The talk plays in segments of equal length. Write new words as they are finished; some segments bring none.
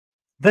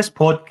This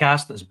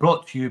podcast is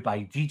brought to you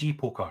by GG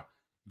Poker.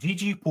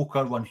 GG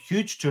Poker run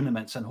huge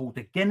tournaments and hold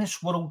the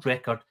Guinness World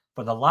Record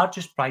for the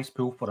largest prize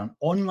pool for an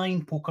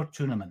online poker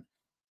tournament.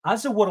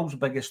 As the world's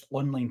biggest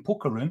online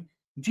poker room,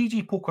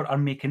 GG Poker are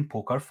making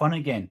poker fun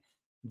again.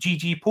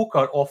 GG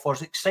Poker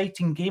offers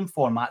exciting game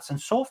formats and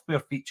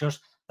software features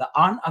that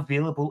aren't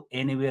available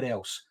anywhere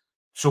else.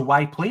 So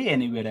why play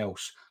anywhere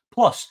else?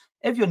 Plus,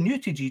 if you're new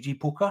to GG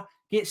Poker,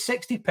 get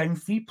 £60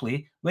 free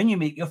play when you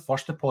make your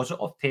first deposit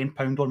of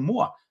 £10 or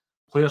more.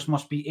 Players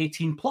must be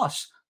 18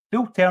 plus.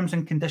 Full terms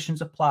and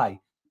conditions apply.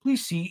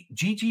 Please see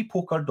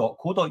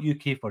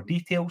ggpoker.co.uk for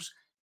details.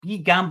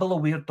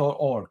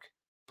 BeGambleAware.org.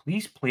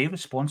 Please play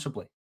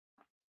responsibly.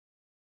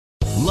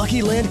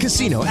 Lucky Land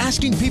Casino,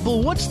 asking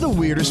people, what's the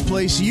weirdest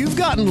place you've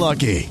gotten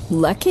lucky?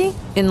 Lucky?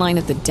 In line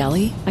at the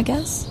deli, I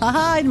guess?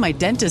 Aha, in my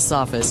dentist's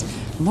office.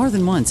 More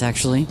than once,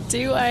 actually.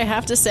 Do I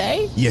have to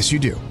say? Yes, you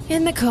do.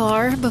 In the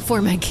car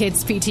before my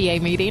kids'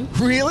 PTA meeting.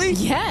 Really?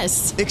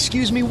 Yes.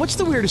 Excuse me, what's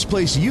the weirdest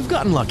place you've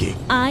gotten lucky?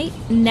 I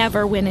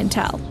never win and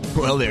tell.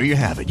 Well, there you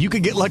have it. You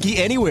can get lucky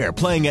anywhere,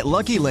 playing at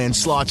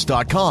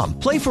LuckyLandSlots.com.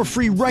 Play for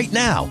free right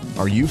now.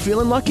 Are you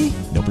feeling lucky?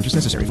 No purchase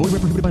necessary. Void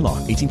where prohibited by law.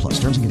 18 plus.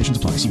 Terms and conditions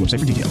apply. See website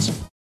for details.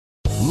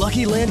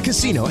 Lucky Land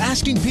Casino,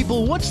 asking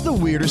people, what's the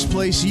weirdest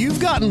place you've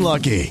gotten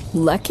lucky?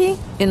 Lucky?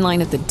 In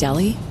line at the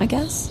deli, I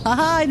guess?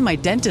 Aha, in my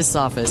dentist's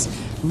office.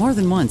 More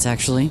than once,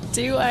 actually.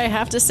 Do I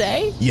have to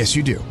say? Yes,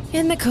 you do.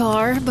 In the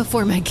car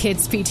before my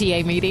kids'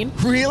 PTA meeting.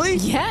 Really?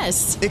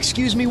 Yes.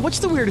 Excuse me, what's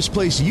the weirdest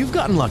place you've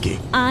gotten lucky?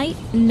 I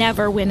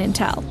never win and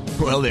tell.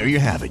 Well, there you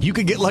have it. You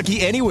can get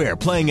lucky anywhere,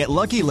 playing at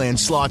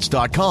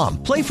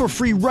LuckyLandSlots.com. Play for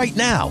free right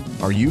now.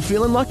 Are you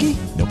feeling lucky?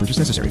 No purchase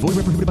necessary. Void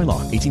where prohibited by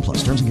law. 18 plus.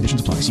 Terms and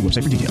conditions apply. See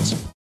website for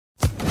details.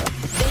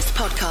 This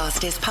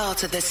podcast is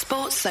part of the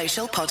Sports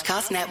Social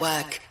Podcast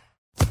Network.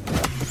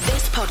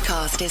 This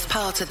podcast is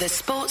part of the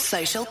Sports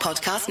Social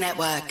Podcast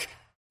Network.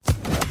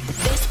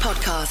 This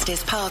podcast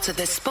is part of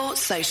the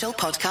Sports Social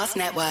Podcast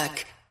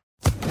Network.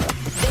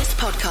 This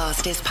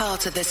podcast is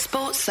part of the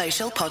Sports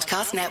Social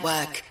Podcast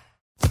Network.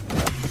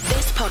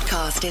 This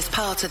podcast is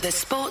part of the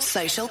Sports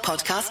Social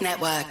Podcast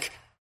Network.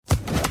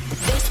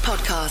 This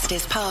podcast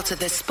is part of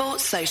the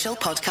Sports Social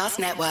Podcast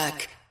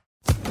Network.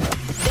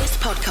 This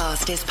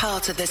podcast is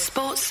part of the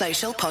Sports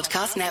Social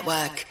Podcast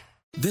Network.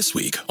 This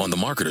week on The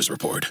Marketer's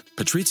Report,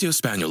 Patrizio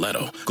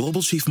Spagnoletto,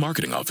 Global Chief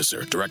Marketing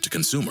Officer,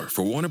 Direct-to-Consumer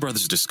for Warner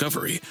Brothers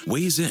Discovery,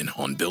 weighs in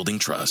on building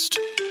trust.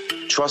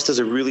 Trust is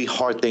a really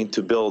hard thing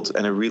to build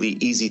and a really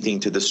easy thing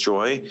to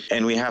destroy,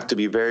 and we have to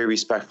be very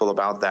respectful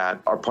about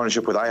that. Our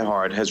partnership with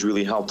iHeart has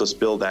really helped us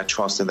build that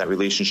trust and that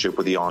relationship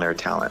with the on-air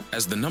talent.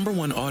 As the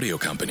 #1 audio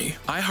company,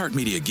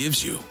 iHeartMedia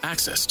gives you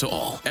access to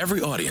all.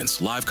 Every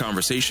audience, live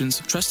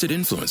conversations, trusted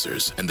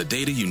influencers, and the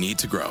data you need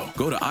to grow.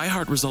 Go to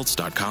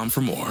iHeartResults.com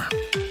for more.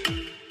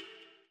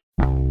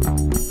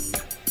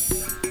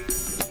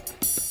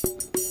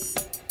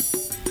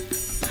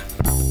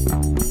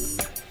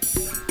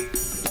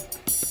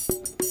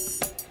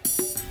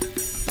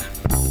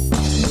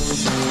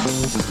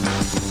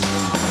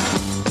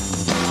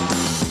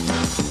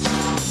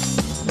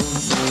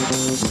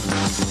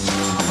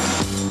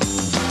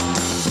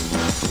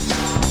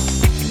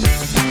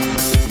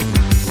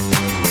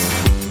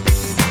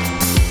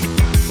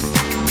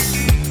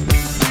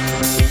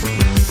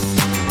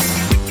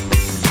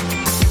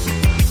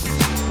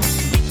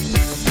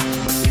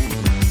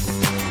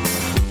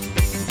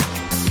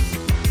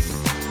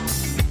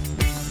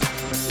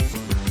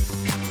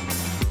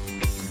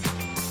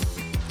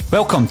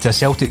 Welcome to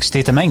Celtic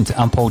State of Mind.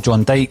 I'm Paul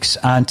John Dykes,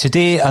 and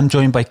today I'm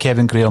joined by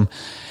Kevin Graham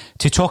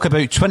to talk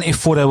about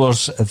 24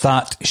 hours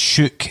that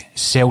shook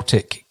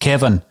Celtic.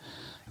 Kevin,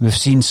 we've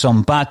seen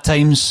some bad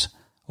times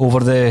over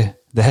the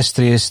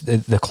history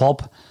of the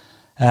club.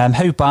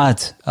 How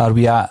bad are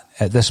we at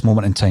this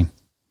moment in time?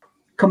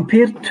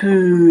 Compared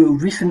to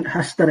recent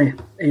history,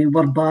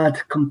 we're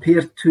bad.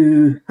 Compared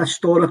to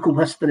historical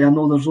history, I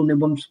know there's only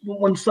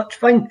one such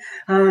thing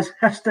as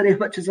history,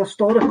 which is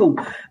historical.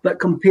 But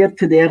compared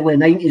to the early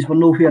 90s, we're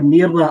nowhere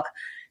near that.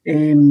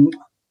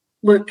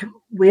 Look,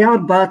 we are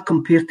bad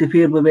compared to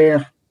where we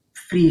were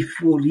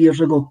 3-4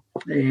 years ago.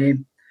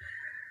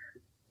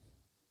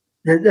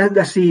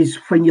 This is,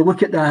 when you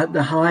look at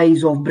the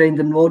highs of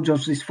Brendan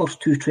Rodgers, his first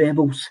 2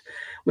 trebles,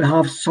 we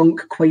have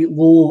sunk quite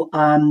low,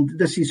 and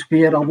this is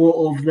where a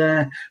lot of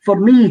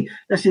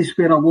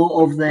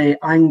the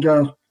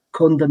anger,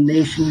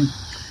 condemnation,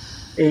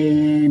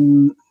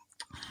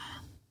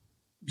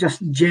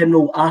 just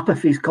general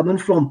apathy is coming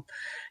from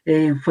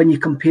when you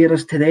compare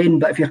us to then.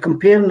 But if you're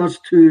comparing us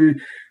to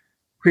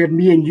where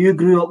me and you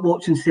grew up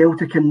watching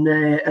Celtic in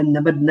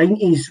the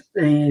mid-90s,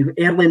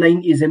 early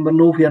 90s, and we're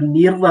nowhere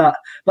near that.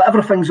 But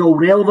everything's all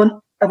relevant.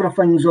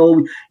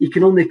 You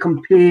can only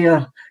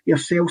compare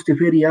yourselves to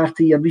where you are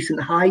to your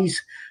recent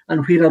highs,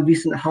 and where our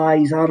recent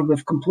highs are,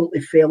 we've completely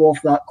fell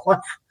off that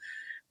cliff.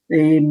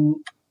 And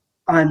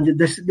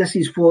this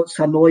is what's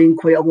annoying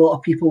quite a lot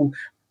of people.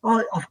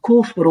 Of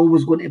course, we're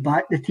always going to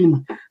back the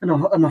team,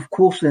 and of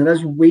course there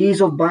is ways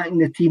of backing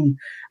the team,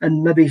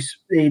 and maybe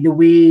the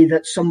way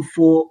that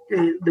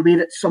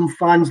some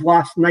fans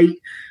last night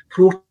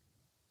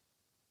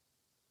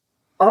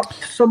up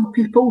some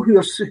people who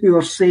are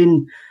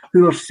saying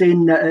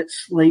that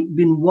it's like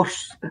been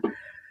worse.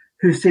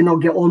 Who's saying I'll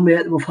get on with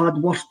it, we've had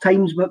worse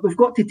times, but we've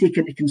got to take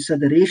into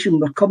consideration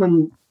we're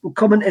coming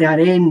to an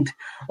end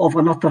of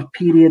another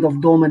period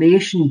of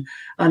domination,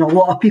 and a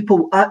lot of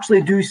people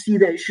actually do see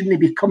that it shouldn't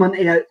be coming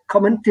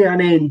to an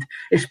end,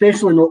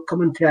 especially not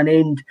coming to an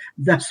end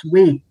this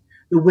way,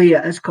 the way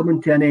it is coming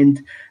to an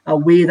end, a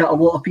way that a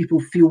lot of people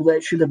feel that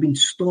it should have been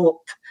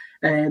stopped.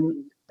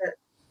 And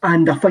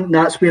I think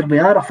that's where we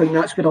are. I think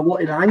that's where a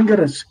lot of the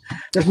anger is.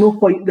 There's no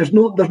point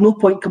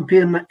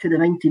comparing it to the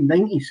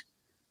 1990s.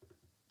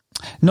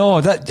 No,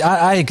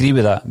 I agree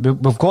with that.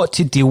 We've got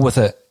to deal with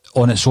it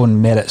on its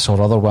own merits or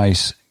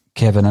otherwise,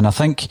 Kevin. And I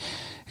think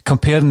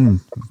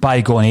comparing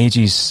bygone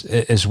ages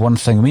is one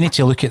thing. We need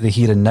to look at the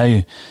here and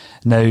now.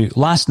 Now,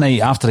 last night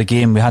after the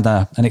game, we had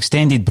an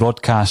extended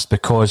broadcast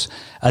because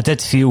I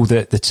did feel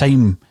that the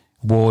time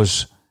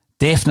was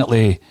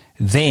definitely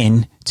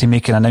then to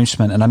make an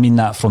announcement. And I mean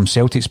that from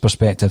Celtic's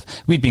perspective.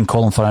 We'd been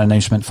calling for an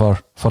announcement for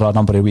a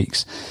number of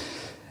weeks.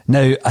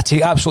 Now, I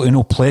take absolutely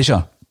no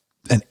pleasure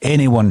in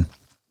anyone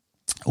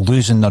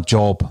losing their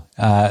job.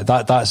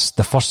 That's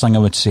the first thing I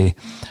would say.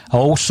 I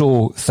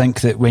also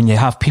think that when you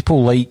have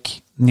people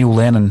like Neil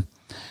Lennon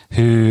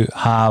who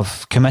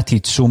have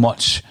committed so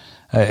much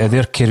of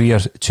their career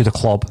to the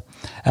club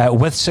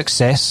with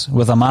success,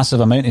 with a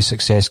massive amount of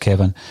success,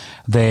 Kevin,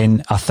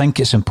 then I think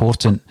it's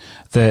important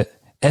that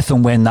if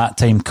and when that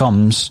time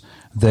comes,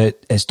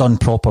 that it's done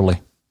properly.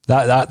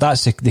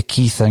 That's the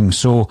key thing.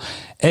 So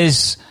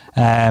is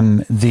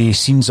the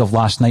scenes of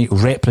last night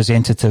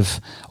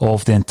representative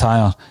of the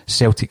entire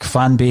Celtic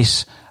fan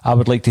base? I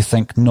would like to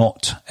think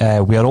not.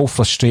 We are all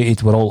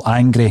frustrated, we're all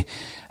angry,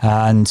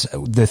 and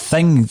the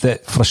thing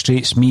that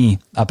frustrates me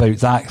about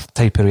that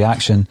type of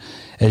reaction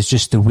is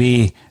just the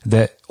way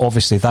that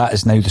obviously that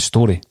is now the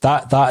story.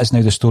 That is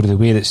now the story, the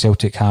way that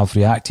Celtic have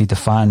reacted, the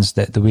fans,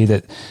 the way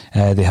that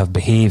they have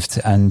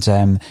behaved, and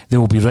they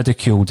will be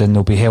ridiculed and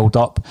they'll be held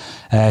up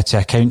to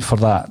account for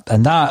that.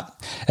 And that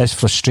is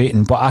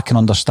frustrating, but I can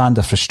understand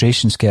the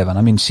frustrations, Kevin.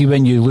 I mean, see,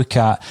 when you look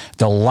at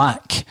the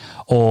lack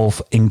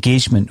of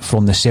engagement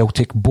from the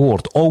Celtic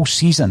board all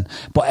season,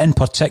 but in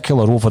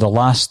particular over the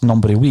last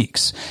number of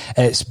weeks,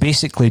 it's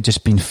basically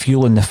just been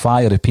fueling the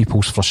fire of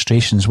people's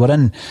frustrations. We're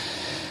in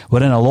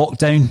a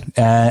lockdown.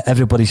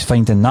 Everybody's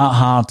finding that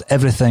hard.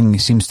 Everything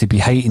seems to be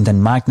heightened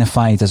and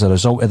magnified as a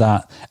result of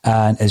that,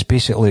 and it's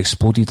basically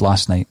exploded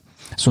last night.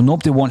 So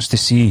nobody wants to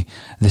see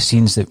the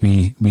scenes that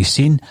we've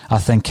seen. I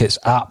think it's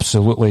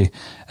absolutely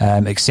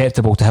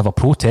acceptable to have a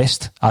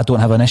protest. I don't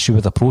have an issue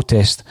with a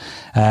protest.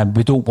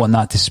 We don't want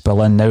that to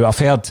spill in. Now, I've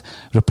heard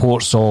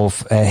reports of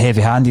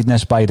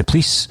heavy-handedness by the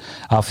police.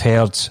 I've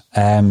heard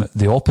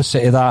the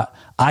opposite of that.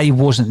 I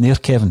wasn't there,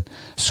 Kevin,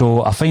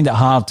 so I find it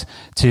hard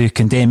to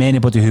condemn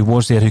anybody who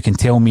was there who can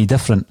tell me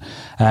different.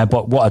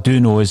 But what I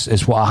do know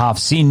is what I have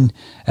seen,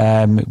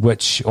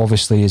 which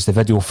obviously is the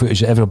video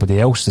footage that everybody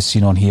else has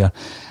seen on here.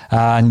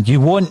 And you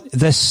want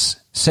this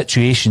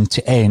situation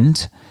to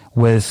end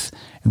with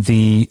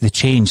the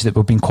change that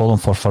we've been calling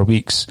for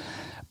weeks.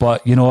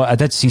 But, you know, I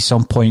did see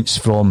some points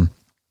from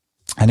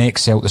an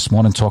ex-Celt this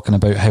morning talking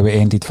about how it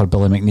ended for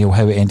Billy McNeill,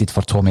 how it ended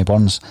for Tommy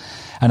Burns.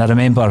 And I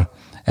remember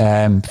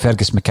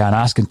Fergus McCann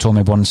asking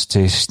Tommy Burns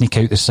to sneak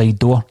out the side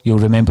door. You'll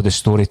remember the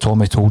story.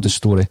 Tommy told the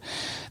story,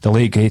 the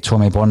late great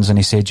Tommy Burns, and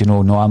he said,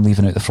 no, I'm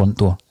leaving out the front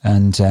door.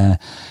 And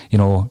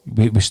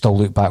we still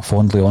look back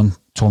fondly on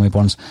Tommy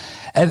Burns.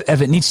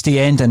 If it needs to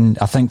end, and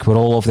I think we're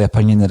all of the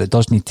opinion that it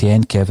does need to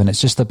end, Kevin, it's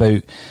just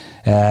about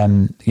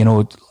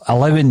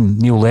allowing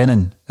Neil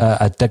Lennon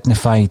a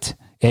dignified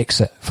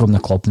exit from the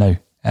club now.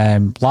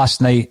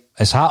 Last night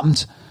has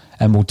happened,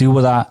 and we'll deal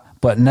with that.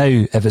 But now,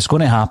 if it's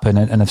going to happen,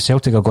 and if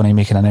Celtic are going to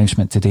make an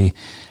announcement today,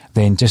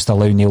 then just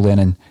allow Neil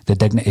Lennon the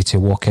dignity to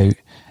walk out,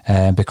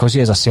 because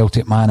he is a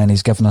Celtic man and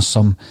he's given us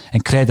some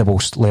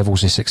incredible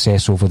levels of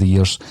success over the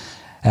years.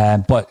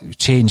 But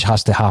change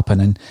has to happen,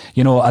 and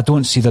I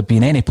don't see there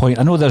being any point.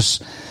 I know there's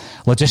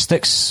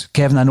logistics,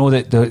 Kevin. I know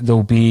that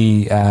there'll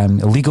be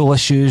legal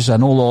issues. I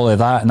know all of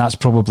that, and that's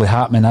probably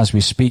happening as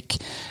we speak.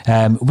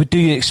 Do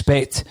you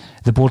expect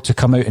the board to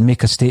come out and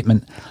make a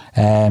statement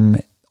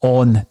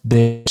on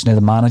the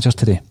manager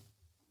today?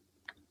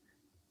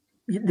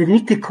 They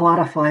need to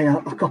clarify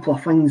a couple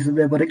of things.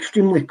 They were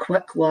extremely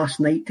quick last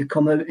night to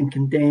come out and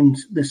condemn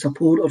the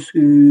supporters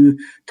who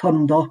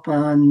turned up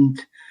and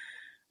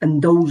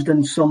indulged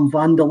in some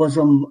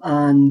vandalism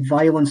and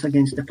violence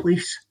against the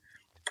police.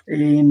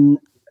 It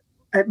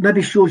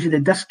maybe shows you the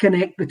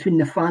disconnect between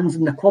the fans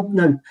and the club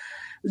now,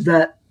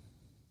 that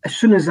as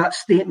soon as that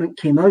statement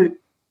came out,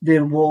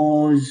 there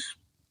was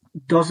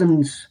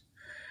dozens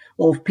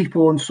of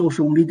people on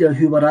social media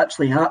who were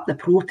actually at the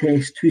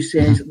protest who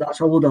says that's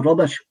a load of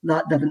rubbish,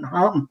 that didn't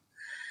happen.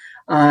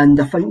 And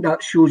I think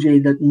that shows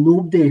you that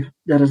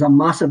there is a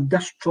massive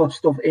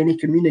distrust of any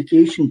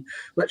communication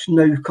which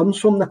now comes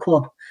from the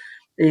club.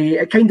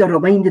 It kind of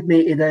reminded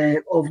me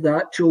of the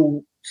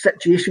actual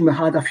situation we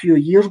had a few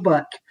years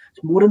back.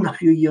 It's more than a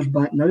few years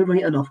back now,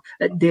 right enough,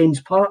 at Dens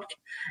Park.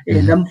 The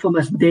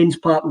infamous Dens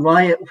Park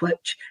riot,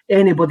 which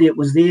anybody that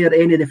was there,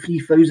 any of the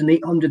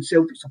 3,800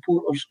 Celtic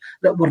supporters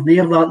that were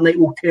there that night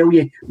will tell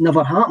you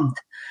never happened.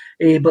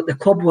 But the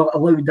club were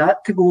allowed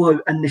that to go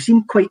out, and they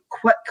seemed quite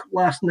quick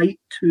last night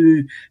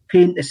to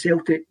paint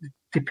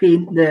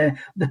the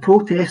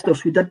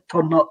protesters who did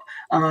turn up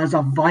as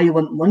a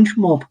violent lynch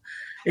mob.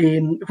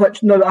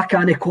 Which now I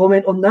can't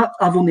comment on that.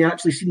 I've only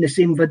actually seen the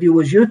same video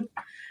as you,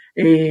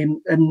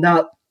 and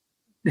that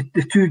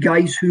the two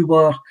guys who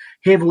were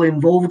heavily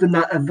involved in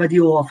that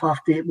video will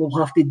have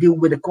to deal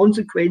with the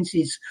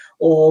consequences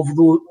of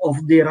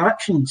their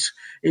actions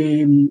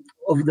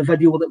of the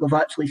video that we've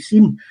actually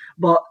seen.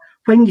 But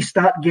when you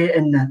start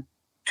getting the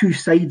two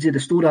sides of the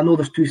story, I know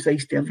there's two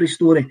sides to every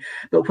story,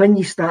 but when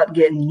you start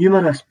getting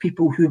numerous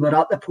people who were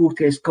at the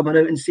protest coming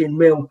out and saying,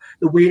 well,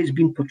 the way it's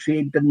been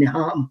portrayed didn't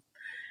happen,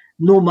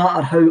 no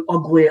matter how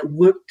ugly it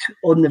looked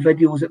on the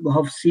videos that we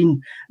have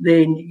seen,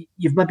 then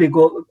you've maybe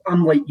got,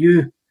 unlike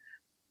you,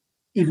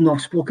 even though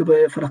I've spoke about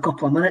it for a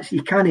couple of minutes,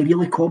 you can't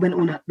really comment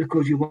on it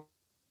because you won't.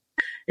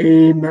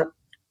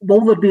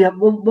 Will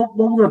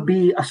there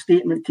be a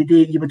statement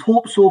today? You would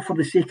hope so, for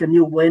the sake of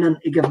Neil Lennon,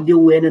 to give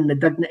Neil Lennon the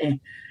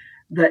dignity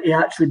that he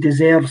actually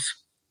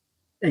deserves.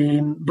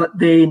 But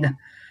then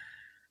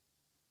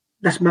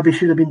this maybe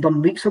should have been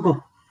done weeks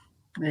ago.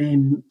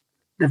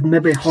 They've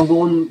maybe hung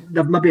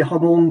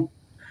on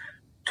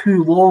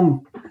too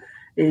long.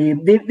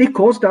 They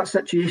caused that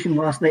situation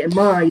last night. In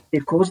my eyes, they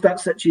caused that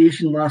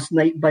situation last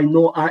night by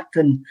not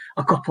acting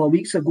a couple of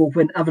weeks ago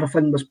when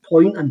everything was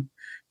pointing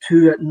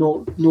to it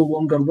no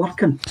longer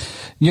working.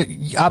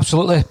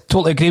 Absolutely,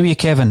 totally agree with you,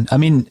 Kevin. I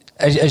mean,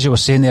 as you were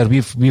saying there,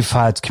 we've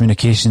had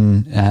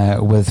communication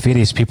with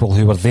various people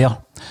who were there,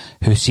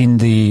 who've seen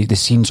the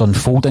scenes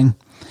unfolding,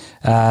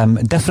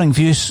 differing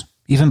views,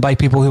 even by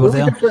people who were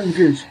there. Different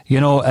views.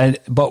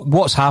 But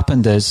what's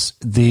happened is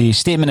the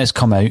statement has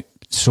come out.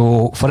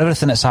 So for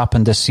everything that's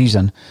happened this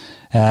season,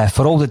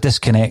 for all the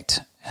disconnect,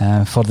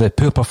 for the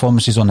poor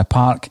performances on the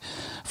park,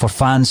 for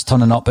fans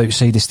turning up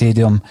outside the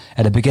stadium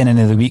at the beginning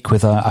of the week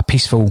with a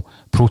peaceful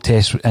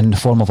protest in the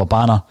form of a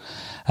banner,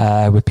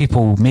 with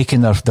people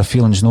making their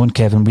feelings known,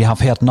 Kevin, we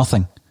have heard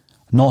nothing,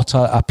 not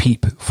a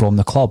peep from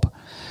the club.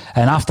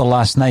 And after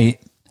last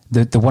night,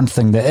 the one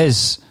thing that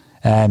is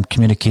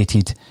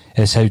communicated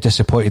is how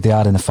disappointed they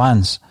are in the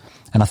fans.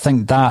 And I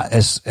think that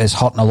is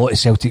hurting a lot of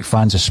Celtic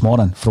fans this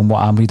morning from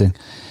what I'm reading.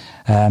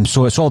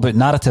 So it's all about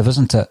narrative,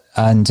 isn't it?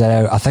 And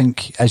I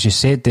think, as you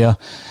said there,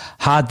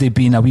 had they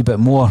been a wee bit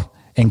more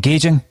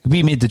engaging,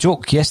 we made the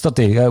joke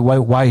yesterday,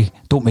 why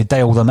don't we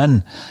dial them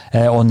in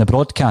on the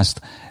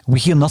broadcast? We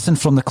hear nothing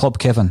from the club,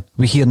 Kevin.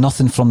 We hear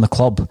nothing from the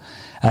club.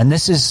 And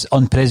this is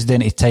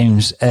unprecedented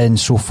times in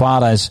so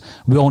far as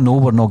we all know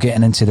we're not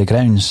getting into the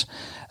grounds.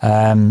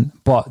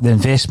 But the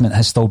investment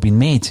has still been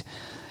made.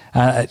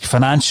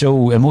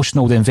 Financial,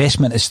 emotional, the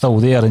investment is still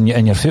there in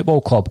your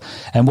football club,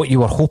 and what you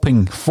were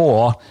hoping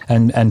for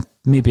and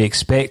maybe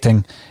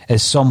expecting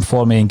is some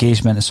form of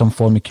engagement and some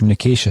form of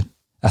communication.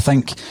 I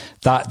think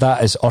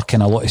that is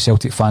irking a lot of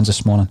Celtic fans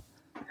this morning.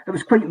 It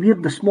was quite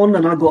weird this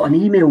morning. I got an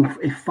email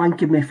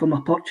thanking me for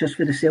my purchase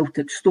for the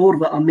Celtic store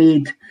that I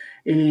made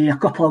a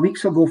couple of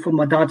weeks ago for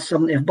my dad's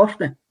 70th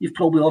birthday. You've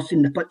probably all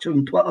seen the picture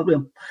on Twitter with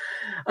him.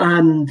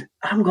 And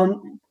I'm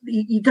going,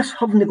 you just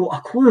haven't got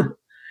a clue.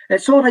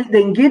 It's all right,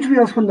 they engage with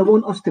us when they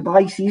want us to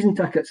buy season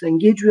tickets, they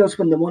engage with us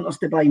when they want us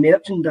to buy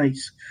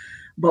merchandise,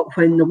 but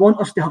when they want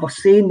us to have a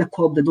say in the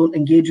club, they don't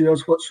engage with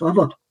us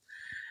whatsoever.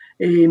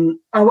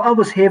 I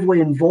was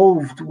heavily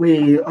involved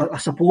with a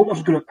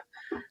supporters group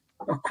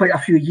quite a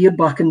few years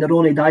back in the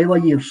Ronnie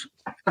Dyla years,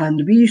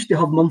 and we used to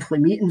have monthly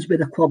meetings with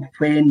the club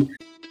when...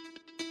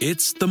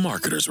 It's the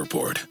Marketer's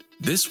Report.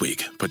 This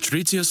week,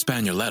 Patrizio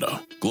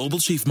Spagnoletto, Global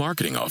Chief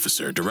Marketing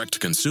Officer, Direct to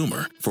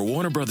Consumer for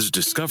Warner Brothers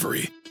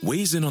Discovery,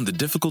 weighs in on the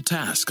difficult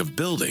task of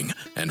building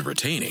and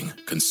retaining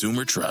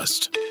consumer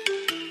trust.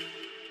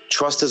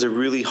 Trust is a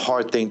really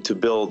hard thing to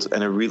build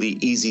and a really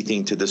easy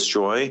thing to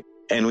destroy,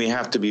 and we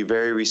have to be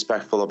very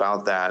respectful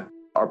about that.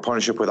 Our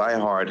partnership with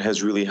iHeart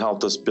has really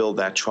helped us build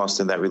that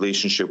trust and that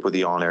relationship with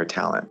the on-air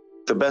talent.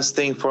 The best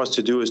thing for us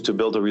to do is to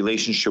build a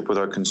relationship with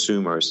our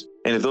consumers.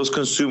 And if those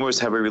consumers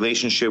have a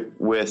relationship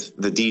with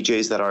the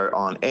DJs that are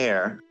on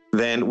air,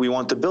 then we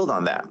want to build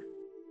on that.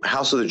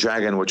 House of the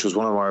Dragon, which was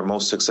one of our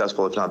most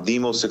successful, if not the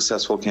most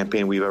successful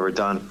campaign we've ever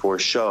done for a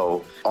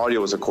show,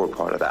 audio was a core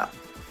part of that.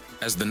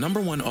 As the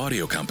 #1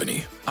 audio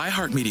company,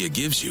 iHeartMedia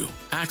gives you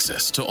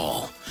access to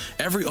all.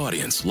 Every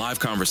audience, live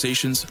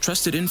conversations,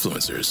 trusted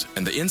influencers,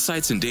 and the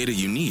insights and data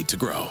you need to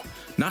grow.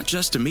 Not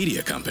just a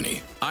media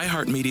company,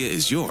 iHeartMedia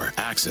is your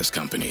access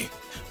company.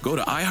 Go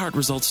to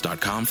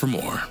iHeartResults.com for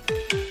more.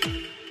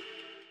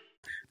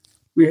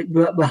 We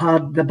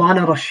had the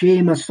banner of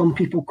shame, as some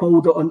people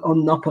called it,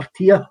 on the upper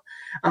tier.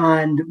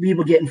 And we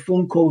were getting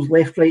phone calls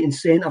left, right and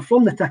centre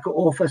from the ticket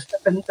office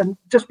and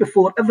just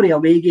before every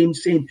away game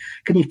saying,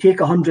 can you take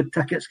 100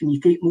 tickets? Can you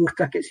take more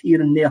tickets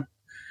here and there?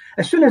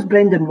 As soon as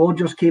Brendan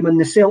Rodgers came in,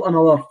 they sold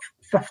another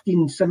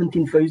 15,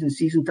 17,000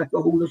 season ticket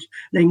holders.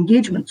 The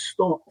engagement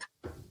stopped.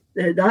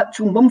 The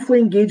actual monthly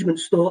engagement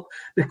stopped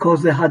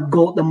because they had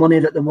got the money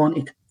that they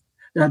wanted.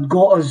 They had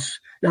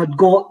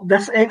got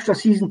this extra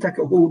season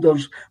ticket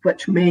holders,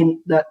 which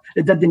meant that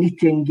they didn't need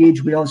to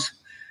engage with us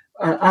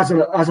as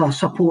a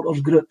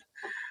supporters group.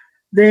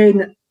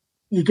 Then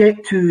you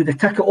get to the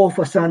ticket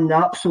office and the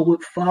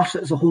absolute farce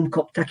that is a home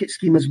cup ticket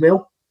scheme as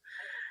well.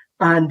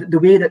 And the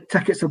way that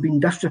tickets have been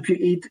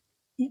distributed,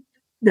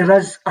 there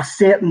is a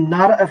certain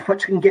narrative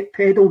which can get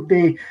peddled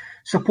by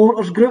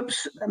supporters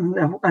groups,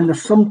 and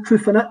there's some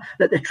truth in it,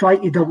 that they try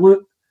to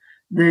dilute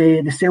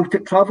the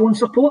Celtic travelling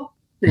support.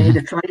 They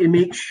try to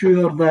make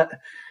sure that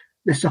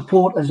the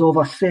support is of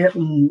a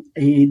certain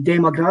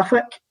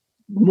demographic,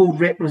 more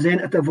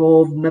representative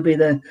of maybe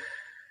the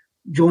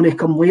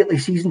Johnny-come-lately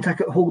season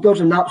ticket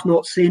holders. And that's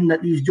not saying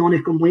that these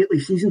Johnny-come-lately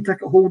season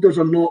ticket holders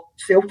are not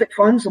Celtic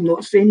fans. I'm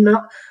not saying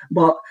that.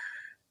 But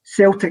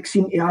Celtic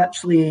seem to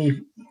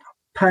actually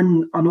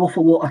pin an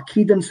awful lot of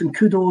credence and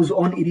kudos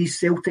onto these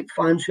Celtic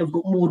fans who have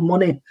got more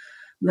money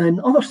than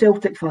other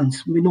Celtic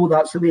fans. We know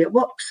that's the way it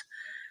works.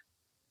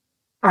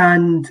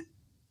 And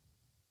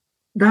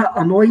that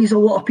annoys a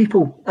lot of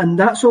people. And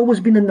that's always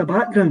been in the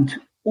background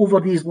over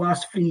these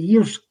last 3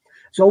 years.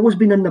 It's always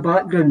been in the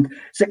background.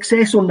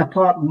 Success on the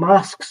park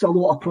masks a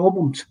lot of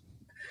problems.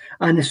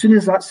 And as soon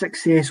as that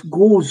success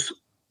goes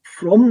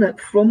from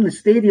the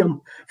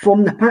stadium,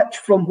 from the pitch,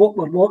 from what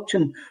we're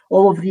watching,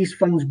 all of these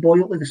things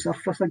boil to the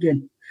surface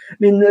again.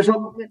 There's a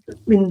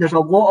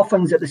lot of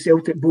things that the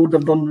Celtic board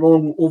have done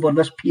wrong over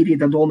this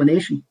period of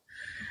domination.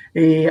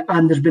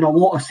 And there's been a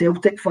lot of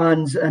Celtic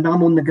fans, and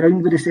I'm on the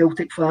ground with the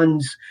Celtic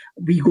fans.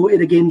 We go to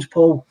the games,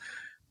 Paul,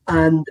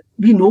 and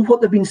we know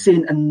what they've been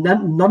saying, and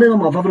none of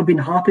them have ever been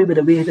happy with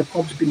the way the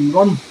pub's been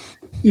run,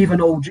 even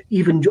all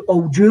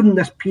during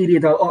this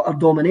period of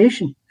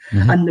domination.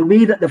 And the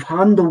way that they've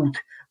handled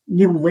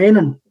Neil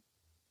Lennon,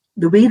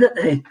 the way that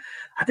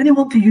I didn't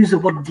want to use the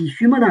word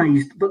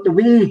dehumanised, but the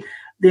way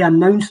they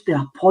announced the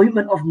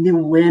appointment of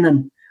Neil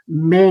Lennon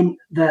meant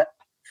that,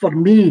 for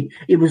me,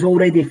 he was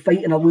already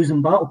fighting a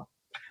losing battle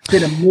to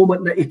the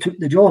moment that he took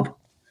the job.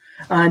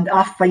 And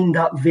I find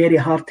that very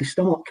hard to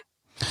stomach.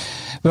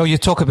 Well, you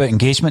talk about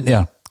engagement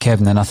there,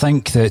 Kevin, and I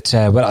think that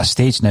we're at a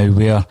stage now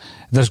where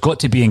there's got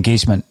to be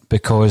engagement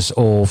because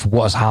of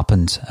what has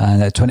happened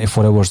and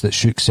 24 hours that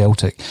shook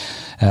Celtic.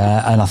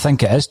 And I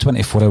think it is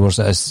 24 hours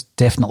that has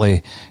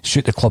definitely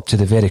shook the club to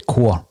the very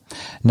core.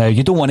 Now,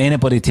 you don't want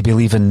anybody to be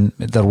leaving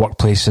their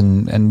workplace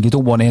and you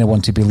don't want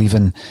anyone to be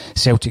leaving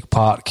Celtic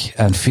Park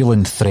and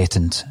feeling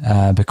threatened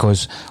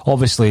because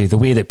obviously the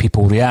way that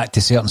people react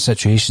to certain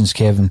situations,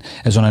 Kevin,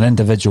 is on an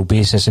individual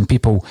basis, and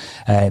people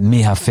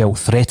may have felt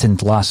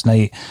threatened last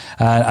night.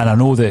 And I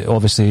know that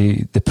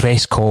obviously the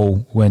press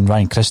call when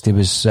Ryan Christie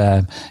was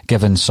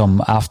given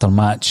some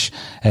after-match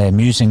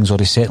musings, or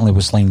he certainly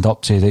was lined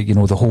up to, that,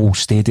 the whole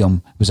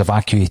stadium was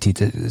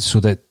evacuated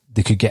so that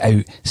they could get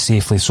out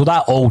safely. So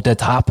that all did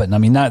happen. I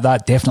mean,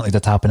 that definitely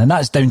did happen. And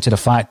that's down to the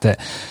fact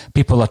that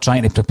people are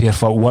trying to prepare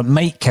for what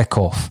might kick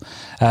off.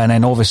 And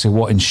then obviously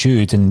what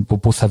ensued, and we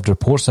both have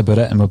reports about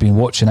it and we've been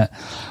watching it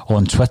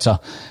on Twitter,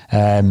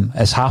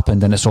 has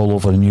happened, and it's all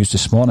over the news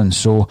this morning.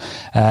 So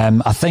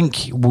I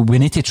think we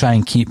need to try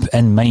and keep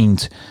in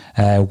mind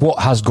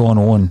what has gone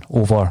on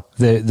over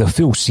the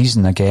full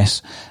season, I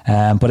guess.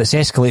 But it's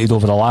escalated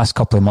over the last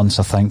couple of months,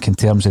 I think, in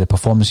terms of the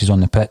performances on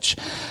the pitch.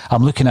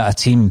 I'm looking at a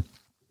team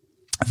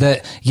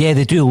that,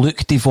 they do look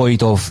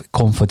devoid of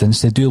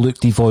confidence, they do look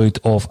devoid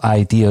of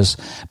ideas,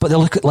 but they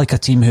look like a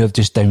team who have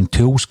just downed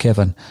tools,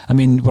 Kevin. I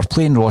mean, we're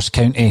playing Ross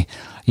County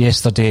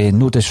yesterday,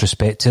 no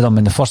disrespect to them,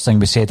 and the first thing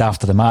we said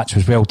after the match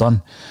was well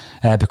done,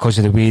 because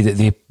of the way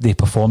that they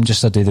performed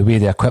yesterday, the way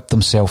they equipped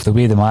themselves, the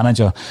way the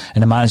manager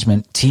and the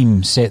management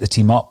team set the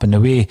team up, and the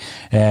way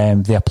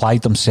they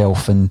applied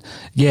themselves. And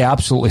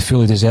absolutely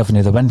fully deserving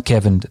of the win,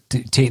 Kevin.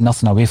 Take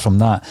nothing away from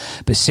that.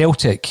 But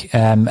Celtic,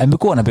 and we're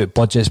going about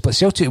budgets, but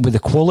Celtic, with the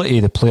quality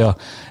of the player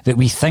that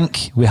we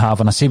think we have,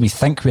 and I say we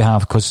think we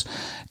have because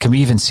can we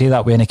even say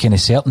that with any kind of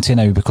certainty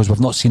now, because we've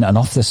not seen it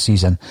enough this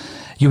season?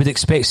 You would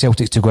expect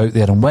Celtic to go out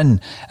there and win.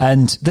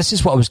 And this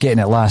is what I was getting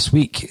at last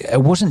week.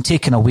 It wasn't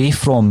taken away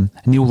from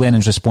Neil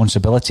Lennon's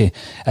responsibility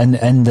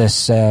in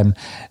this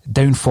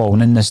downfall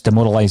and in this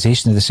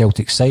demoralisation of the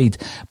Celtic side.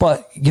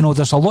 But,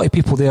 there's a lot of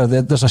people there.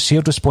 There's a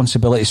shared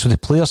responsibility. So the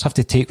players have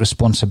to take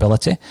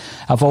responsibility.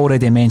 I've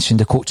already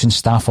mentioned the coaching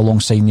staff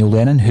alongside Neil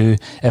Lennon, who,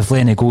 if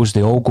Lennon goes,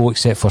 they all go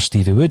except for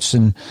Stevie Woods.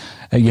 And,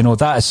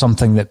 that is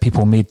something that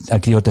people may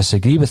agree or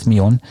disagree with me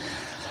on.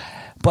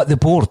 But the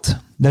board,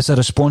 there's a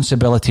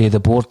responsibility of the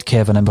board,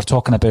 Kevin, and we're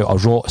talking about a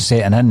rot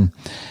setting in.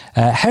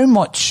 How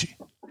much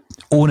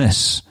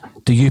onus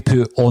do you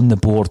put on the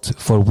board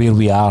for where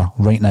we are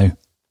right now?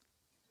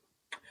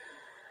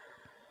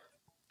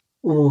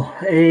 All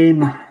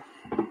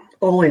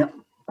of it.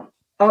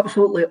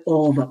 Absolutely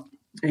all of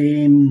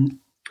it.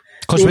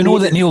 Because we know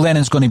that Neil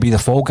Lennon's going to be the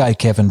fall guy,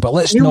 Kevin, but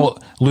let's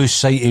not lose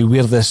sight of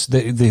where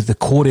the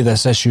core of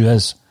this issue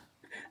is.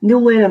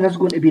 Neil Lennon is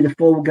going to be the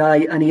fall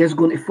guy, and he is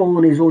going to fall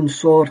on his own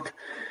sword.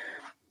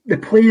 The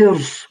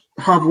players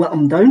have let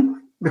him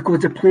down because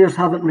the players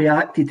haven't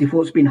reacted to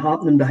what's been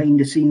happening behind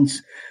the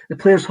scenes. The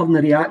players haven't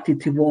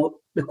reacted to what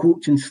the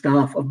coaching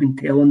staff have been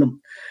telling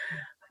them.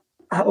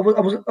 I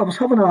was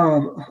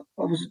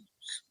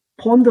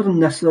pondering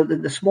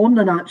this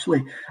morning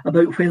actually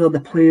about whether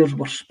the players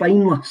were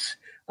spineless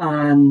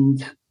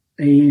and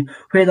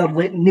whether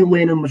Neil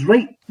Lennon was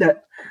right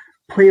that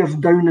players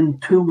down in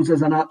tools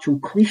is an actual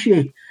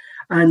cliche.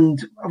 And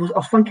I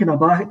was thinking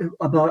about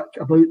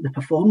the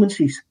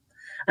performances,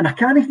 and I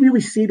can't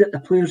really say that the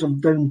players have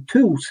down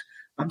tools.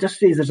 I just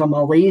say there's a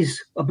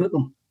malaise about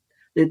them.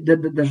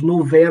 There's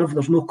no verve,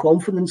 there's no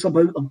confidence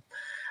about them.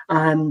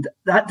 And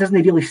that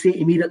doesn't really say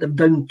to me that they've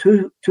down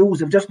tools.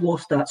 They've just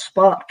lost that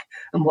spark.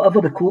 And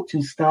whatever the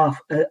coaching staff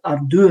are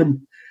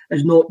doing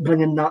is not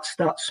bringing that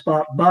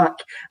spark back.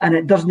 And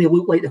it doesn't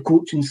look like the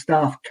coaching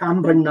staff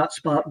can bring that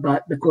spark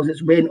back because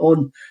it's went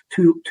on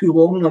too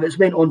long now. It's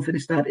went on for the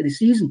start of the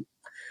season.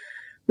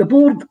 The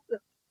board,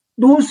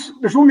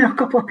 there's only a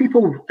couple of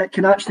people that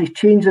can actually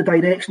change the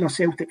direction of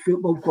Celtic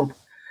Football Club.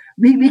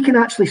 We can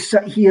actually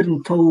sit here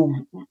until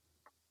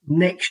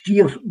next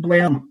year,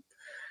 Blair,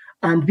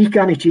 and we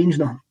can't change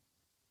that.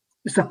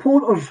 The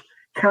supporters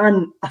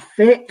can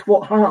affect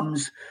what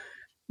happens,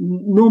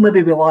 no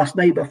maybe with last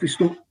night, but if we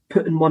stop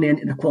putting money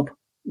into the club.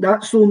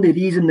 That's the only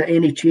reason that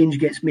any change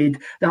gets made.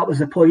 That was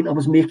the point I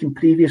was making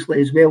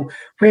previously as well.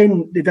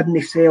 When they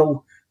only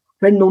sold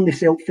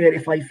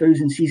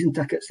 35,000 season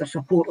tickets, their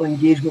supporter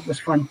engagement was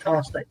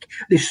fantastic.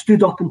 They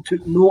stood up and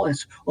took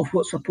notice of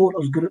what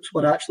supporters groups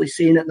were actually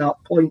saying at that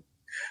point.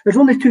 There's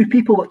only two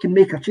people that can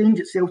make a change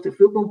at Celtic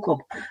Football Club.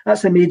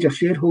 That's the major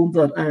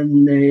shareholder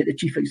and the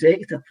chief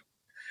executive.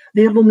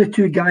 They're the only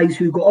two guys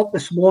who got up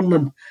this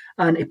morning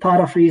and, to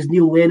paraphrase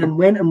Neil Lennon,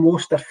 went and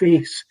washed their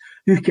face,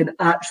 who can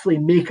actually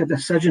make a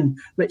decision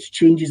which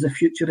changes the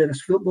future of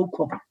this football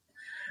club.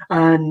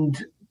 And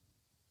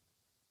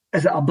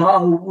is it a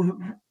battle?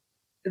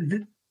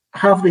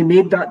 Have they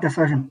made that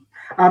decision?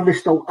 Are they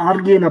still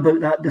arguing about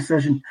that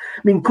decision?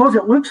 I mean, because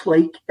it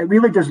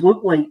really does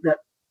look like that.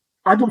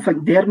 I don't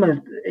think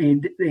Dermot,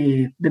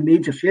 the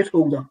major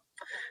shareholder,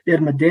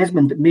 Dermot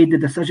Desmond, made the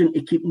decision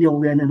to keep Neil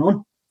Lennon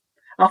on.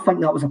 I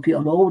think that was a Peter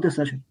Lawwell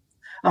decision.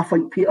 I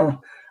think Peter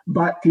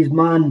backed his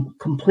man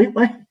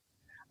completely,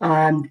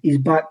 and he's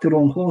backed the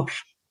wrong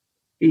horse.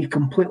 He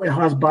completely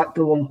has backed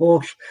the wrong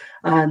horse,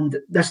 and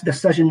this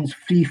decision's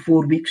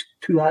 3-4 weeks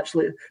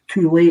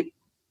too late.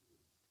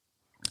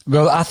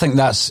 Well, I think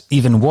that's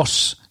even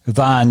worse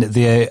than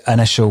the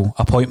initial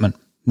appointment.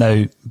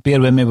 Now,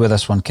 bear with me with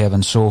this one,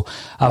 Kevin. So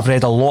I've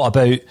read a lot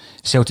about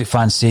Celtic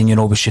fans saying,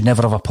 we should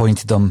never have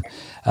appointed him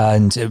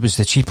and it was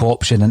the cheap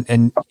option.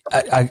 And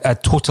I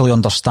totally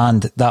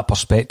understand that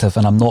perspective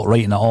and I'm not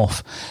writing it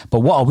off. But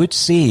what I would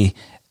say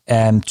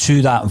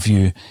to that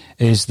view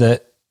is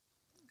that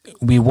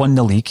we won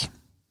the league.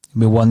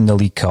 We won the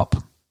League Cup,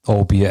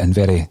 albeit in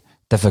very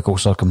difficult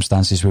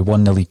circumstances. We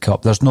won the League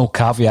Cup. There's no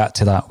caveat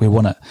to that. We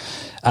won it.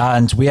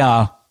 And we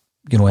are,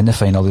 in the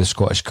final of the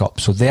Scottish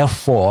Cup. So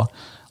therefore,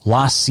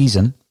 last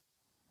season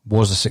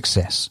was a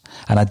success.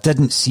 And I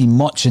didn't see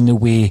much in the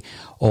way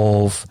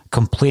of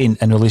complaint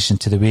in relation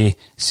to the way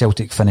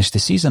Celtic finished the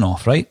season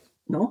off, right?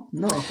 No,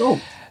 not at all.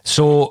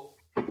 So,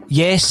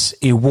 yes,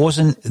 he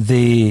wasn't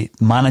the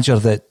manager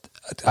that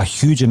a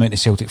huge amount of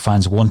Celtic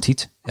fans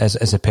wanted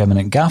as a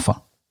permanent gaffer.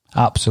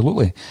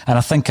 Absolutely. And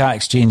I think I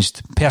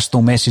exchanged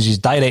personal messages,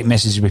 direct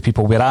messages with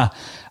people where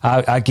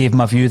I gave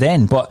my view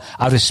then. But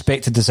I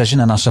respect the decision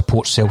and I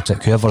support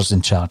Celtic, whoever's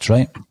in charge,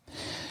 right?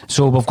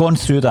 So we've gone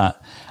through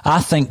that.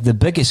 I think the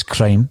biggest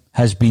crime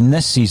has been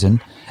this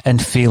season in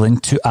failing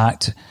to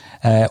act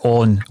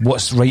on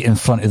what's right in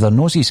front of their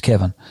noses,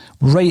 Kevin.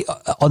 Right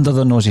under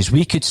their noses.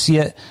 We could see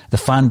it, the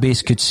fan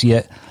base could see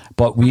it,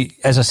 but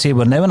as I say,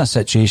 we're now in a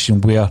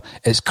situation where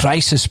it's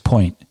crisis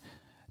point.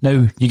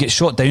 Now, you get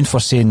shot down for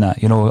saying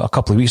that, a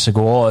couple of weeks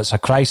ago, it's a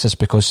crisis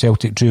because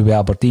Celtic drew with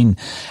Aberdeen.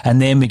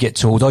 And then we get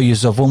told,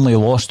 you've only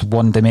lost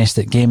one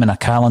domestic game in a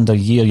calendar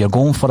year. You're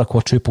going for a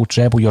quadruple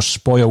treble. You're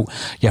spoiled.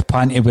 You're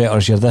panty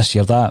wetters. You're this,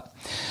 you're that.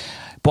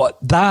 But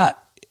that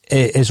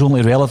is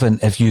only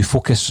relevant if you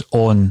focus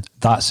on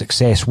that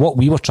success. What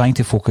we were trying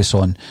to focus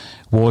on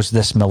was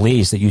this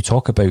malaise that you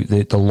talk about,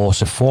 the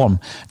loss of form,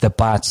 the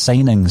bad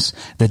signings,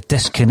 the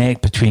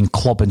disconnect between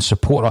club and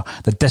supporter,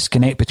 the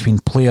disconnect between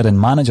player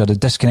and manager, the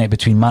disconnect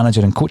between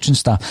manager and coaching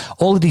staff.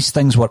 All of these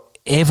things were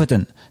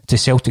evident to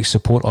Celtic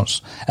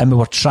supporters, and we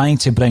were trying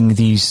to bring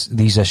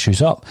these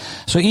issues up.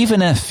 So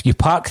even if you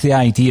park the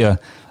idea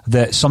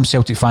that some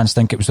Celtic fans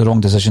think it was the wrong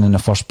decision in the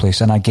first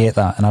place, and I get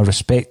that and I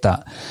respect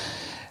that,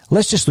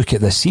 let's just look at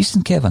this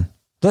season, Kevin.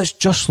 Let's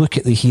just look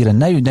at the here and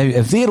now. Now,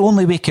 if they're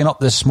only waking up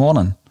this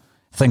morning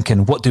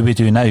thinking, what do we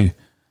do now?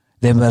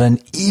 Then we're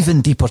in even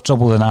deeper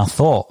trouble than I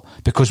thought.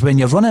 Because when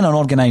you're running an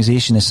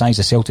organisation the size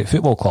of Celtic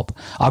Football Club,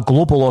 a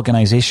global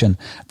organisation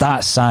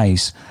that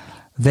size,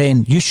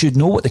 then you should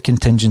know what the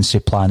contingency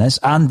plan is,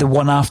 and the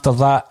one after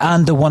that,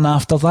 and the one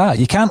after that.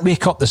 You can't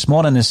wake up this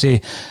morning and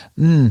say,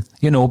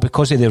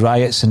 because of the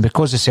riots and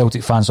because the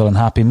Celtic fans are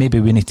unhappy, maybe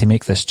we need to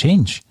make this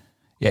change.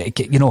 Yeah,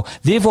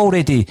 they've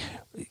already,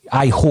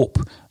 I hope,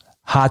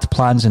 had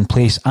plans in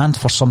place, and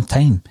for some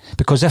time.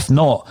 Because if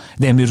not,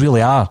 then we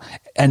really are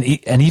in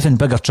even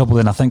bigger trouble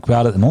than I think we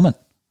are at the moment.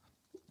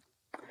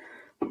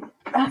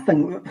 I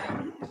think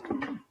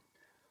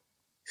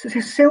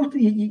Celtic,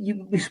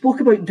 we spoke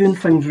about doing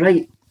things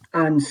right,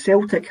 and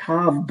Celtic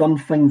have done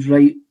things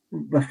right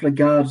with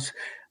regards,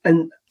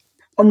 and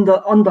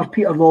under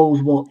Peter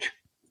Lawwell's watch.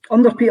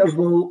 Under Peter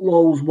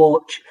Lawwell's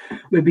watch,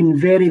 we've been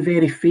very,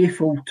 very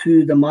faithful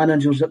to the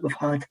managers that we've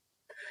had.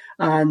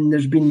 And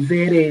there's been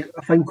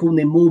I think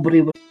only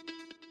Mowbray.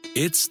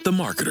 It's the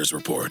Marketer's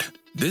Report.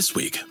 This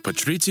week,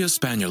 Patrizia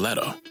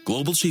Spagnoletto,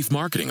 Global Chief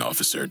Marketing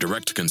Officer,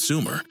 Direct to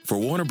Consumer for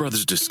Warner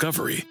Brothers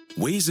Discovery,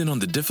 weighs in on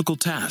the difficult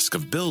task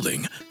of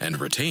building and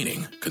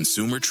retaining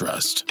consumer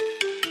trust.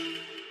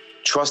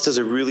 Trust is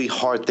a really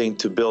hard thing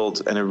to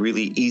build and a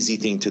really easy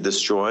thing to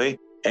destroy,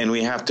 and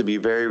we have to be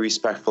very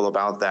respectful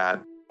about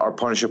that. Our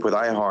partnership with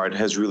iHeart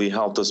has really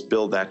helped us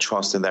build that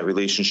trust and that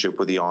relationship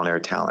with the on-air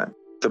talent.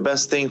 The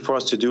best thing for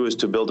us to do is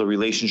to build a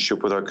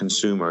relationship with our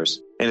consumers.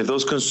 And if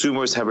those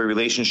consumers have a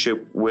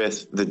relationship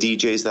with the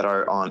DJs that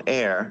are on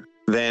air,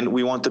 then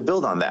we want to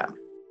build on that.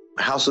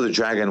 House of the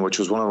Dragon, which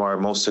was one of our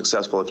most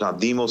successful, if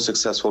not the most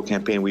successful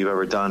campaign we've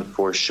ever done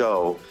for a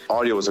show,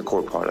 audio was a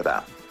core part of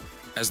that.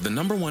 As the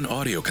 #1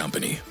 audio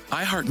company,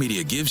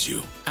 iHeartMedia gives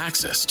you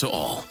access to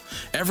all.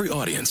 Every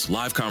audience,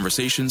 live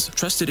conversations,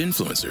 trusted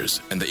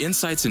influencers, and the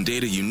insights and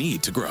data you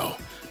need to grow.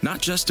 Not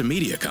just a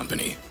media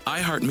company,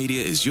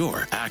 iHeartMedia is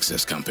your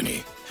access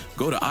company.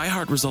 Go to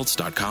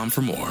iHeartResults.com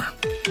for more.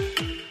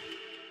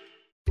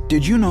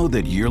 Did you know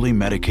that yearly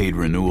Medicaid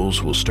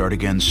renewals will start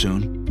again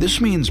soon?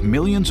 This means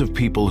millions of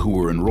people who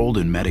were enrolled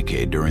in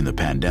Medicaid during the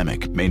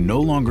pandemic may no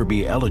longer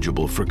be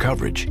eligible for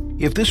coverage.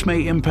 If this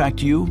may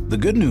impact you, the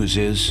good news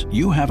is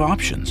you have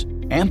options.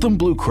 Anthem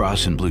Blue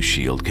Cross and Blue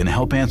Shield can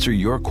help answer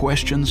your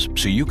questions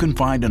so you can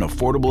find an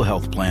affordable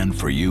health plan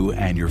for you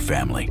and your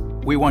family.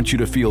 We want you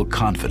to feel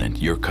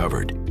confident you're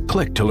covered.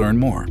 Click to learn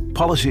more.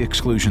 Policy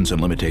exclusions and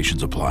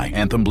limitations apply.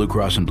 Anthem Blue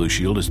Cross and Blue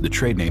Shield is the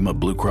trade name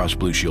of Blue Cross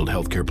Blue Shield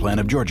Healthcare Plan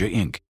of Georgia,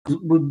 Inc.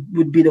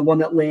 Would be the one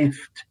that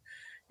left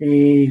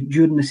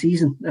during the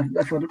season,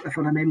 if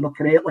I remember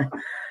correctly.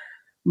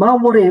 My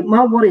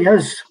worry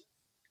is,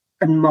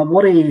 and my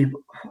worry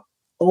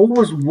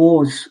always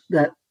was,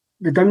 that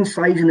the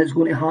downsizing is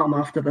going to happen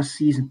after this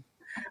season.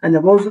 And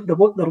there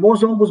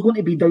was always going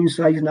to be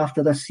downsizing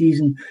after this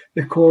season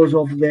because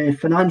of the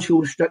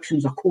financial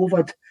restrictions of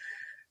COVID,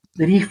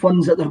 the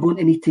refunds that they're going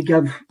to need to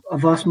give a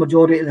vast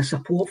majority of the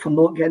support for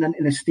not getting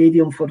into the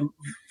stadium for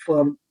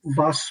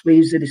vast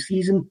swathes of the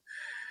season,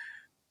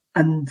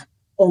 and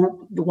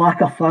all the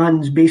lack of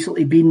fans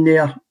basically being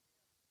there.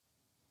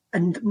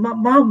 And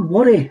my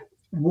worry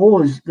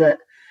was that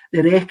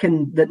they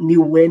reckon that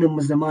Neil Lennon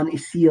was the man to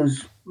see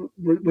us,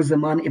 was the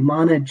man to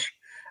manage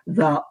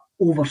that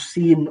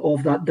overseeing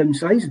of that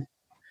downsizing.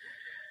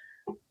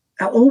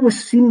 It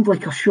always seemed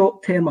like a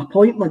short-term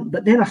appointment,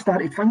 but then I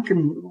started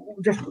thinking,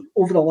 just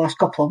over the last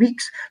couple of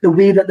weeks, the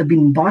way that they've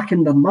been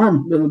backing their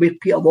man, the way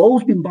Peter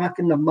Lawwell's been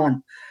backing their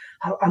man,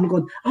 I'm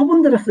going, I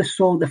wonder if they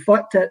saw the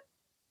fact that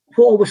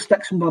what always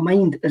sticks in my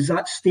mind is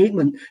that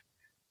statement,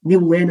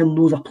 Neil Lennon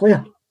knows a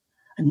player.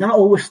 And that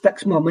always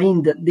sticks in my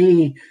mind, that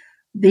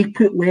they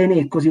put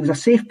Lenny because he was a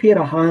safe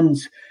pair of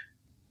hands,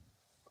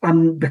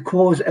 and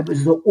because it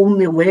was the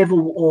only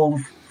level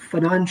of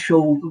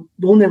the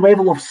only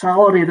level of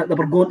salary that they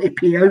were going to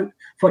pay out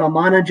for a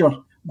manager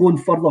going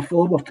further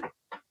forward.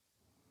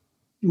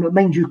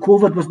 Mind you,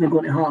 COVID wasn't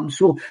going to happen,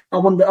 so I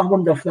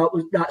wonder if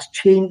that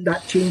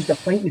changed the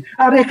thinking.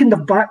 I reckon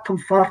they've backed him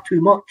far too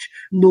much,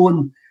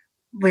 knowing,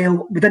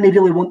 well, we didn't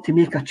really want to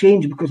make a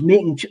change because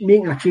making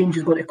a change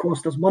is going to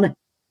cost us money.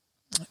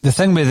 The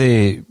thing with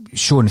the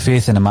showing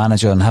faith in a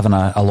manager and having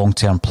a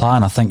long-term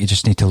plan, I think you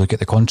just need to look at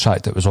the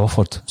contract that was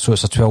offered. So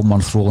it's a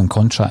 12-month rolling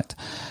contract.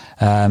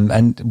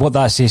 And what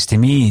that says to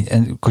me,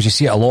 and because you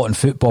see it a lot in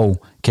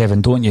football,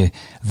 Kevin, don't you,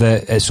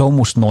 that it's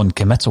almost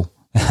non-committal.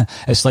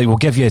 It's like, we'll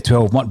give you a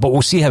 12 month, but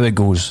we'll see how it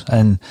goes.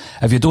 And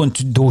if you don't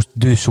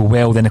do so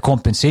well, then the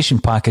compensation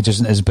package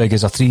isn't as big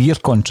as a 3-year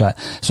contract.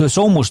 So it's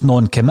almost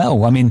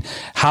non-committal. I mean,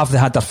 have they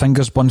had their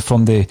fingers burned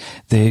from the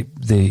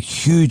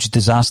huge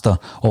disaster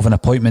of an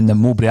appointment that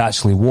Mowbray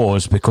actually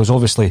was? Because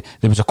obviously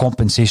there was a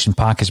compensation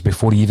package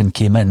before he even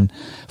came in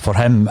for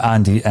him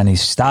and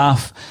his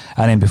staff.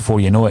 And then before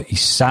you know it, he's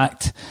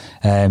sacked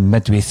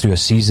midway through a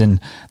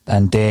season.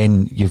 And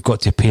then you've got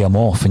to pay him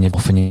off, and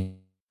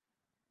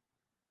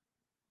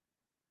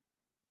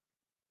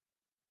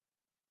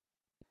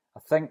I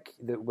think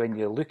that when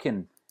you're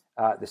looking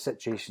at the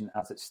situation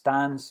as it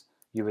stands,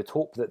 you would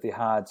hope that they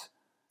had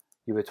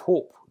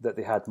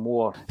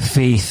more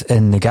faith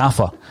in the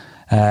gaffer.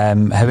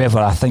 However,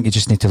 I think you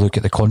just need to look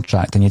at the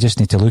contract, and you just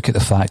need to look at the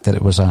fact that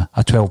it was a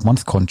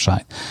 12-month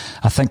contract.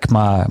 I think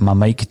my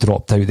mic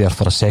dropped out there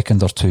for a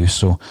second or two,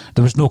 so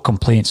there was no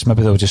complaints.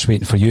 Maybe they were just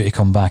waiting for you to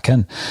come back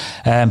in.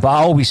 But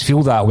I always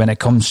feel that when it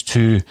comes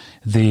to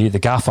the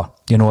gaffer.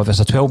 You know, if it's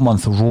a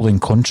 12-month rolling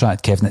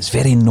contract, Kevin, it's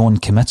very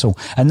non-committal.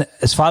 And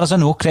as far as I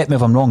know, correct me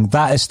if I'm wrong,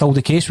 that is still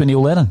the case with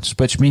Neil Lennon's,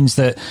 which means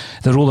that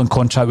the rolling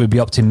contract would be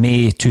up to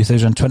May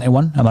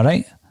 2021. Am I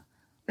right?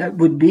 It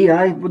would be,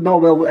 no,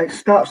 well, it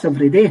starts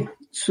every day.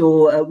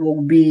 So it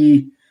will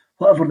be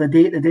whatever the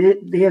date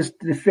is,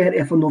 the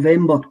 30th of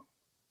November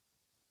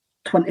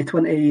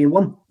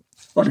 2021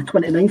 or the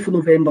 29th of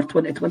November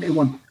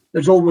 2021.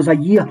 There's always a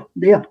year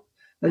there,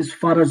 as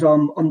far as I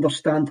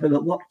understand how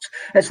it works.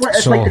 It's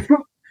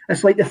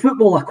like the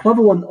football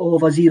equivalent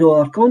of a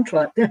 0-hour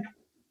contract.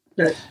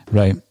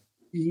 Right.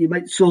 You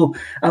might, so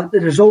the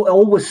result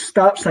always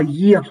starts a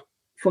year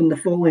from the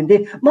following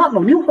day. Martin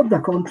O'Neill had a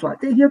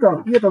contract. He had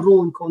a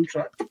rolling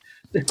contract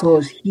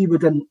because he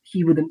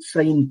wouldn't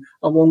sign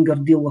a longer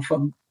deal. If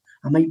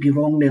I might be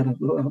wrong there.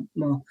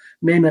 My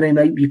memory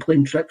might be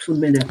playing tricks on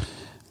me there.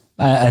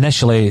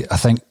 Initially, I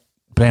think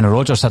Brendan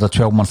Rodgers had a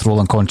 12-month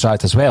rolling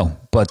contract as well,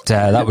 but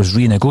that was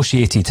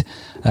renegotiated,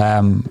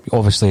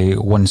 obviously,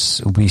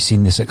 once we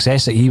seen the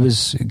success that he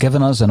was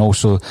giving us, and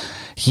also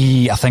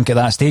he, I think at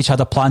that stage, had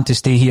a plan to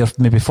stay here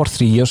maybe for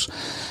 3 years.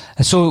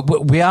 So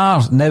we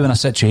are now in a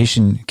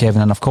situation,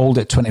 Kevin, and I've called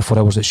it 24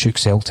 hours that shook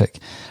Celtic.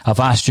 I've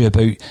asked you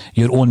about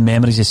your own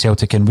memories of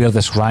Celtic and where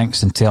this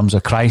ranks in terms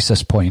of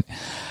crisis point.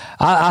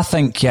 I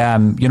think, I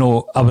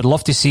would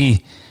love to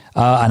see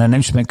an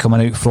announcement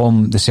coming out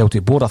from the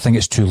Celtic board. I think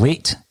it's too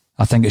late.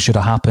 I think it should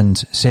have happened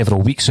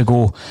several weeks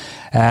ago.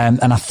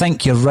 And I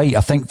think you're right.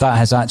 I think that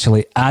has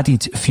actually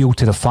added fuel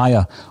to the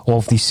fire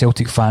of these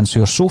Celtic fans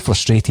who are so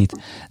frustrated,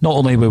 not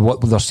only with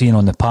what they're seeing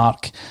on the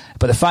park,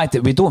 but the fact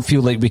that we don't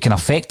feel like we can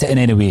affect it in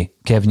any way.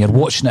 Kevin, you're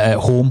watching it at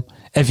home.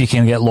 If you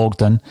can get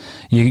logged in,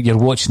 you're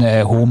watching it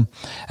at home.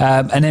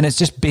 And then it's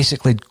just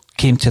basically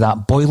came to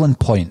that boiling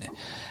point.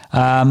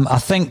 I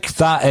think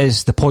that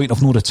is the point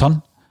of no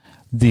return.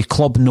 The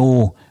club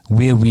know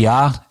where we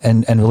are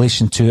in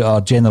relation to our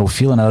general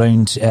feeling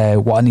around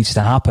what needs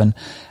to happen.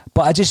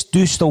 But I just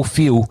do still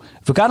feel,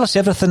 regardless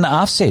of everything that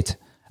I've said,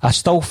 I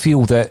still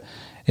feel that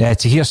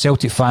to hear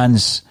Celtic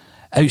fans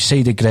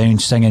outside the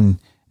ground singing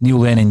Neil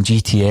Lennon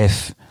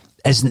GTF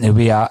isn't the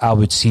way I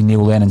would see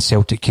Neil Lennon's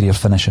Celtic career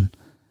finishing.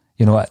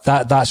 You know,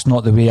 that's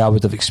not the way I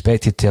would have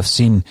expected to have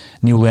seen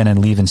Neil Lennon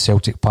leaving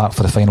Celtic Park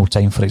for the final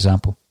time, for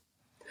example.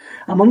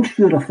 I'm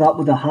unsure if that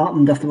would have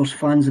happened if there was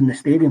fans in the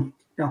stadium.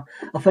 Yeah,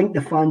 I think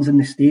the fans in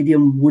the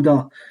stadium would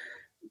have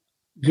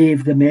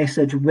gave the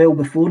message well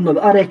before now.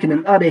 I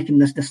reckon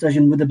this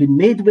decision would have been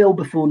made well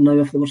before now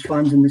if there was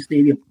fans in the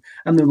stadium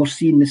and we were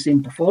seeing the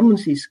same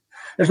performances.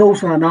 There's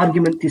also an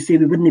argument to say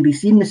we wouldn't be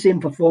seeing the same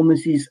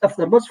performances if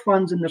there was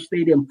fans in the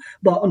stadium,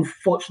 but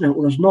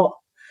unfortunately there's not.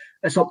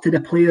 It's up to the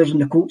players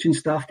and the coaching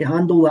staff to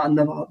handle that, and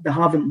they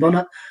haven't done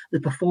it. The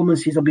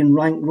performances have been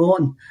rank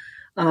rotten,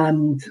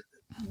 and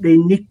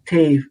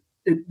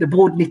the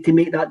board need to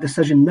make that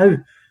decision now.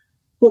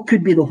 What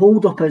could be the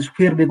hold-up is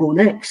where we go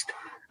next.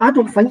 I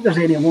don't think there's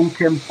any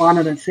long-term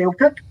planning in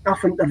Celtic. I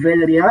think they're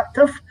very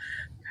reactive.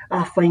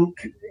 I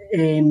think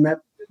when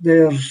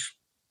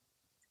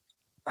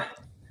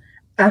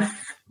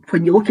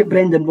you look at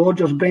Brendan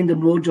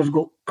Rodgers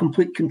got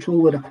complete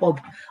control of the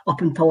club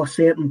up until a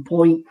certain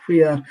point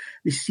where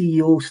the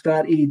CEO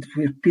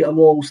where Peter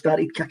Lawwell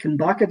started kicking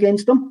back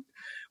against him.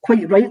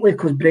 Quite rightly,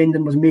 because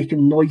Brendan was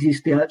making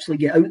noises to actually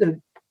get out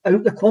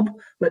the club,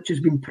 which has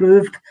been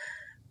proved.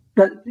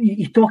 But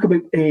you talk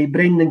about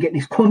Brendan getting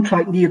his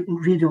contract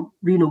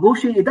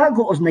renegotiated. That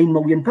got us £9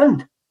 million.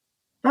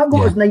 That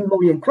got us £9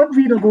 million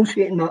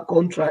renegotiating that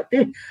contract.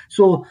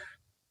 So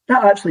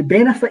that actually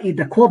benefited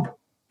the club.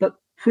 But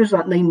where's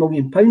that £9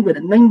 million with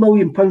it? £9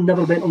 million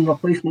never went on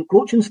replacement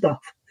coaching staff.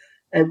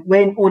 It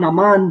went on a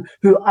man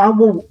who I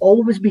will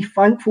always be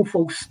thankful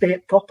for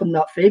stepped up in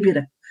that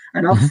February.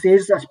 And I've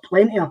said this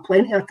plenty of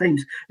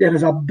times. There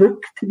is a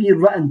book to be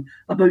written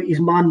about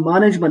his man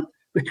management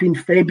between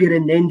February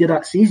and the end of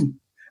that season,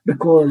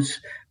 because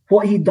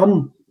what he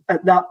done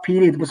at that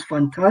period was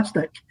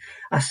fantastic.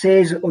 I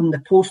says on the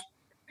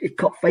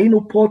post-Cup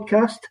final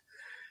podcast,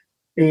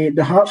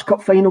 the Hearts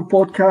Cup final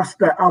podcast,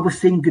 that I was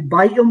saying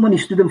goodbye to him when he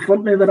stood in front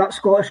of me with that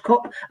Scottish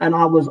Cup, and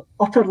I was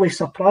utterly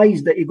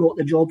surprised that he got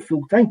the job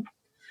full time.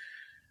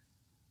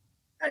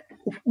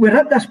 We're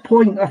at this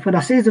point, when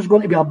I say there's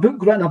going to be a book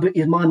written about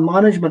his man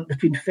management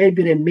between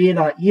February and May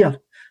that year,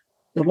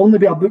 there'll only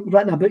be a book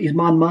written about his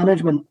man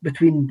management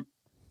between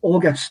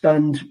August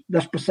and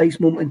this precise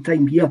moment in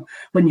time here.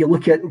 When you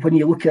look at,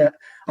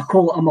 I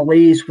call it a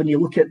malaise. When you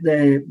look at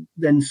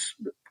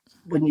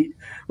when you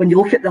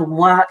look at the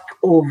lack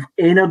of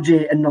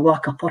energy and the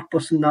lack of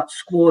purpose in that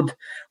squad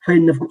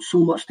when they've got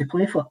so much to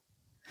play for,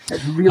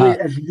 it's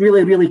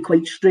really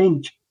quite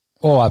strange.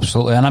 Oh,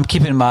 absolutely. And I'm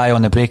keeping my eye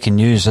on the breaking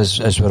news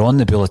as we're on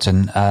the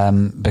bulletin,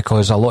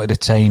 because a lot of the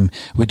time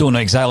we don't know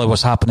exactly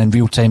what's happening in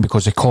real time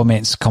because the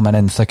comments coming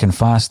in thick and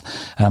fast.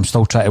 And I'm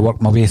still trying to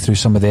work my way through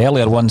some of the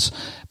earlier ones.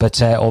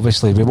 But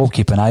obviously we will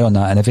keep an eye on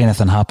that. And if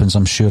anything happens,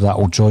 I'm sure that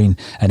will join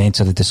and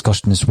enter the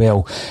discussion as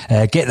well.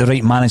 Get the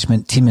right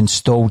management team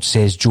installed,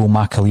 says Joe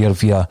McAleer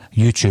via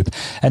YouTube.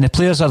 And the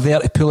players are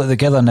there to pull it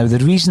together. Now, the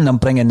reason I'm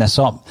bringing this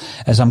up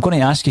is I'm going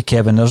to ask you,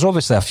 Kevin, there's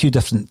obviously a few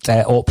different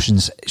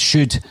options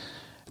should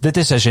the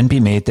decision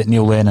be made that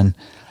Neil Lennon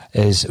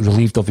is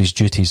relieved of his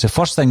duties. The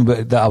first thing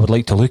that I would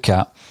like to look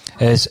at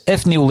is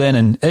if Neil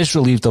Lennon is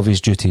relieved of his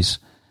duties,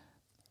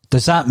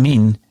 does that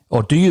mean,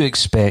 or do you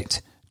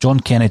expect John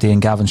Kennedy and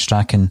Gavin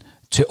Strachan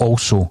to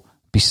also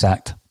be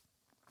sacked?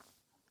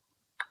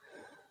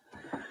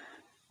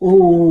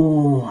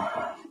 Oh,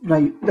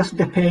 right. This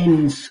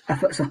depends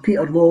if it's a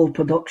Peter Lawwell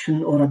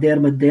production or a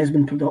Dermot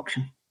Desmond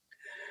production.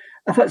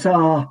 If it's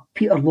a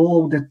Peter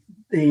Lawwell,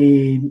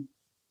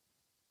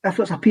 if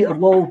it's a Peter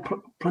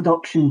Lawwell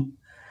production,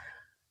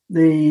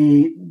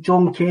 the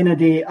John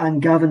Kennedy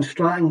and Gavin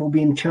Strachan will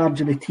be in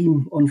charge of the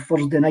team on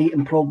Thursday night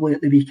and probably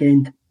at the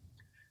weekend.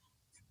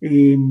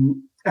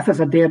 If it's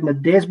a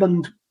Dermot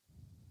Desmond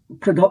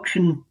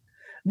production,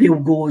 they'll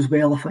go as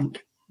well, I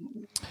think.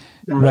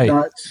 Right.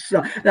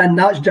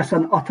 That's just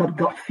an utter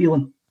gut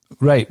feeling.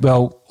 Right.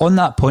 Well, on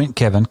that point,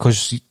 Kevin,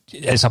 because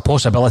it's a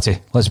possibility,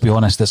 let's be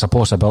honest, it's a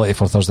possibility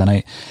for Thursday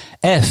night.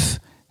 If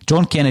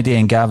John Kennedy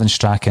and Gavin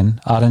Strachan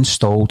are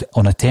installed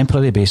on a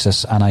temporary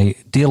basis, and I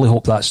dearly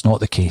hope that's not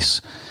the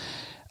case,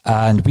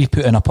 and we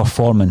put in a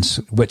performance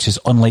which is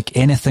unlike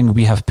anything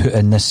we have put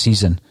in this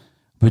season,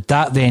 would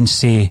that then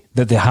say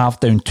that they have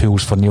down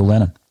tools for Neil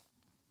Lennon?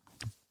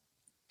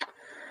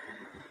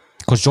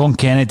 Because John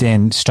Kennedy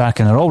and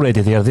Strachan are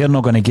already there. They're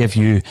not going to give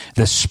you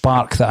the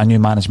spark that a new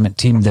management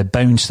team, the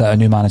bounce that a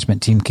new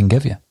management team can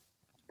give you.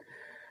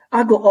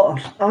 I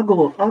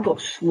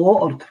got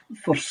slaughtered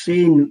for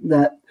saying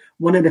that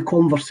one of the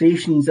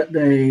conversations that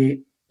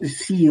the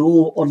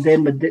CEO or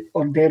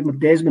Dermot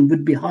Desmond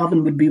would be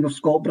having would be with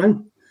Scott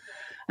Brown,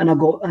 and I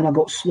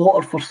got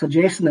slaughtered for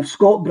suggesting if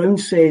Scott Brown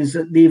says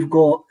that they've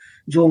got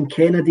John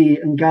Kennedy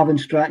and Gavin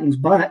Strachan's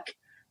back,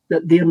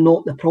 that they're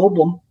not the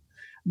problem,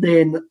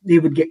 then they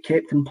would get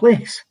kept in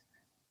place.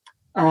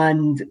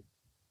 And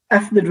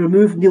if they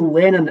remove Neil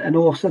Lennon and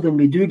all of a sudden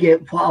we do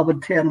get what I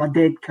would term a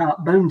dead cat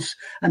bounce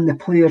and the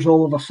players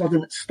all of a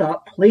sudden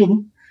start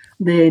playing,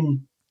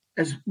 then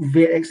it's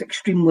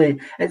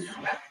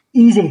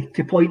easy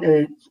to point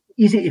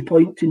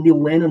to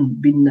Neil Lennon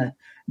being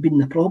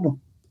the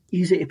problem.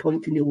 Easy to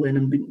point to Neil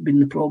Lennon being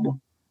the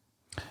problem.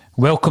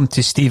 Welcome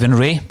to Stephen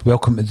Ray.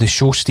 Welcome to the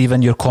show,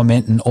 Stephen. You're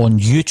commenting on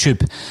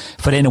YouTube.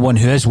 For anyone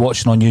who is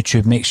watching on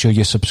YouTube, make sure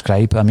you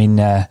subscribe. I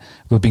mean,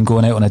 we've been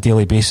going out on a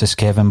daily basis,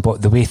 Kevin,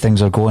 but the way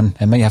things are going,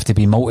 it might have to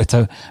be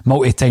multi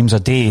times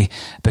a day,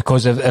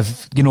 because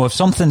if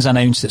something's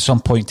announced at some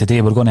point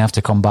today, we're going to have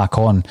to come back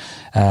on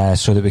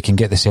so that we can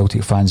get the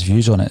Celtic fans'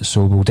 views on it.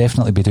 So we'll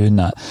definitely be doing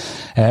that.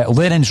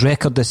 Lennon's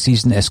record this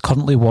season is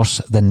currently worse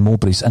than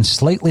Mowbray's and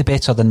slightly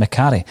better than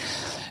McCarry.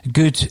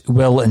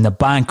 Goodwill in the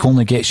bank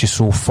only gets you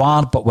so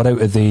far, but we're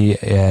out of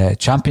the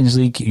Champions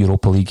League,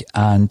 Europa League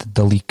and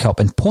the League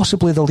Cup and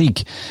possibly the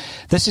League.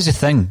 This is the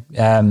thing,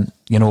 when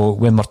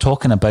we're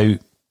talking about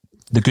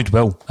the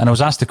goodwill, and I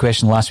was asked the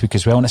question last week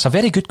as well, and it's a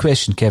very good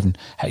question, Kevin.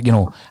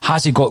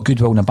 Has he got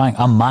goodwill in the bank?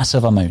 A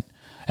massive amount.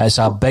 It's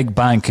a big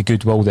bank of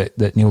goodwill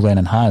that Neil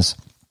Lennon has.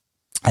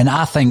 And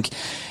I think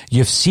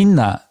you've seen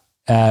that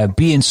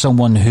being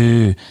someone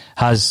who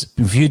has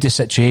viewed the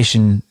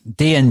situation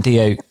day in,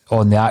 day out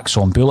on the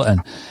Axon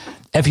Bulletin.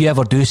 If you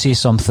ever do say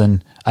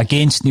something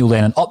against Neil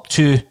Lennon, up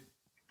to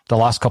the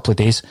last couple of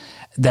days,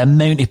 the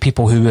amount of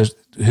people who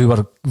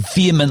are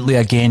vehemently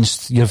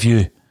against your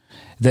view,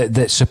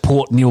 that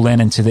support Neil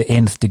Lennon to the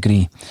nth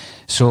degree.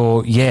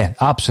 So yeah,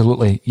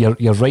 absolutely,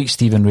 you're right,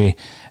 Stephen Ray.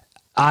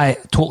 I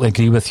totally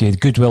agree with you.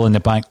 Goodwill in the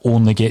bank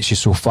only gets you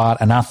so far,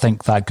 and I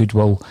think that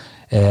goodwill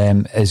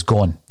is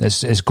gone.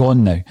 It's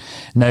gone now.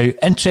 Now,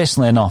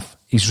 interestingly enough,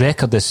 his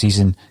record this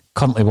season,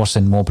 currently worse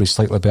than Mowbray's,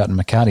 slightly better than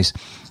McCarry's.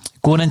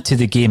 Going into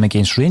the game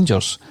against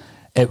Rangers,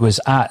 it was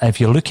if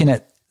you're looking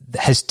at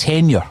his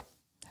tenure,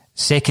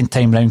 second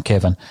time round,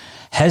 Kevin,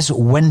 his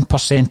win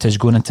percentage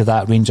going into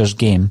that Rangers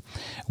game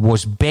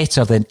was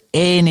better than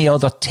any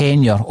other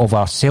tenure of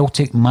our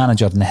Celtic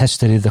manager in the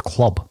history of the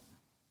club.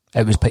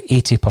 It was by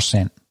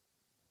 80%.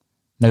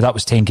 Now, that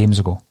was 10 games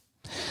ago.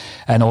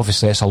 And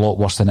obviously it's a lot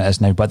worse than it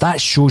is now. But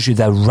that shows you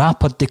the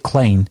rapid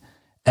decline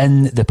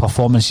in the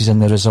performances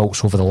and the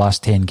results over the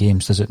last 10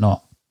 games, does it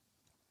not?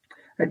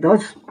 It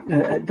does.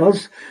 It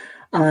does.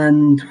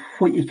 And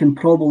what you can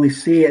probably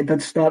say, it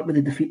did start with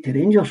the defeat to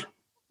Rangers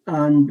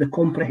and the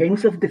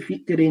comprehensive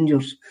defeat to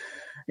Rangers,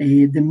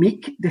 the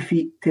meek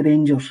defeat to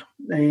Rangers.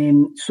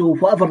 So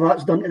whatever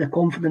that's done to the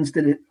confidence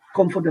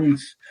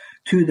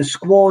to the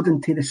squad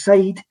and to the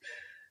side,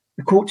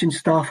 the coaching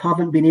staff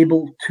haven't been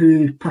able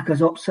to pick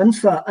us up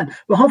since that. And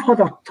we have had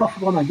a tough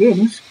run of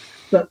games,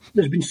 but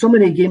there's been so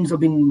many games that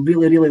have been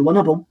really, really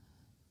winnable.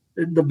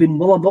 They've been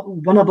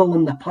winnable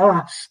in the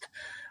past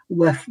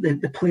with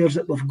the players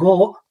that we've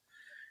got.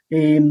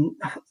 A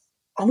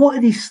lot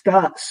of these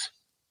stats,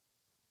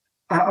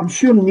 I'm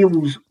sure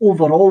Neil's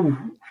overall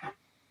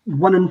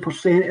winning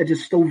percentage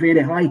is still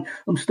very high.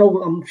 I'm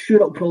sure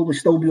it'll probably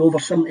still be over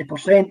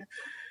 70%.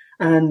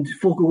 And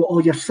folk will go, oh,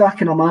 you're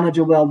sacking a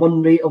manager with a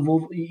win rate of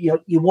over,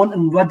 you're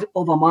wanting rid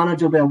of a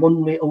manager with a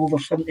win rate of over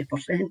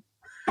 70%.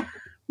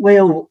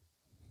 Well,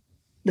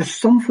 there's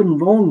something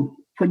wrong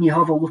when you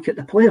have a look at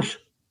the players.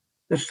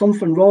 There's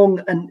something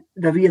wrong, and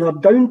they're either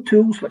down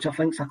tools, which I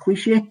think is a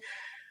cliche,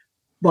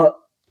 but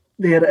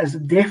there is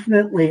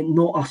definitely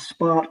not a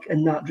spark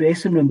in that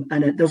dressing room,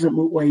 and it doesn't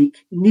look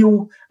like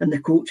Neil and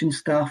the coaching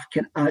staff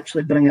can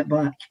actually bring it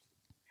back.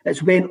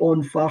 It's went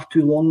on far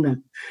too long now.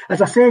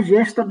 As I said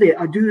yesterday,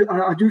 I do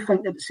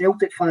think that the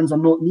Celtic fans are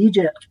not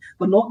knee-jerk.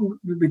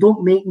 We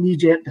don't make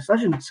knee-jerk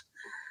decisions.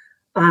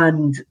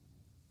 And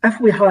if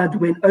we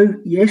had went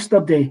out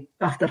yesterday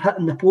after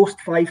hitting the post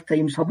 5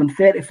 times, having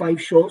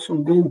 35 shots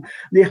on goal,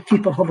 their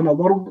keeper having a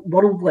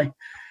worldly,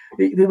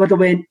 we would have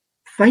went,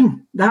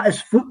 fine, that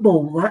is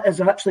football. That is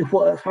actually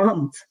what has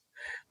happened.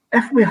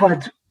 If we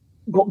had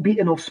got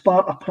beaten off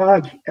Sparta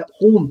Prague at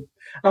home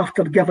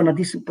after giving a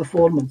decent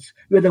performance,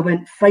 we would have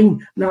went,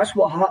 fine, that's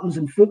what happens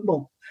in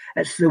football.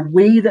 It's the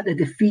way that the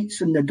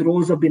defeats and the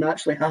draws have been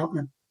actually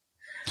happening.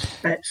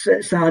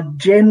 It's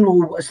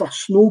a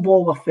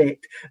snowball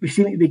effect. We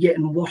seem to be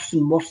getting worse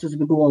and worse as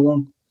we go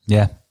along.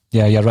 Yeah,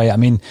 you're right. I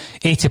mean,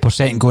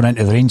 80% going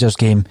into the Rangers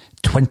game,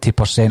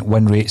 20%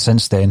 win rate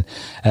since then.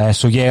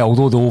 So yeah,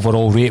 although the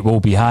overall rate will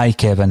be high,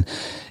 Kevin,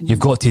 you've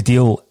got to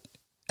deal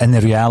in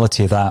the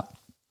reality that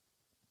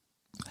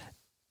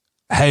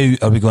how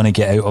are we going to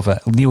get out of it?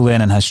 Neil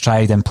Lennon has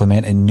tried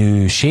implementing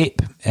new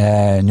shape,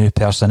 new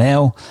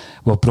personnel.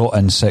 We've brought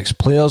in 6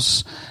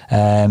 players.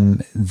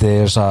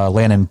 There's a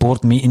Lennon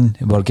board meeting.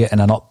 We're getting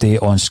an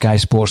update on Sky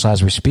Sports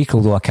as we speak,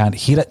 although I can't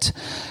hear it.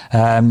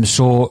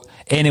 So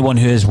anyone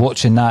who is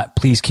watching that,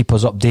 please keep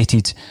us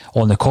updated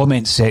on the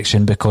comments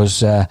section,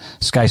 because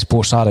Sky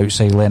Sports are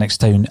outside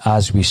Lennoxtown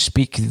as we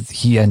speak.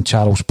 He and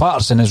Charles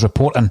Patterson is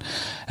reporting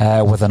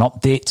with an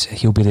update.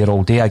 He'll be there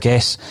all day, I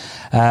guess.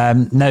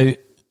 Now,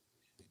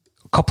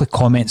 couple of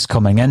comments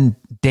coming in.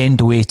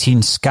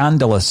 Dendo18,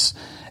 scandalous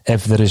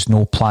if there is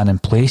no plan in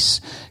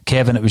place.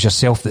 Kevin, it was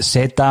yourself that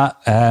said that.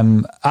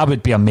 I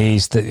would be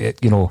amazed that,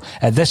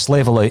 at this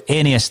level of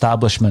any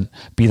establishment,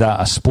 be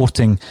that a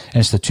sporting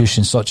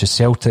institution such as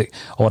Celtic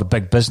or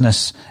big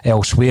business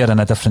elsewhere in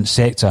a different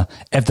sector,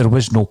 if there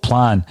was no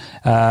plan.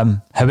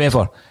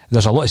 However,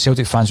 there's a lot of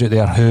Celtic fans out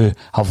there who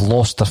have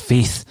lost their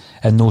faith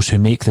in those who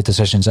make the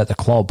decisions at the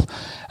club.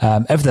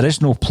 If there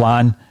is no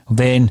plan,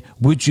 then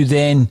would you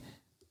then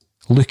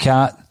look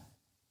at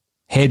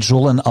heads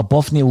rolling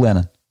above Neil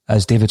Lennon,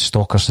 as David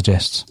Stalker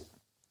suggests?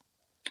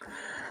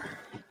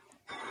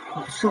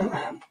 So,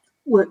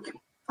 look,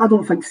 I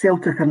don't think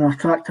Celtic are an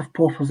attractive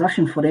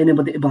proposition for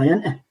anybody to buy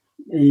into,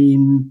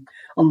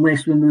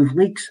 unless we move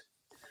leagues.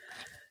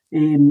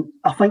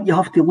 I think you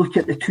have to look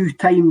at the 2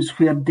 times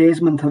where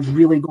Desmond has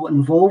really got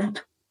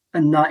involved,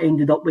 and that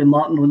ended up with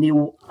Martin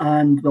O'Neill,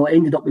 and it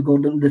ended up with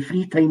Gordon. The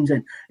 3 times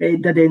it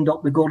did end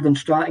up with Gordon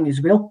Stratton as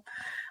well.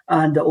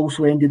 And it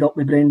also ended up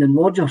with Brendan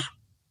Rodgers.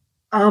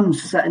 I'm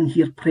sitting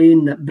here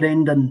praying that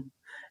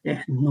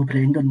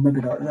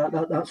maybe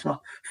that's a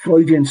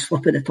Freudian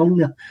slip of the tongue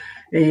there.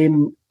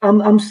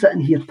 I'm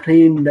sitting here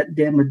praying that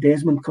Dermot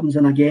Desmond comes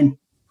in again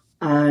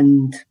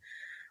and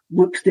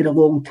looks to the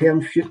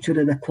long-term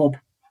future of the club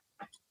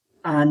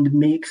and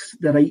makes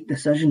the right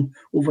decision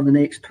over the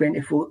next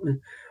 24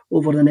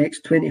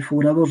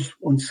 hours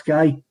on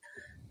Sky.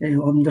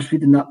 I'm just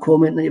reading that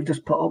comment that you've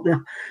just put up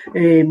there.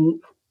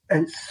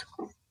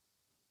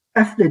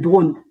 If they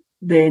don't,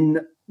 then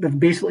they're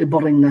basically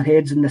burying their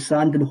heads in the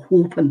sand and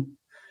hoping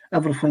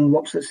everything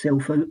works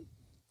itself out.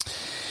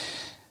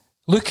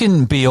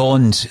 Looking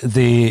beyond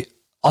the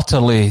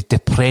utterly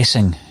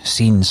depressing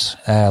scenes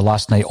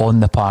last night on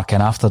the park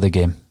and after the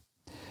game,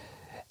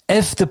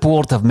 if the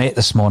board have met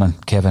this morning,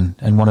 Kevin,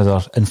 in one of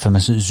their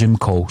infamous Zoom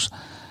calls,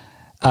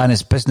 and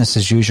it's business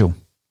as usual,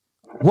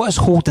 what is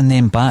holding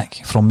them back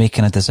from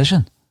making a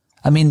decision?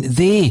 I mean,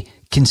 they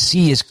can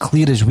see as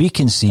clear as we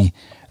can see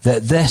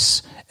that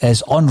this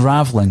is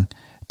unravelling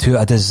to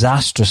a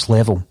disastrous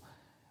level.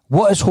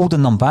 What is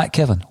holding them back,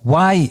 Kevin?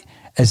 Why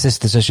is this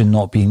decision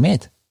not being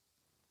made?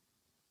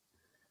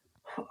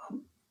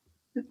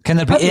 Can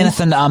there be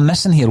anything that I'm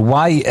missing here?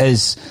 Why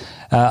is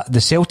the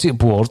Celtic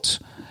board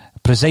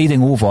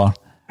presiding over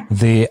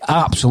the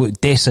absolute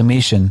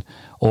decimation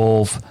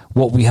of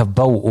what we have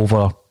built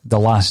over the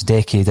last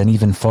decade and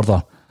even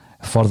further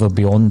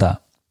beyond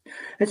that?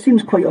 It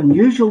seems quite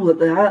unusual that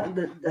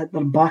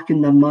they're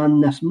backing their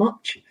man this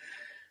much.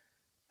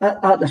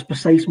 At this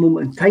precise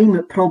moment in time,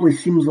 it probably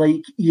seems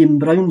like Ian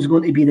Brown's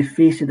going to be the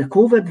face of the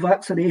COVID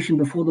vaccination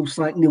before they'll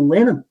sack Neil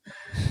Lennon.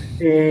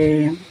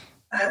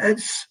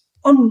 It's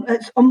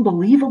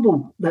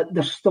unbelievable that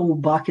they're still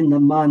backing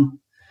their man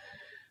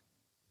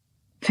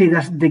to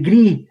this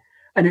degree.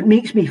 And it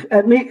makes me,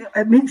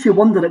 it makes you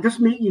wonder. It just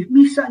makes you,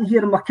 me sitting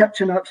here in my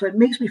kitchen outside, it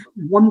makes me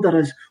wonder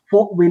is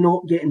what we're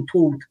not getting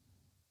told.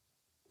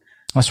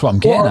 That's what I'm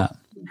getting at.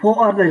 What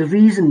are the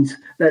reasons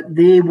that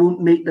they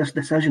won't make this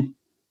decision?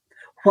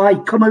 Why?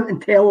 Come out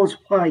and tell us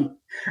why.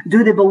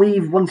 Do they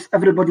believe once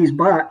everybody's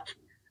back,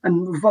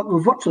 and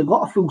we've virtually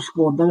got a full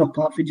squad now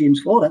apart from James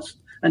Forrest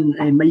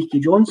and Mikey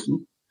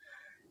Johnson,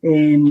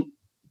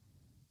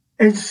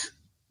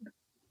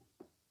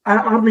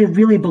 are they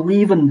really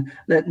believing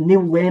that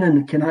Neil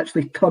Lennon can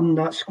actually turn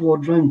that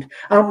squad round?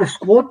 Are the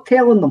squad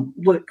telling them,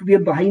 look, we're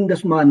behind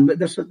this man, but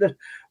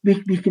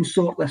we can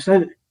sort this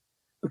out?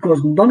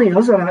 Because none of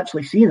us are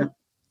actually seeing it.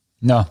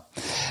 No.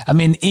 I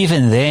mean,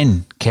 even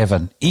then,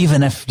 Kevin,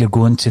 even if you're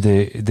going to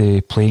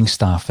the playing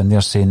staff and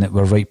they're saying that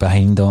we're right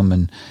behind them,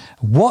 and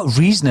what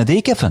reason are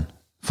they given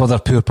for their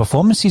poor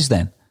performances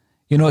then?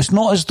 You know, it's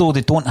not as though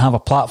they don't have a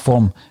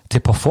platform to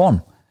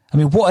perform. I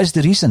mean, what is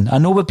the reason? I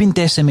know we've been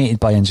decimated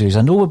by injuries.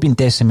 I know we've been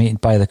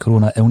decimated by the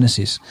corona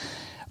illnesses.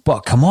 But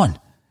come on,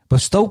 we've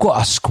still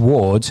got a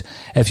squad.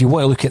 If you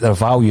want to look at their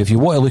value, if you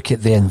want to look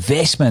at the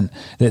investment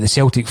that the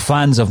Celtic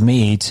fans have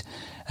made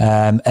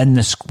in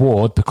the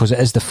squad, because it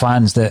is the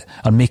fans that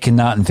are making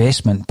that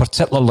investment,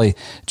 particularly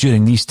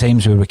during these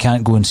times where we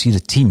can't go and see the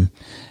team,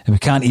 and we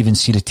can't even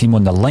see the team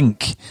on the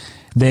link,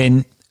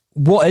 then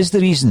what is the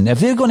reason? If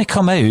they're going to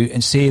come out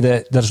and say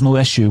that there's no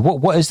issue,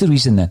 what is the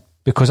reason then?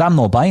 Because I'm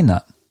not buying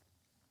that.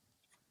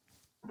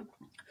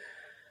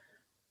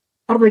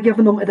 Are they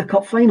giving them to the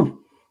cup final?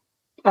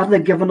 Are they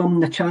giving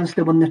them the chance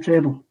to win the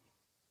treble?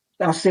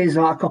 I says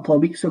that a couple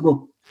of weeks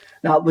ago.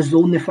 That was the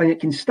only thing that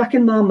can stick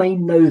in my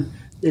mind now.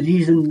 The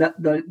reason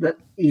that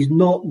he's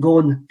not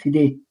gone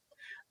today.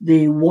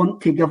 They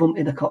want to give him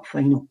to the cup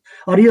final.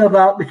 Or either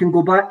that, we can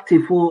go back to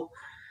what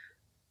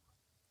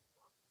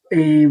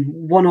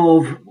one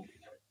of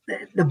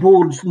the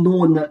boards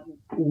known that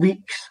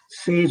leaks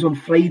says on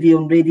Friday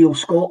on Radio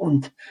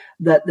Scotland,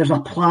 that there's a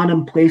plan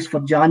in place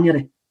for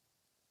January.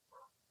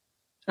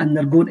 And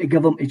they're going to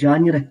give him to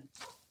January.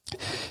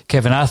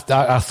 Kevin,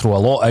 I throw a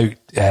lot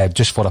out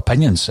just for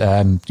opinions,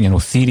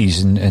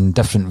 theories and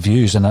different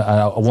views, and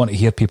I want to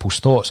hear people's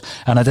thoughts.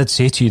 And I did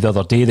say to you the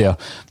other day there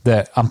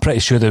that I'm pretty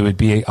sure there would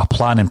be a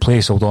plan in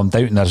place, although I'm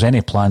doubting there's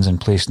any plans in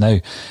place now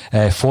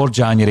for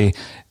January.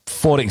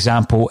 For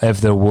example,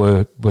 if there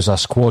was a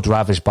squad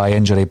ravaged by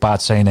injury, bad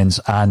signings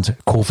and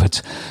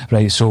COVID,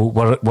 right? So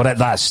we're at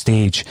that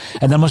stage,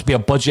 and there must be a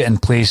budget in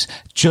place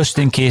just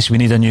in case we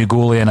need a new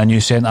goalie and a new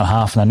centre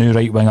half and a new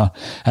right winger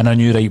and a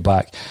new right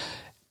back.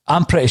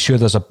 I'm pretty sure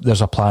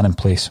there's a plan in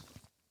place.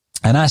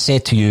 And I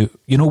said to you,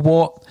 you know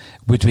what?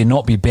 Would we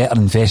not be better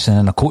investing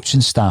in a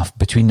coaching staff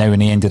between now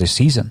and the end of the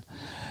season?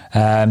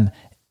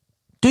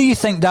 Do you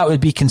think that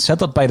would be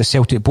considered by the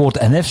Celtic board?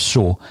 And if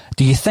so,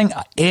 do you think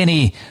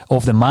any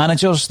of the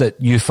managers that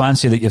you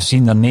fancy, that you've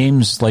seen their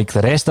names like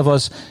the rest of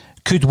us,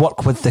 could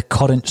work with the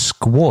current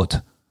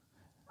squad?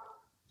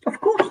 Of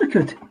course they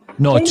could.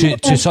 No,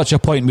 to such a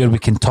point where we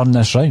can turn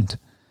this round.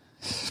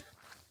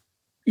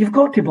 You've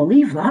got to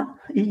believe that.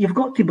 You've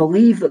got to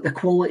believe that the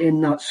quality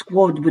in that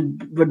squad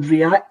would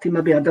react to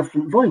maybe a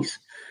different voice.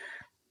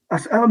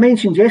 As I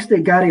mentioned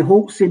yesterday, Gary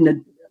Holt saying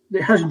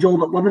that his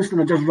job at Livingston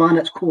had just ran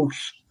its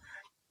course.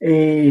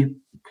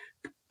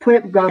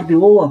 Pep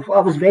Guardiola,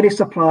 I was very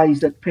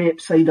surprised that Pep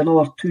signed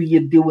another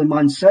 2-year deal with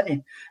Man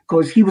City,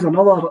 because he was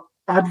another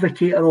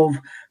advocate of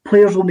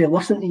players only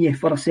listen to you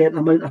for a certain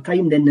amount of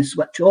time, then they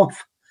switch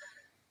off.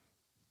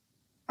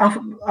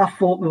 I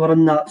thought we were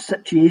in that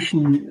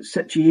situation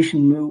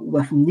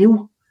with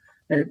Neil.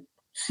 It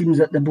seems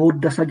that the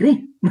board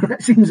disagree.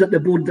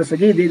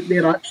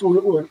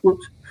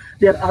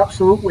 They're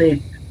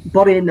absolutely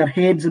burying their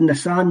heads in the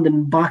sand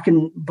and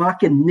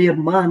backing their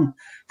man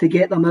to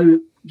get them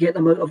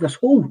out of this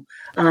hole.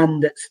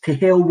 And it's to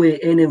hell with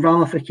any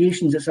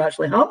ramifications that's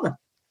actually happening.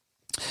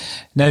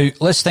 Now,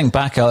 let's think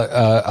back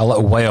a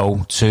little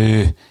while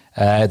to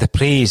the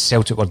praise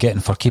Celtic were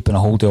getting for keeping a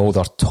hold of all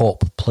their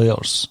top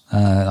players.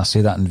 I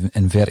say that in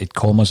inverted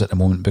commas at the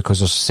moment, because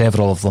there's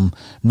several of them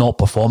not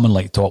performing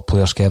like top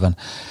players, Kevin.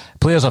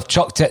 Players have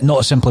chucked it,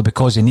 not simply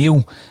because of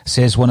Neil,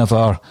 says one of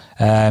our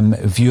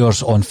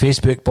viewers on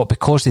Facebook, but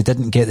because they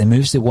didn't get the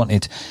moves they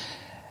wanted.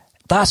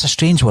 That's a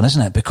strange one,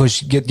 isn't it?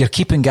 Because you're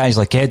keeping guys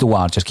like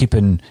Edouard, you're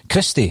keeping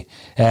Christie,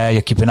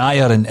 you're keeping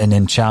Ayer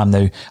and Cham.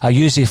 Now, I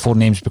use these 4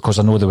 names because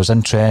I know there was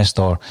interest,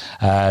 or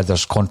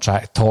there's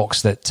contract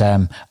talks that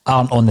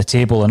aren't on the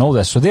table and all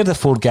this. So they're the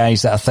 4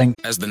 guys that I think...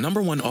 As the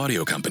 #1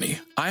 audio company,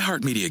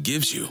 iHeartMedia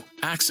gives you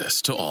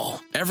access to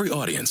all. Every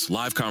audience,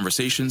 live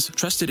conversations,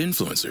 trusted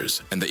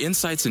influencers, and the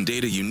insights and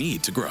data you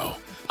need to grow.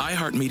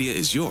 iHeartMedia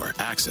is your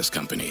access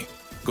company.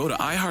 Go to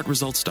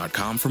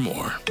iHeartResults.com for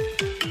more.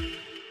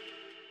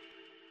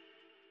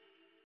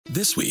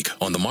 This week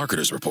on The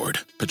Marketer's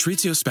Report,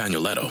 Patrizio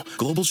Spagnoletto,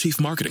 Global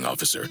Chief Marketing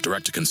Officer,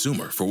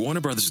 Direct-to-Consumer for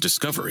Warner Brothers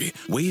Discovery,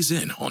 weighs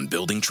in on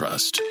building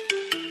trust.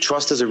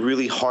 Trust is a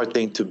really hard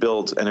thing to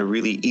build and a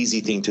really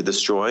easy thing to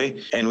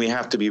destroy, and we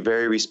have to be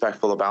very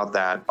respectful about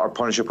that. Our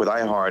partnership with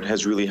iHeart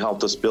has really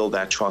helped us build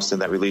that trust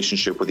and that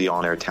relationship with the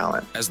on-air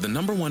talent. As the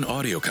 #1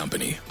 audio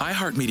company,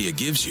 iHeartMedia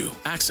gives you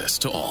access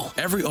to all.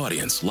 Every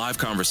audience, live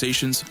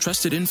conversations,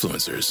 trusted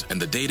influencers,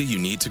 and the data you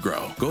need to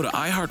grow. Go to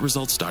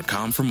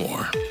iHeartResults.com for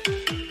more.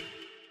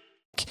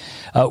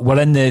 We're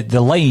in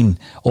the line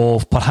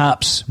of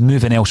perhaps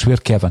moving elsewhere,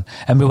 Kevin,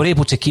 and we were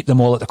able to keep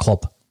them all at the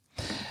club.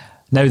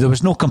 Now, there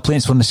was no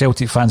complaints from the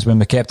Celtic fans when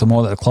we kept them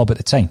all at the club at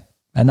the time,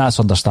 and that's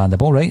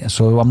understandable, right?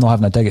 So I'm not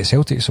having a dig at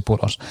Celtic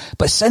supporters.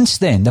 But since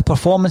then, the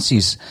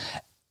performances,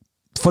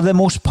 for the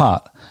most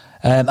part,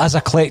 as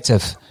a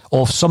collective,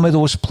 of some of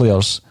those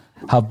players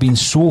have been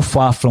so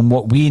far from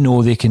what we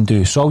know they can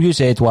do. So I'll use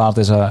Edouard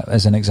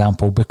as an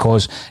example,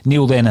 because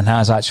Neil Lennon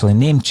has actually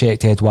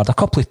name-checked Edouard a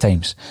couple of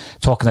times,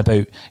 talking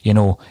about,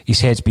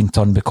 his head's been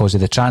turned because of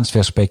the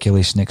transfer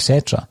speculation,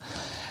 etc.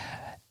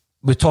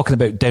 We're talking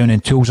about down in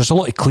tools. There's a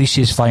lot of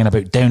cliches flying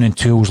about down in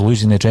tools,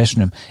 losing the dressing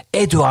room.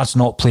 Edouard's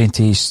not playing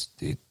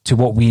to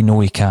what we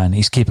know he can,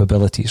 his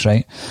capabilities,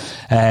 right?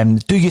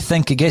 Do you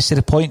think it gets to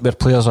the point where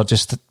players are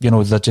just,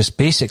 they're just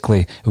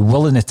basically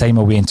willing the time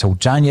away until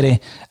January,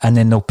 and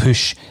then they'll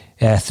push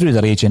through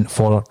their agent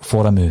for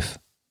a move?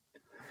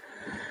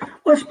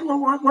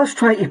 Let's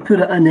try to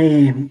put it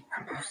in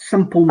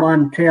simple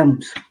man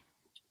terms.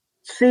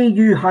 Say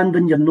you hand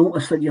in your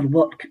notice at your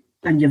work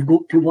and you've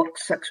got to work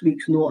 6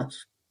 weeks'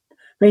 notice.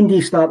 When do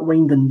you start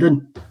winding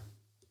down?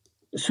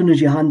 As soon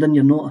as you hand in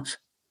your notice,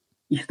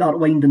 you start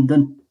winding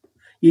down.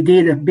 You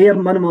do the bare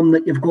minimum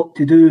that you've got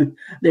to do,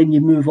 then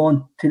you move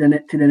on to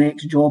the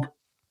next job.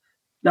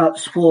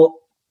 That's what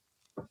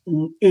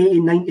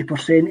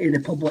 80-90% of the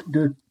public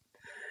do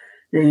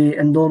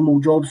in normal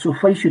jobs. So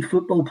why should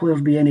football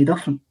players be any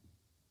different?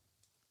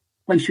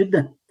 Why should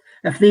they?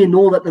 If they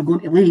know that they're going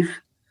to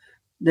leave,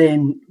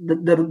 then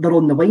they're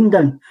on the wind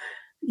down.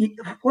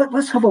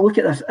 Let's have a look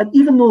at this. And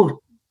even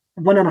though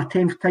winning a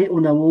 10th title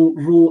in a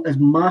row is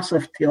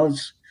massive to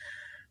us,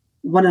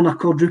 winning a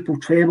quadruple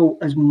treble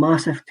is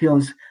massive to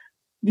us,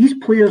 these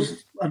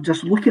players are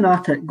just looking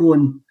at it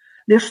going,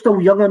 they're still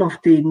young enough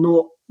to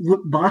not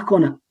look back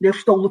on it. They're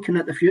still looking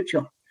at the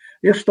future.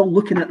 They're still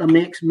looking at their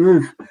next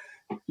move.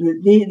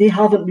 They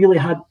haven't really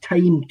had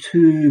time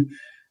to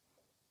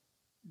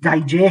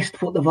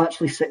digest what they've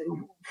actually said,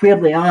 where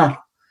they are,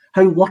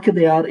 how lucky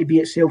they are to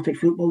be at Celtic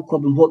Football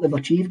Club and what they've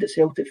achieved at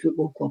Celtic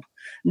Football Club.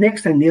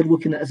 Next thing they're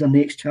looking at is a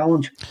next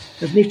challenge.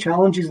 There's no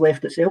challenges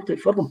left at Celtic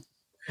for them.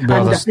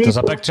 Well, there's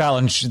a big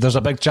challenge. There's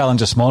a big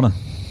challenge this morning.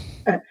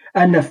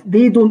 And if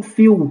they don't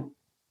feel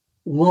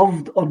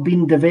loved or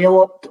being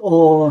developed,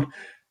 or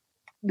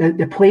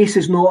the place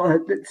is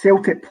not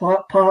Celtic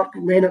Park,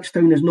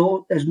 Lennoxtown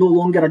is no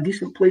longer a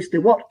decent place to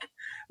work,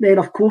 then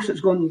of course it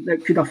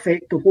could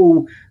affect the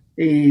whole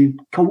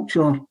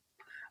culture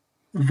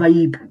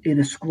vibe in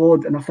the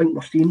squad, and I think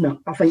we're seeing that.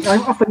 I think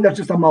there's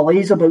just a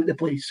malaise about the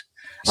place.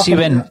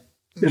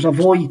 There's a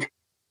void.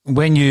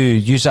 When you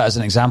use that as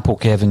an example,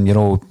 Kevin,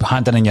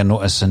 handing in your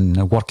notice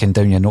and working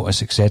down your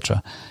notice,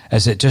 etc.,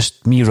 is it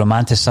just me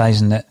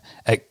romanticising it?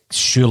 It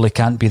surely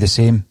can't be the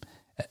same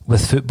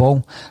with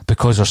football,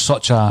 because there's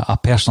such a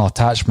personal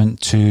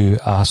attachment to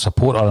a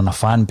supporter and a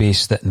fan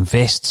base that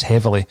invests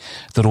heavily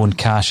their own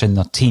cash in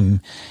their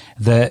team,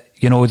 that,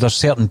 there's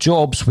certain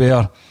jobs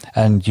where,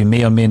 and you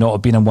may or may not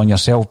have been in one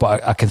yourself,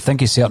 but I can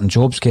think of certain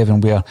jobs,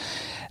 Kevin, where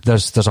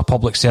there's a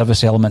public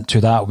service element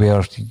to that,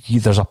 where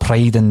there's a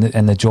pride in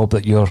the job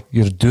that you're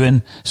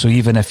doing. So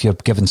even if you're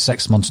given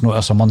 6 months'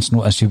 notice, a month's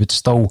notice, you would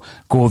still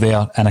go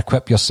there and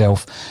equip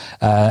yourself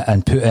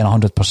and put in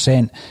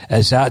 100%.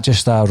 Is that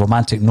just a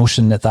romantic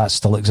notion that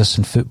still exists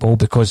in football?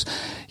 Because,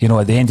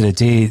 at the end of the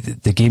day,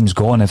 the game's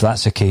gone if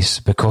that's the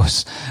case,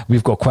 because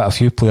we've got quite a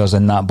few players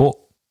in that boat.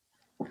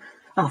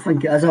 I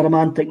think it is a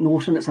romantic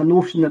notion. It's a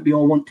notion that we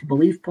all want to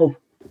believe, Paul.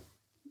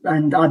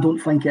 And I don't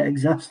think it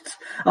exists.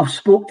 I've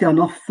spoke to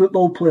enough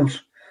football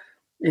players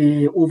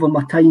over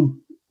my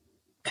time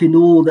to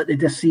know that they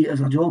just see it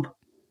as a job.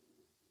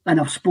 And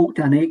I've spoke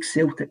to an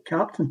ex-Celtic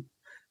captain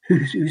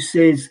who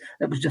says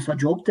it was just a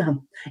job to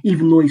him,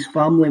 even though his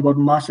family were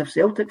massive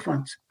Celtic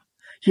fans.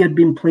 He had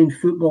been playing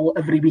football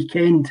every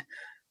weekend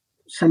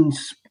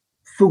since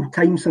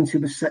full-time since he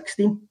was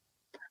 16,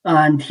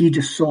 and he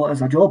just saw it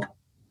as a job.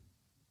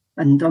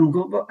 And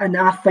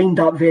I find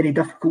that very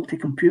difficult to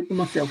compute with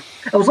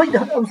myself. It was like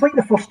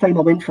the first time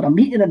I went for a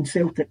meeting in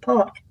Celtic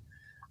Park,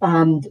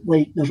 and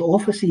there's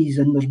offices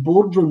and there's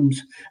boardrooms.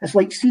 It's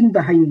like seeing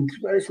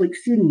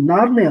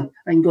Narnia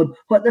and going,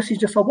 "What? This is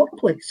just a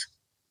workplace."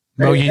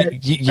 Well,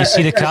 you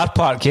see the car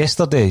park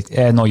yesterday.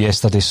 Not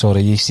yesterday,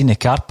 sorry. You seen the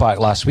car park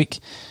last week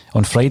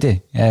on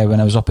Friday when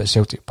I was up at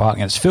Celtic Park,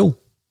 and it's full.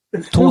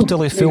 It's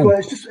totally full.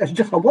 It's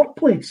just a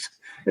workplace.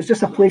 It's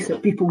just a place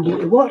that people go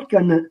to work,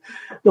 and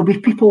there'll be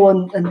people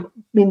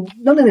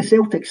none of the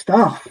Celtic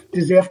staff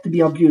deserve to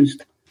be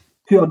abused,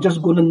 who are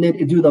just going in there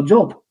to do their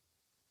job.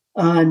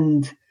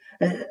 But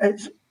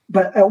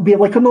it'll be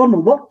like a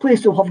normal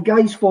workplace. They'll have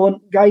guys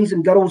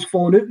and girls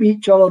falling out with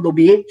each other. There'll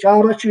be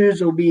HR issues.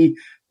 There'll be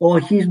oh,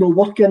 he's not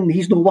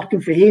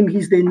working for him,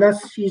 he's doing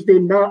this, she's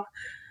doing that.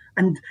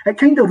 And it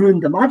kind of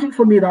ruined the magic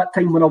for me that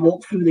time when I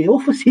walked through the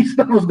offices.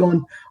 I was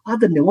going, I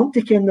didn't want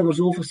to ken there was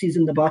offices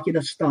in the back of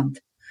this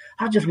stand.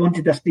 I just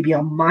wanted this to be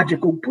a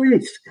magical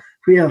place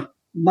where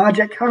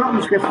magic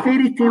happens, where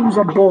fairy tales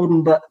are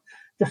born, but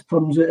this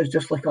turns out as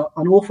just like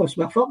an office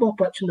with a football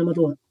pitch in the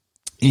middle of it.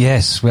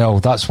 Yes, well,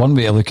 that's one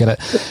way to look at it.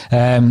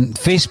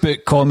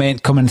 Facebook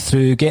comment coming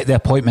through, get the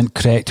appointment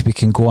correct, we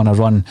can go on a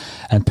run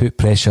and put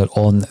pressure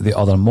on the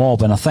other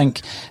mob. And I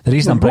think the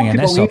reason I'm bringing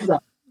this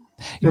up...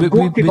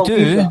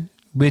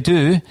 We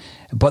do,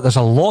 but there's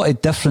a lot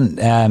of different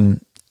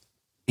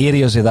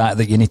areas of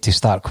that you need to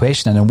start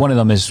questioning, and one of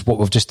them is what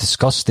we've just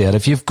discussed there.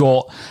 If you've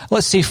got,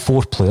 let's say,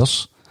 4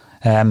 players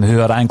who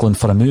are angling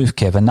for a move,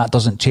 Kevin, that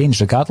doesn't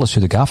change regardless who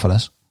the gaffer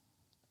is.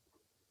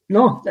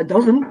 No, it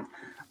doesn't.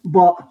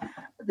 But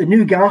the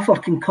new gaffer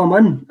can come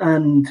in,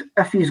 and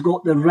if he's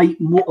got the right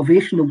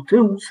motivational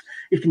tools,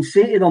 he can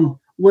say to them,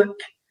 look,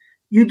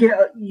 you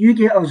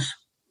get us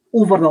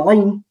over the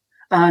line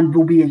and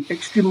will be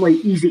extremely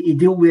easy to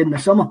deal with in the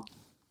summer.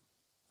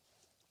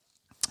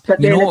 But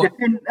then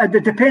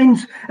it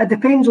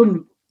depends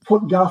on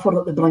what gaffer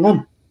that they bring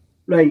in.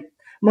 Right.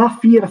 My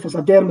fear, if it's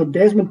a Dermot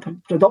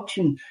Desmond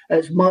production,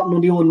 it's Martin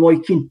O'Neill and Roy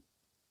Keane.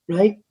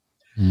 Right?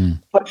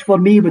 Which for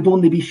me would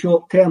only be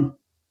short term.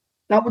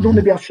 That would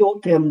only be a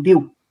short term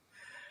deal.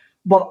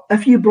 But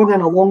if you bring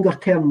in a longer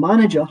term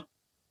manager,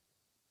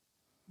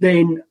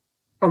 then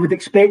I would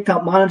expect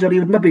that manager, he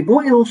would maybe go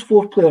to those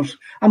 4 players.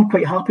 I'm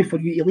quite happy for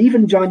you to leave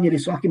in January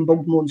so I can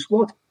build my own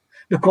squad,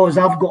 because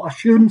I've got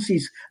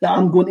assurances that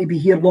I'm going to be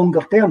here longer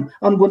term.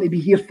 I'm going to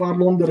be here far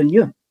longer than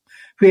you.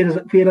 Whereas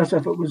if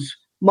it was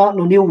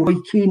Martin O'Neill, Roy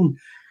Keane,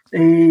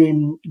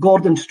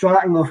 Gordon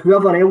Stratton, or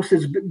whoever else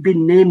has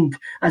been named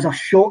as a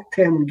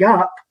short-term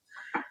gap,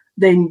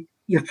 then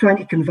you're trying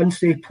to convince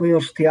the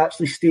players to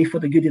actually stay for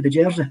the good of the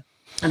jersey.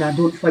 And I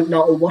don't think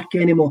that'll work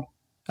anymore.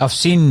 I've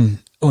seen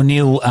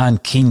O'Neill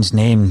and Keane's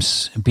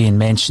names being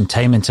mentioned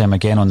time and time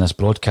again on this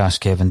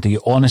broadcast, Kevin. Do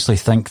you honestly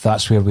think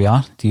that's where we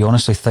are? Do you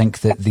honestly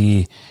think that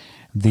the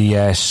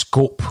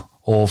scope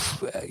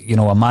of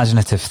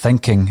imaginative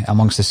thinking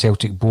amongst the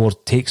Celtic board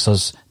takes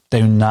us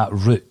down that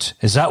route?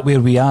 Is that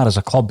where we are as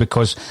a club?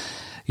 Because,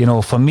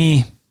 for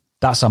me,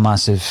 that's a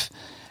massive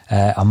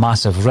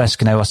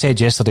risk. Now, I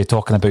said yesterday,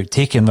 talking about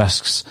taking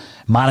risks,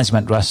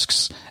 management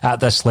risks at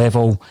this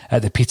level,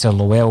 at the Peter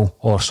Lowell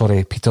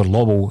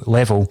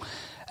level,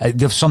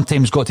 they've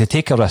sometimes got to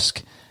take a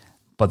risk,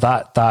 but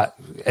that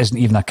isn't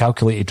even a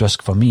calculated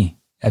risk for me.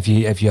 If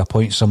you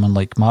appoint someone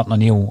like Martin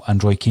O'Neill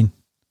and Roy Keane,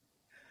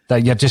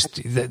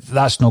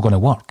 that's not going to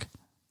work.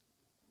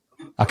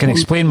 I can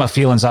explain my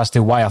feelings as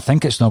to why I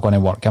think it's not going to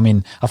work. I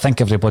mean, I think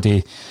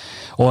everybody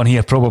on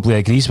here probably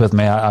agrees with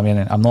me. I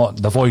mean, I'm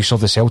not the voice of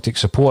the Celtic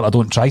support. I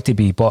don't try to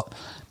be, but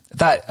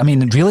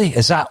really,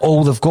 is that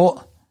all they've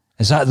got?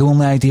 Is that the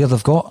only idea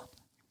they've got?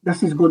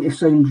 This is going to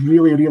sound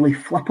really, really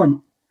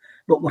flippant,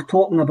 but we're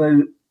talking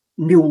about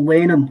Neil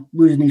Lennon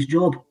losing his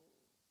job.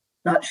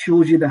 That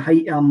shows you the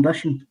height of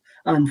ambition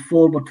and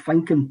forward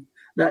thinking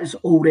that is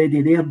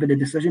already there by the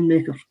decision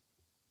makers.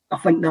 I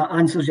think that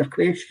answers your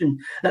question,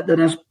 that there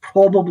is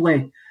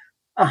probably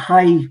a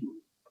high,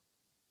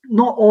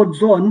 not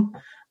odds on,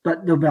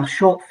 but there'll be a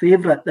short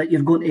favourite that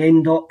you're going to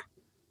end up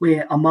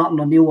with a Martin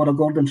O'Neill or a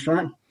Gordon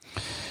Stratton.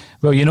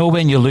 Well,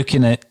 when you're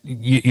looking at,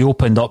 you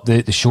opened up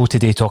the show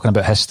today talking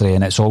about history,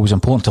 and it's always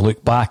important to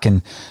look back,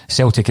 and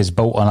Celtic is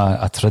built on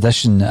a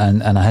tradition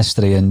and a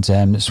history, and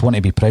it's one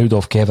to be proud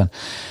of, Kevin.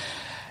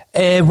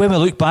 When we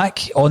look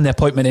back on the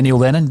appointment of Neil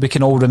Lennon, we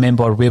can all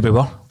remember where we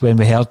were when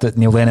we heard that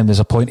Neil Lennon was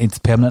appointed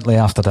permanently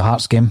after the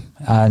Hearts game,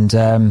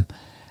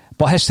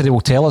 but history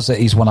will tell us that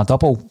he's won a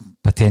double,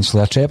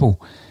 potentially a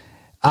treble.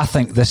 I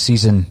think this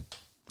season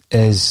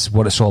is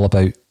what it's all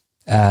about.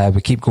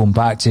 We keep going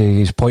back to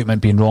his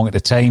appointment being wrong at the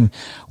time.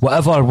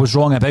 Whatever was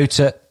wrong about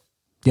it,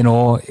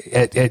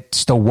 it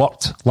still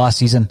worked last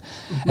season.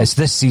 Mm-hmm. It's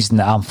this season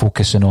that I'm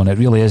focusing on. It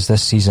really is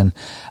this season.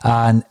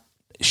 And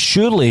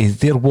surely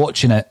they're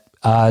watching it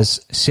as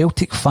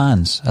Celtic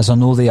fans, as I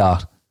know they are.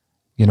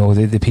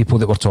 The people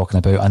that we're talking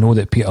about. I know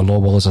that Peter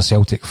Lowell is a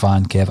Celtic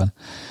fan, Kevin.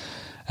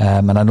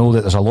 And I know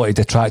that there's a lot of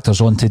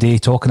detractors on today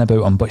talking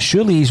about him, but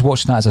surely he's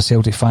watching that as a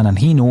Celtic fan, and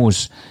he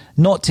knows,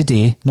 not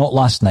today, not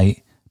last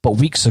night, but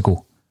weeks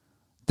ago,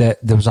 that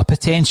there was a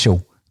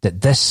potential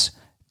that this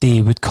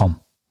day would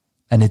come.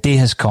 And the day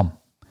has come.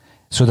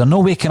 So they're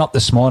not waking up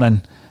this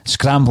morning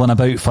scrambling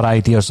about for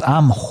ideas.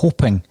 I'm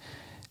hoping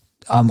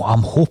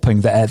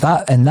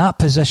that in that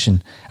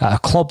position, at a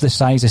club the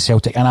size of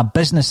Celtic and a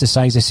business the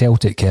size of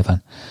Celtic,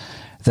 Kevin,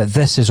 that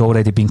this has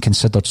already been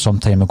considered some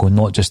time ago,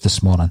 not just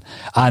this morning.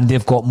 And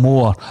they've got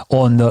more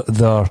on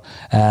their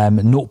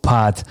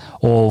notepad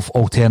of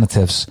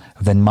alternatives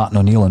than Martin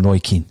O'Neill and Roy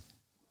Keane.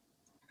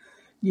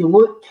 You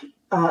look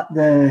at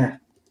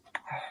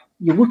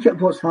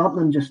what's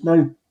happening just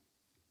now.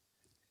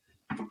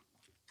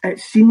 It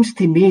seems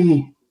to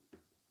me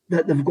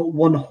that they've got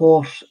one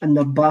horse and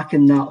they're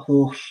backing that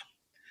horse.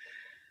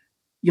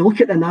 You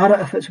look at the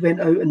narrative that's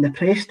went out in the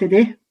press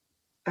today.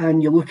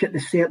 and you look at the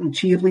certain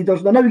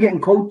cheerleaders, they're now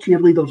getting called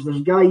cheerleaders.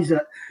 There's guys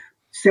that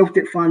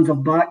Celtic fans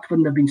have backed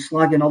when they've been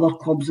slagging other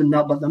clubs and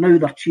that, but they're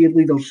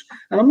cheerleaders.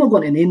 And I'm not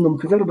going to name them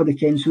because everybody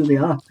knows who they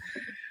are.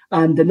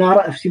 And the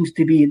narrative seems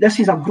to be, this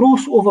is a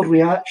gross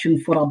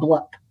overreaction for a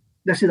blip.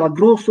 This is a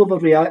gross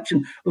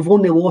overreaction. We've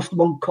only lost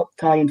one cup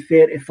tie in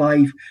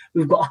 35.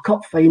 We've got a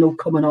cup final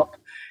coming up.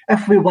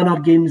 If we win our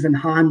games in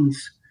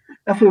hands,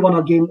 games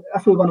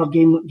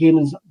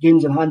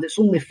in hand, it's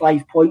only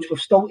 5 points. We've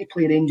still to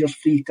play Rangers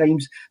 3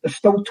 times. There's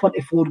still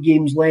 24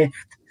 games left.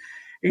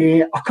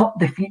 A cup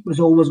defeat was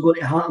always going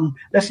to happen.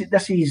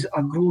 This is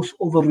a gross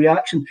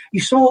overreaction.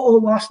 You saw it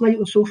all last night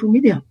on social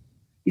media.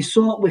 You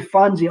saw it with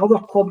fans of other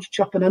clubs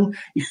chipping in.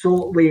 You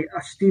saw it with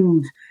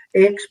esteemed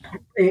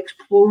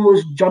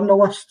ex-pros,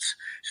 journalists,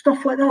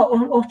 stuff like that,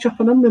 all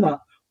chipping in with that.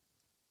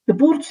 The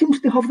board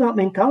seems to have that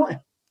mentality.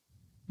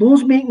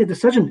 Those making the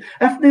decision,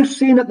 if they're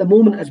saying at the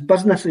moment it's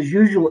business as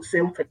usual at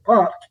Celtic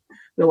Park,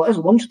 well, it is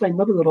lunchtime,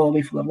 maybe they're all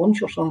away for their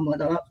lunch or something like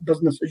that,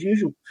 business as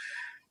usual.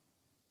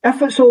 If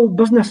it's all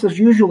business as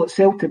usual at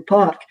Celtic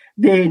Park,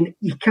 then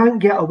you can't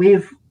get away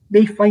with,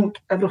 they think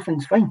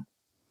everything's fine.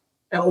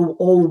 It'll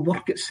all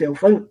work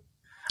itself out.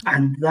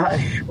 And that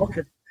is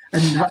shocking.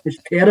 And that is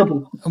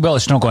terrible. Well,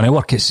 it's not going to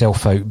work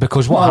itself out,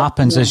 because what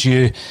happens is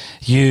you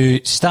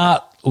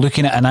start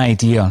looking at an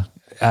idea,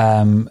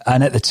 and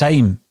at the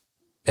time,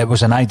 it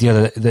was an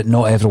idea that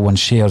not everyone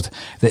shared,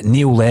 that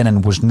Neil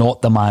Lennon was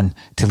not the man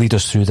to lead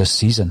us through this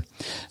season.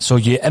 So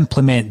you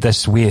implement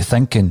this way of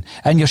thinking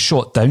and you're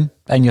shot down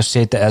and you're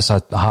said that it's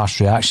a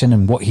harsh reaction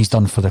and what he's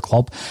done for the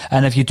club.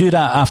 And if you do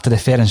that after the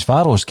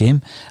Ferencváros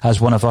game, as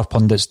one of our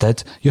pundits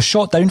did, you're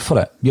shot down for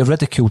it. You're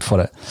ridiculed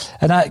for it.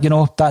 And that,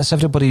 that's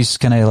everybody's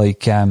kind of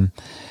like,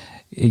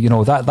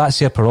 that's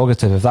their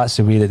prerogative. If that's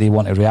the way that they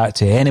want to react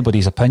to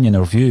anybody's opinion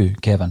or view,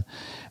 Kevin,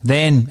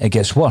 then it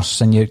gets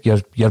worse and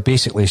you're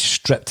basically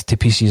stripped to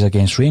pieces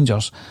against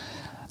Rangers.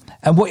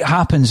 And what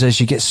happens is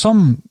you get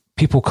some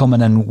people coming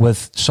in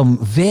with some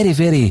very,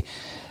 very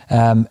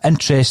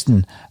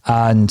interesting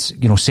and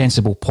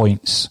sensible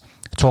points,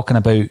 talking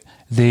about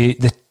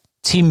the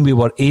team we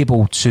were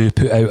able to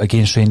put out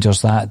against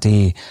Rangers that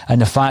day,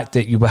 and the fact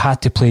that you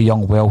had to play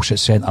young Welsh at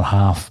centre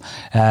half,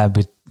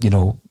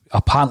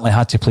 apparently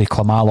had to play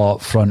Klimala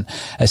up front.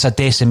 It's a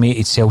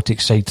decimated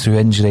Celtic side through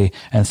injury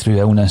and through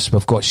illness.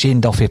 We've got Shane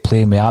Duffy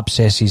playing with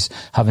abscesses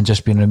having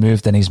just been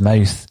removed in his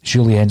mouth.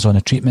 Julien's on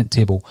a treatment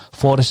table.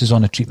 Forrest is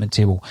on a treatment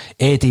table.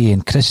 Eddie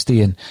and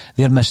Christie, and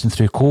they're missing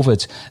through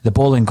COVID. The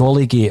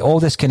Bolingoli gate, all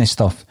this kind of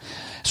stuff.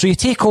 So you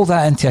take all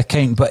that into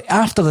account, but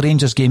after the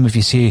Rangers game, if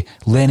you say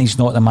Lenny's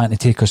not the man to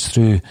take us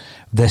through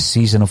this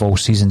season of all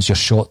seasons, you're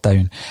shot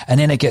down. And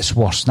then it gets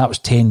worse, and that was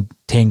 10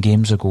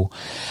 games ago.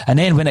 And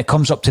then when it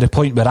comes up to the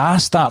point where I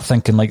start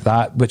thinking like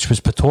that, which was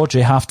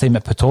Pittodrie, half-time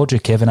at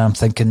Pittodrie, Kevin, I'm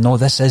thinking, no,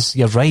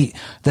 you're right,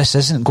 this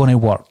isn't going to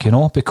work,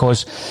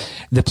 because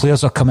the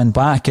players are coming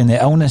back and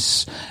the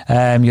illness,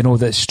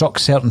 that struck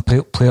certain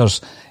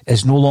players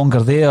is no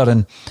longer there.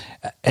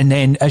 And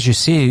then, as you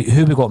say,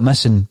 who we got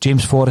missing?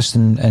 James Forrest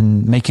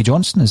and Mikey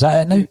Johnston. Is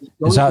that it now?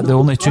 Is that the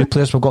only two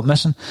players we've got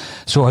missing?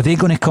 So are they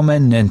going to come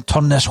in and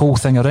turn this whole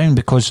thing around?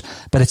 Because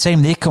by the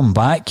time they come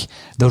back,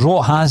 the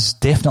rot has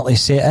definitely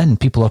set in.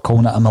 People are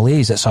calling it a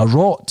malaise. It's a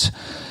rot.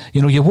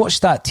 You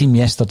watched that team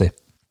yesterday,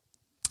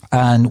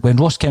 and when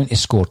Ross County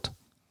scored,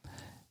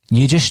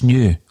 you just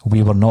knew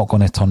we were not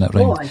going to turn it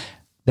round.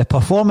 The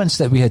performance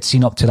that we had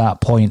seen up to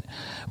that point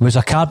was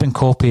a carbon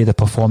copy of the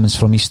performance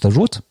from Easter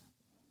Road.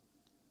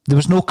 There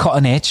was no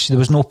cutting edge. There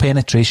was no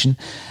penetration.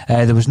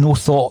 There was no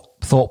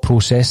thought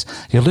process.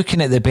 You're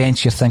looking at the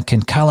bench, you're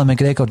thinking, Callum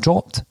McGregor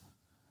dropped.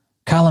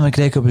 Callum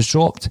McGregor was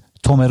dropped.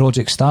 Tommy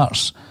Rogic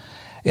starts.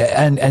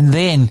 And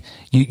then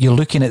you're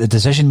looking at the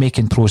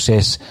decision-making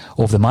process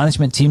of the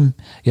management team.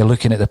 You're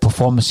looking at the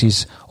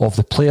performances of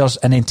the players.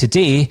 And then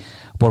today,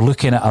 we're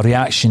looking at a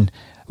reaction.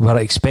 We're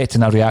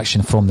expecting a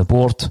reaction from the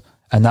board,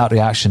 and that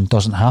reaction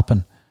doesn't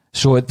happen.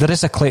 So there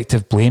is a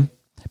collective blame.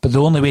 But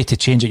the only way to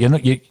change it,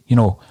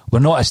 we're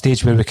not at a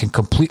stage where we can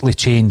completely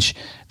change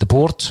the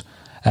board.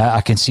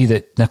 I can see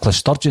that Nicola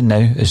Sturgeon now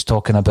is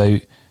talking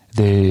about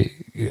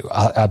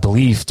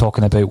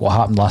talking about what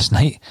happened last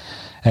night.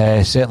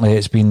 Certainly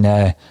it's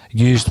been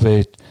used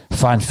with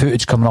fan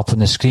footage coming up on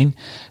the screen.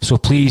 So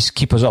please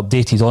keep us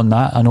updated on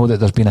that. I know that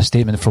there's been a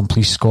statement from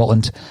Police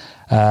Scotland.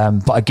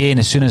 But again,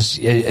 as soon as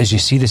you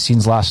see the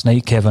scenes last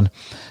night, Kevin,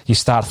 you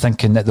start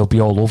thinking that they'll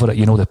be all over it.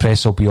 The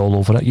press will be all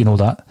over it. You know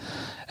that.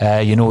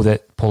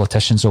 That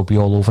politicians will be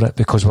all over it,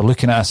 because we're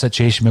looking at a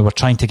situation where we're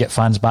trying to get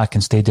fans back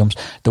in stadiums.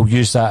 They'll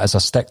use that as a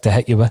stick to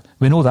hit you with.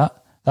 We know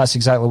that. That's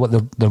exactly what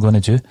they're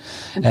going to do.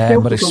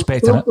 We're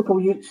expecting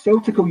it.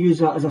 Celtic will use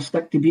that as a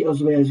stick to beat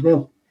us with as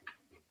well.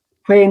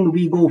 When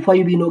we go, why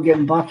are we not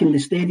getting back in the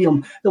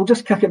stadium? They'll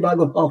just kick it back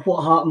and go,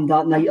 what happened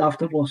that night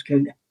after Ross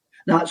County?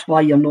 That's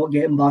why you're not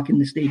getting back in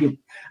the stadium.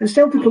 And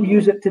Celtic will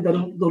use it to their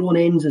own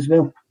ends as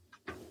well.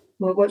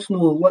 What's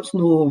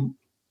no...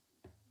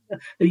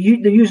 They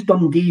use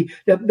Dundee.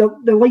 They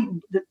like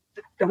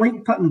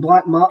putting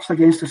black marks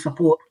against the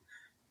support.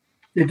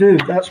 They do.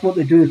 That's what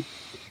they do.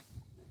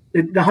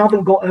 They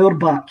haven't got our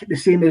back, the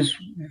same as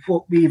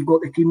what we've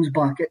got the team's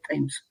back at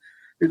times.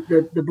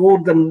 The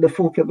board and the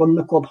folk that run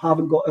the club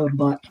haven't got our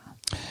back.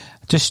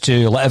 Just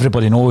to let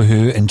everybody know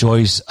who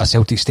enjoys a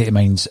Celtic State of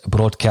Mind's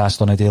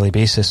broadcast on a daily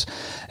basis,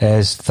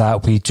 is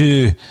that we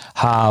do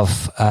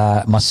have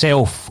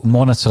myself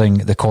monitoring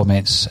the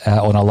comments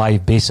on a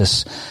live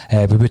basis.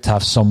 We would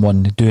have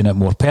someone doing it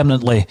more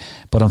permanently,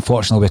 but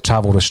unfortunately with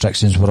travel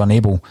restrictions we're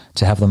unable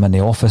to have them in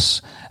the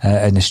office,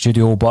 in the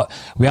studio. But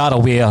we are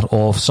aware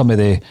of some of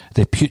the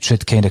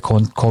putrid kind of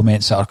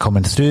comments that are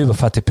coming through. We've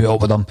had to put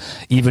up with them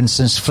even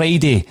since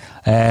Friday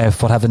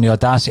for having the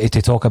audacity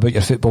to talk about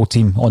your football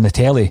team on the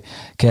telly,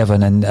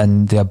 Kevin,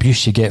 and the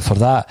abuse you get for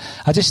that.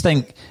 I just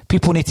think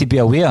people need to be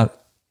aware.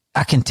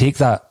 I can take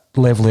that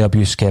level of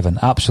abuse, Kevin,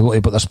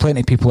 absolutely, but there's plenty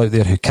of people out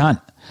there who can't,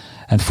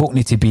 and folk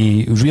need to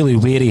be really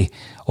wary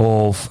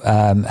of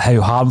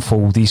how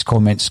harmful these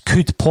comments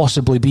could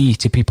possibly be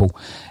to people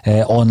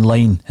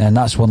online, and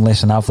that's one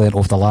lesson I've learned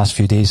over the last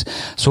few days.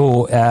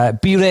 So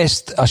be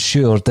rest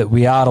assured that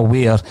we are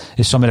aware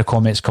of some of the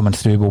comments coming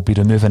through. We'll be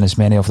removing as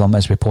many of them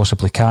as we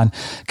possibly can.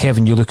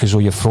 Kevin, you look as though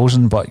you're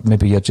frozen, but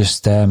maybe you're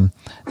just there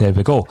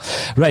we go.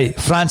 Right,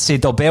 Francie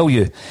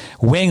W.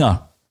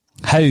 Wenger,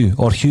 Howe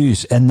or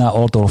Hughes in that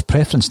order of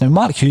preference. Now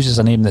Mark Hughes is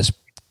a name that's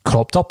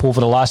cropped up over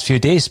the last few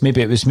days.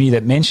 Maybe it was me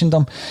that mentioned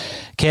him,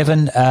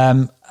 Kevin,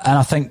 and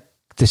I think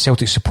the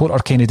Celtic support are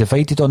kind of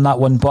divided on that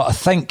one, but I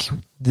think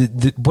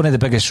one of the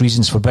biggest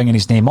reasons for bringing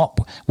his name up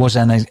was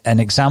an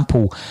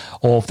example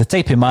of the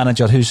type of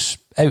manager who's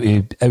out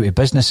of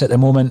business at the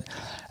moment,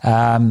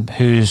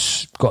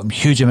 who's got a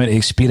huge amount of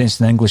experience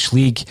in the English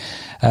league.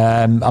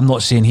 I'm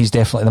not saying he's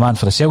definitely the man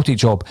for a Celtic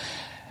job.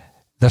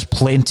 There's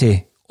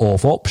plenty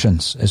of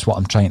options, is what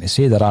I'm trying to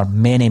say. There are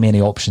many,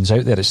 many options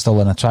out there. It's still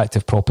an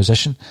attractive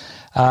proposition.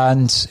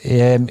 And,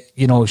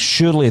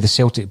 surely the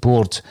Celtic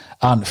board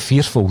aren't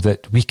fearful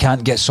that we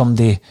can't get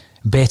somebody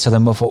better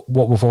than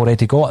what we've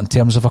already got in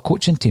terms of a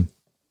coaching team.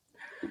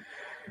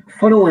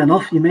 Funnily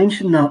enough, you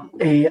mentioned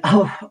that.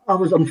 I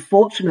was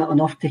unfortunate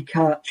enough to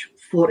catch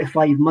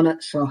 45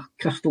 minutes of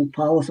Crystal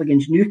Palace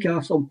against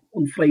Newcastle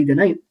on Friday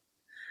night.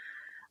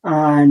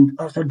 And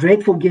it was a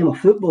dreadful game of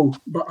football,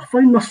 but I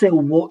found myself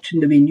watching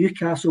the way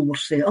Newcastle were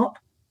set up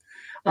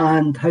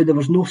and how there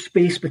was no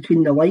space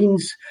between the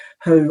lines,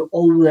 how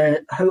all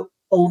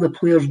the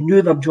players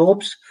knew their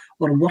jobs,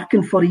 were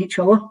working for each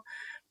other.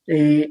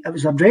 It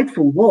was a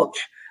dreadful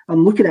watch.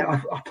 I'm looking at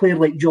a player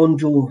like John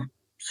Joe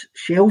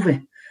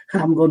Shelvey,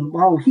 and I'm going,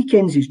 wow, he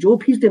kens his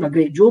job. He's doing a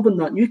great job in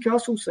that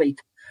Newcastle side.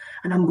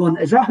 And I'm going,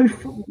 is that how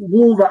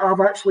low that I've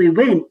actually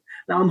went,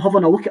 that I'm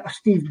having a look at a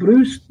Steve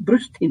Bruce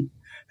team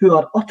who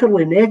are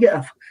utterly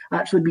negative,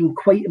 actually being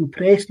quite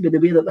impressed with the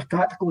way that they're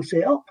tactically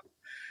set up.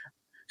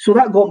 So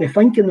that got me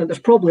thinking that there's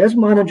probably is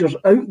managers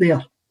out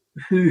there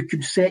who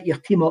could set your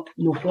team up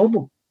no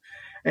problem.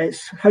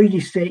 It's how you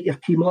set your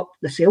team up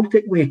the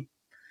Celtic way.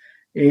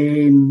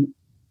 It's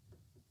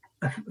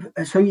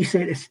how you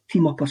set this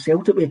team up a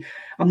Celtic way.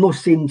 I'm not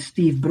saying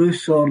Steve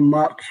Bruce or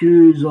Mark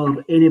Hughes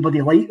or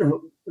anybody like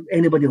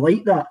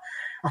that.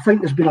 I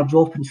think there's been a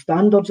drop in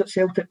standards at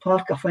Celtic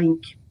Park. I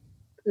think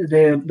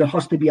there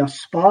has to be a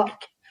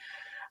spark,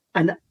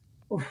 and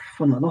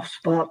fun enough,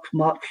 Spark,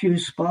 Mark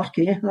Hughes,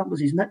 Sparky, that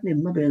was his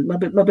nickname.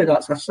 Maybe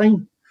that's a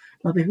sign.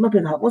 Maybe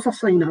that was a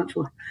sign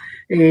actually.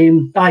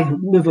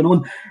 Moving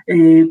on.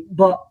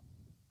 But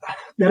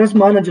there is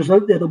managers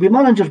out there. There'll be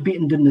managers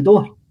beating down the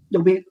door.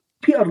 There'll be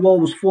Peter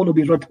Lawwell's phone will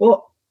be red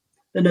hot,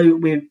 and now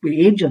with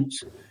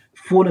agents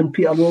phoning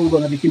Peter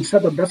Lawwell, have you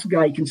considered this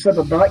guy?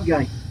 Considered that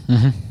guy?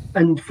 Mm-hmm.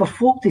 And for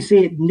folk to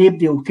say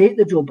nobody will take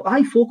the job,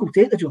 folk will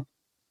take the job.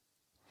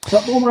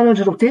 Football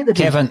manager will take the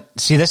job. Kevin,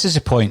 see, this is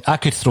the point. I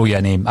could throw you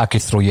a name. I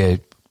could throw you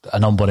a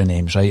number of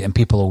names, right? And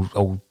people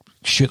will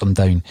shoot them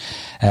down.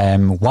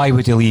 Why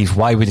would he leave?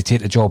 Why would he take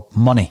the job?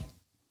 Money.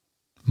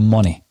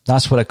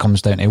 That's what it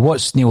comes down to.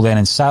 What's Neil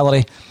Lennon's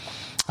salary?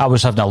 I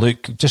was having a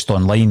look just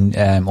online.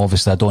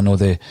 Obviously, I don't know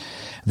the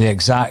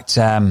exact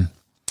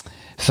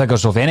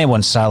figures of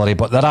anyone's salary,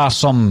 but there are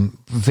some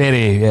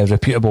very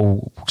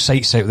reputable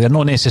sites out there,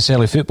 not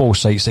necessarily football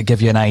sites, that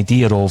give you an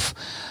idea of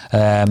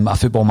a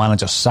football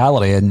manager's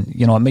salary. And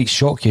it might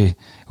shock you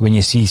when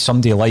you see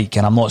somebody like,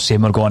 and I'm not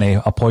saying we're going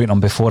to appoint him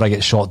before I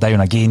get shot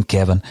down again,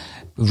 Kevin,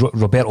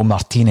 Roberto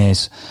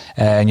Martinez,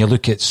 and you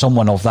look at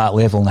someone of that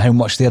level and how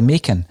much they're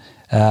making,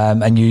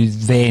 and you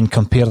then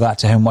compare that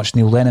to how much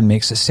Neil Lennon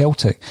makes at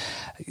Celtic.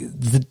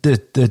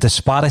 The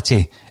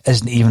disparity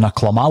isn't even a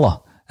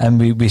Klamala. And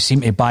we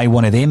seem to buy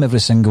one of them every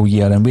single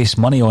year and waste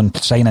money on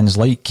signings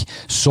like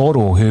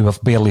Soro, who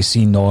we've barely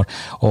seen, or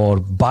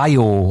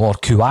Bayo or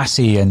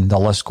Kouassi, and the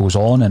list goes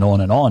on and on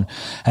and on.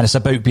 And it's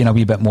about being a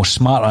wee bit more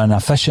smarter and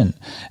efficient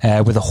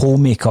with the whole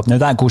makeup. Now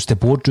that goes to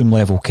boardroom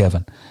level,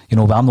 Kevin. I'm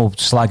not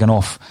slagging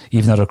off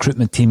even a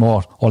recruitment team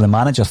or the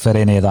manager for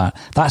any of that.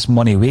 That's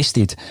money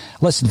wasted.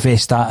 Let's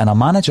invest that in a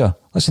manager.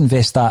 Let's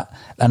invest that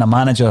in a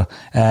manager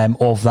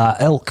of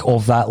that ilk,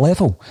 of that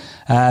level.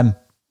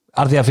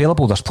 Are they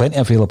available? There's plenty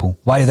available.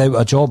 Why are they out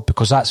of a job?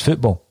 Because that's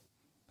football.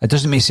 It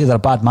doesn't mean say they're a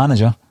bad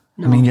manager.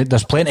 I mean,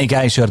 there's plenty of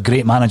guys who are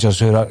great managers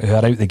who are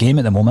out the game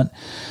at the moment.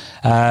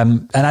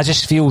 And I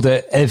just feel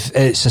that if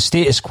it's a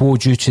status quo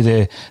due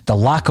to the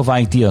lack of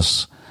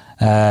ideas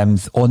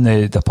on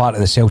the part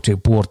of the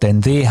Celtic board,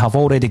 then they have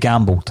already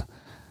gambled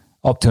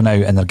up to now,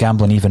 and they're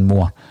gambling even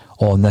more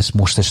on this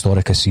most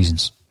historic of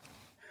seasons.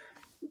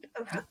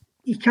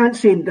 You can't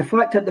say the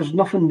fact that there's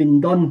nothing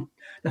been done,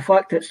 the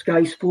fact that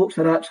Sky Sports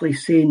are actually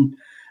saying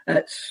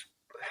it's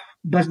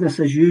business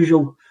as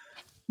usual.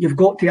 You've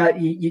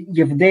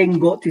then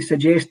got to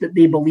suggest that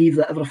they believe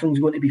that everything's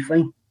going to be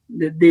fine.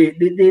 They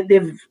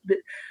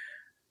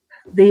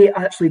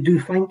actually do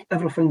think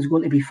everything's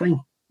going to be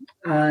fine,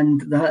 and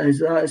that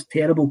is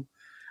terrible.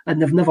 And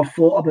they've never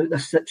thought about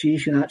this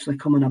situation actually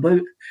coming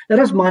about.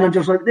 There is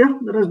managers out there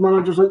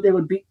who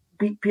would beat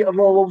Peter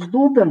Lawwell's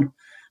door down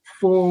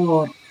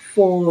for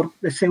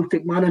the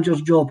Celtic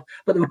manager's job,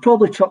 but they would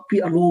probably chuck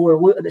Peter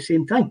Lawwell out at the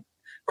same time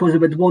because they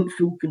would want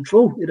full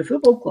control of the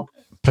football club.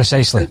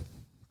 Precisely.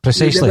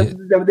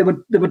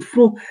 They would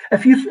throw,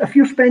 if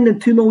you're spending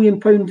 £2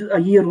 million a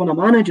year on a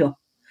manager,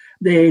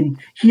 then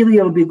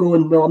Healy will be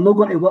going, well, I'm not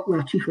going to work with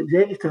a chief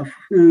executive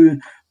who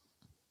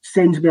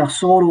sends me a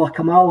Sorrow, a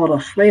Kamal, or a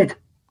Shred.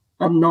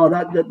 No,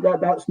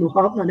 that's not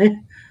happening, eh?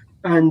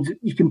 And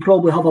you can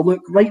probably have a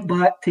look right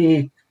back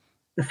to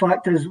the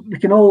fact is we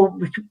can all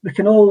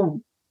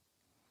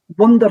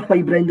wonder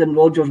why Brendan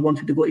Rodgers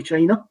wanted to go to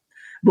China.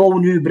 We all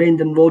knew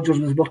Brendan Rodgers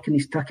was working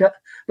his ticket,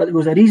 but there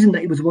was a reason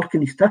that he was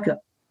working his ticket.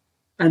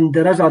 And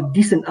there is a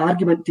decent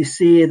argument to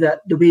say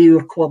that the way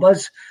our club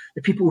is,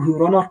 the people who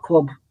run our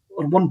club,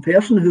 or one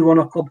person who run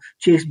our club,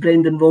 chased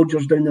Brendan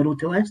Rodgers down the road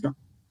to Leicester.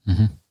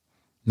 Mm-hmm.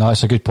 No,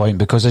 that's a good point,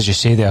 because as you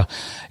say there,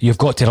 you've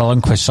got to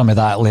relinquish some of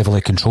that level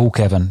of control,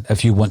 Kevin,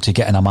 if you want to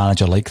get in a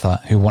manager like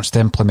that who wants to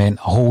implement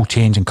a whole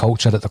change in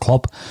culture at the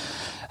club.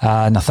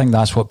 And I think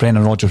that's what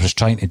Brendan Rodgers was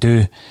trying to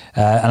do.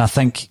 And I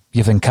think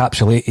you've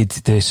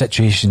encapsulated the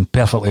situation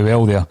perfectly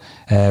well there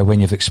when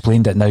you've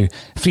explained it. Now,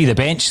 free the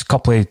bench, a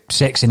couple of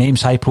sexy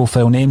names,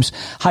 high-profile names.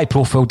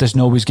 High-profile doesn't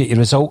always get you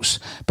results.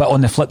 But on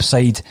the flip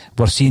side,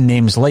 we're seeing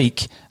names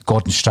like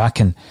Gordon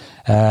Strachan.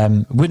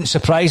 Wouldn't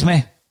surprise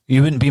me.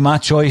 You wouldn't be my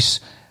choice.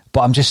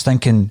 But I'm just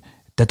thinking,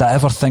 did I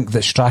ever think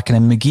that Strachan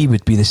and McGee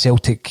would be the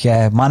Celtic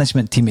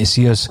management team to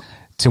see us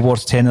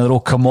towards 10 in a row?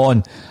 Come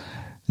on.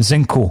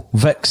 Zinco,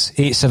 Vix,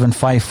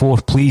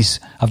 8754, please.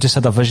 I've just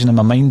had a vision in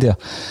my mind there.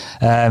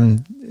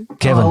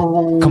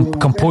 Kevin,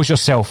 compose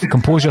yourself.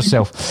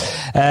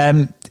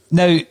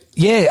 Now,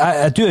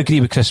 yeah, I do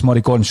agree with Chris Murray.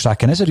 Gordon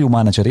Strachan is a real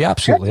manager. He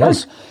absolutely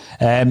is.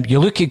 You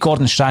look at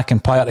Gordon Strachan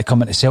prior to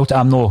coming to Celtic.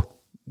 I'm not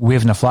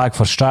waving a flag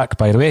for Strack,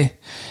 by the way.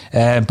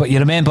 But you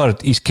remember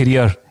his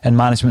career in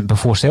management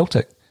before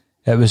Celtic.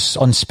 It was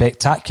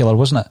unspectacular,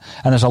 wasn't it?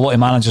 And there's a lot of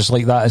managers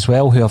like that as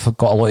well who have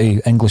got a lot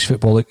of English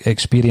football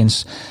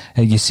experience.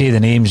 You say the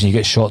names and you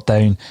get shot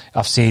down.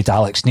 I've said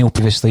Alex Neil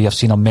previously. I've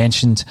seen him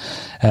mentioned.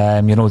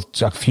 A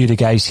few of the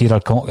guys here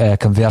are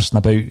conversing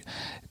about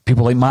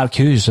people like Mark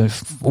Hughes,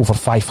 over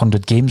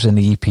 500 games in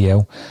the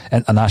EPL,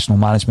 international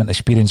management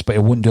experience, but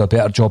he wouldn't do a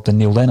better job than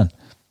Neil Lennon.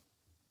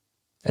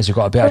 Has he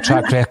got a better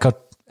track record?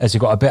 Has he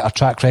got a better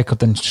track record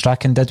than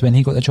Strachan did when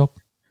he got the job?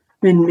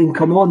 I mean,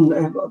 come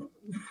on.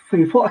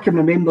 From what I can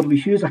remember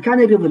with Hughes, I can't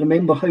really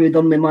remember how he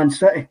done with Man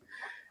City,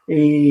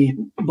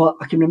 but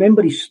I can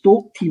remember his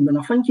Stoke team, and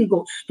I think he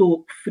got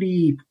Stoke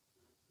 3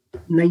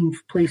 9th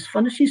place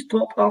finishes,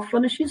 top half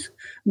finishes.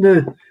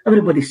 Now,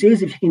 everybody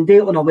says if you can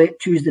do it on a wet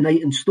Tuesday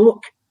night in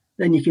Stoke,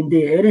 then you can do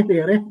it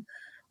anywhere,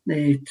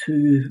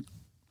 to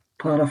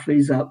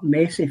paraphrase that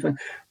messy thing.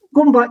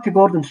 Going back to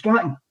Gordon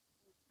Strachan,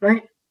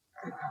 right?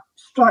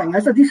 Strachan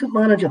is a decent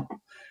manager.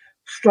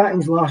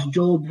 Strachan's last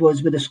job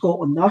was with the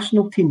Scotland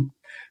national team,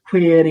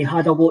 where he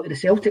had a lot of the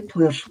Celtic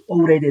players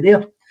already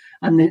there,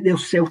 and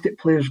those Celtic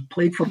players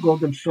played for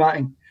Gordon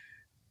Strachan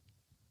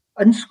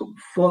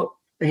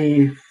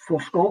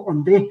for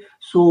Scotland.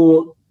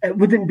 So it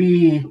wouldn't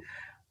be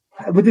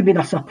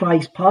a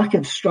surprise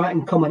package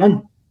Strachan coming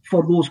in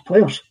for those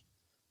players.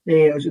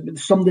 It was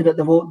somebody that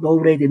they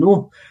already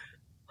know.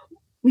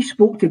 We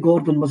spoke to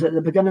Gordon, was it at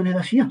the beginning of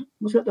this year?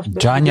 Was it this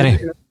January.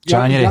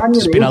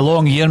 It's been a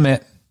long year,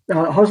 mate.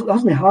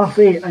 Hasn't half,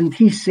 and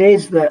he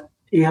says that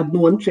he had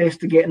no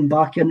interest in getting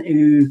back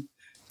into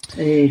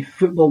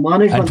football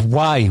management. And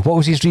why? What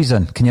was his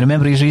reason? Can you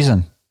remember his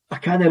reason? I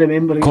can't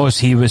remember. Because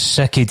he was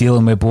sick of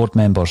dealing with board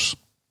members.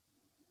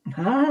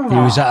 He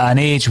was at an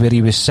age where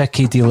he was sick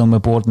of dealing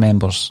with board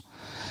members.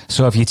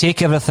 So if you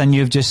take everything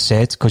you've just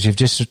said, because you've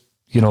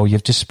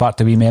just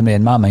sparked a wee memory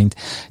in my mind,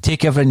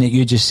 take everything that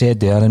you just said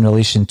there in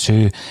relation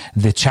to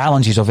the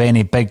challenges of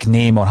any big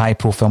name or high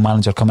profile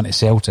manager coming to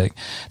Celtic.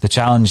 The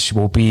challenge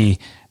will be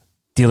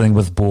dealing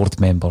with board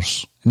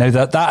members. Now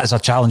that is a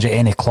challenge at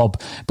any club,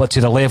 but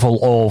to the level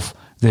of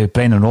the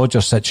Brendan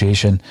Rodgers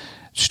situation,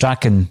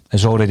 Strachan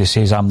has already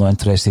says, I'm not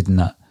interested in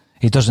that.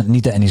 He doesn't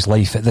need it in his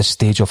life at this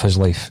stage of his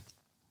life.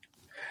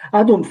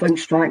 I don't think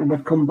Strachan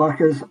would come back.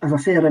 As I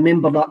say, I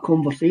remember that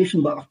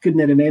conversation, but I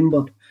couldn't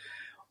remember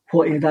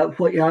what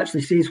he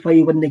actually says, why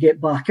he wouldn't get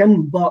back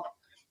in. But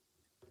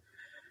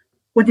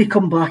would he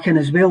come back in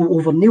as well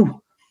over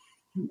Neil?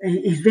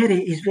 he's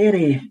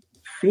very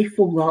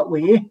faithful that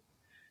way.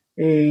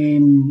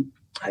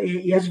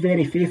 He is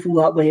very faithful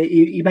that way.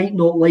 He might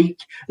not like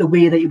the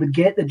way that he would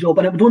get the job,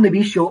 and it would only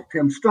be short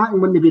term. Strachan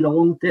wouldn't be the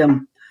long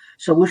term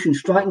solution.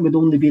 Strachan would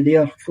only be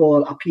there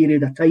for a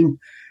period of time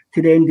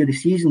to the end of the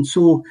season.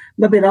 So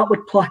maybe that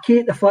would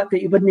placate the fact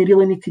that he wouldn't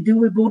really need to deal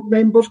with board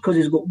members, because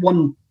he's got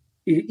one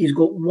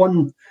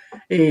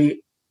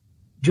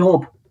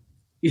job.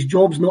 His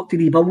job's not to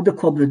rebuild the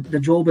club. The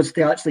job is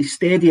to actually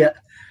steady it,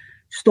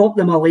 stop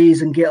the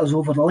malaise and get us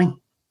over the line.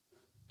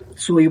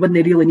 So he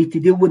wouldn't really need to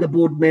deal with the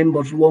board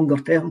members longer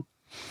term.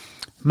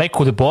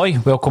 Michael the Boy,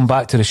 welcome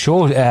back to the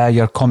show.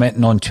 You're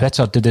commenting on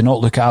Twitter, did they not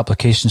look at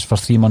applications for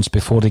 3 months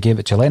before they gave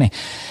it to Lenny?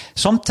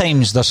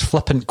 Sometimes there's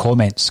flippant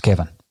comments,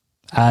 Kevin,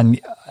 and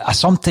I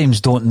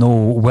sometimes don't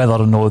know whether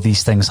or not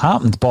these things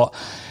happened, but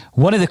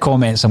one of the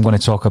comments I'm going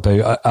to talk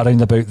about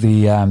around about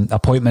the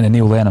appointment of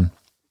Neil Lennon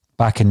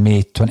back in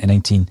May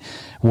 2019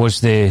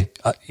 was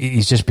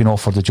he's just been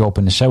offered the job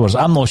in the showers.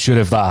 I'm not sure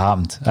if that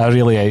happened.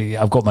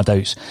 I've got my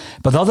doubts.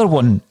 But the other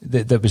one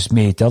that was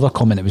made, the other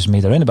comment that was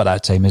made around about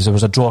that time is there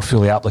was a drawer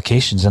full of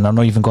applications and they're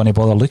not even going to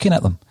bother looking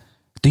at them.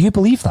 Do you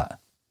believe that?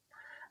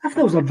 If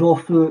there was a drawer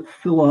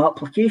full of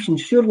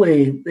applications,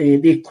 surely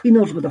the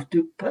cleaners would have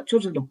took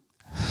pictures of them.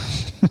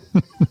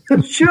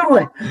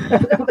 Surely,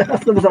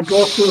 if there was a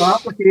drawer full of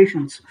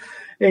applications.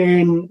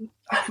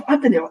 I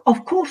don't know.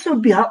 Of course there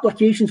would be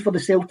applications for the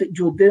Celtic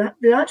job.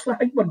 They actually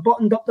think we're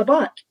buttoned up the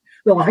back.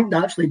 Well, I think they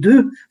actually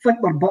do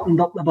think we're buttoned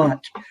up the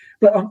back.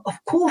 But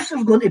of course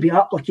there's going to be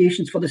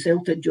applications for the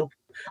Celtic job.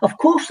 Of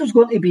course there's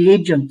going to be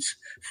agents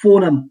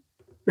phoning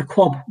the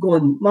club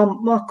going,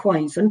 my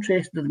client's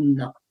interested in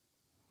that.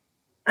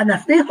 And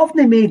if they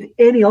haven't made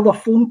any other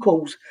phone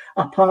calls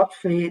apart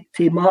from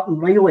to Martin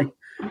Riley,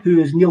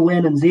 who is Neil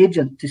Lennon's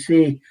agent, to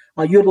say,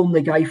 you're the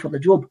only guy for the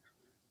job,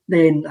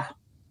 then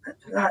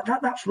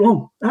that's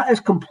wrong. That is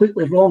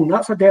completely wrong.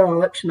 That's a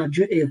dereliction of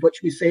duty,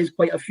 which we said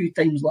quite a few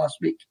times last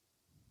week.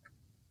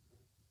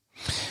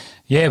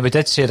 Yeah, we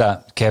did say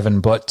that, Kevin,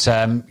 but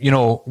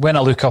when I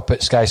look up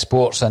at Sky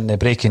Sports and the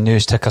breaking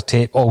news ticker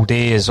tape all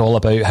day is all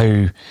about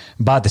how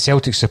bad the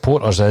Celtic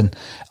supporters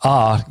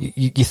are,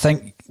 you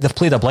think they've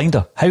played a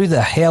blinder. How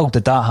the hell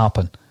did that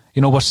happen?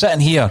 We're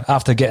sitting here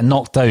after getting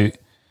knocked out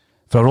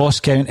for Ross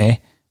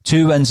County,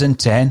 2 wins in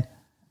 10,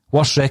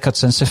 worst record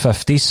since the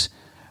 50s.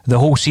 The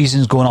whole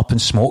season's going up in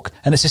smoke,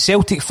 and it's the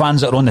Celtic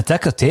fans that are on the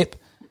ticker tape.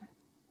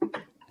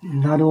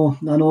 I know.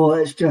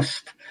 It's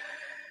just,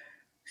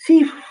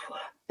 see,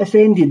 it's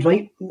ended,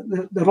 right?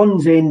 The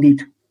run's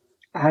ended,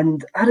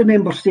 and I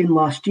remember saying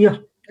last year,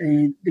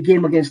 the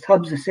game against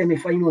Hibs, the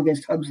semi-final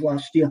against Hibs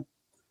last year.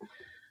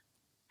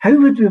 How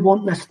would we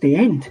want this to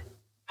end?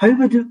 How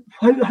would we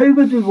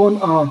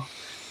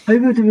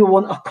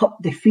want a cup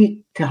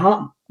defeat to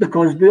happen?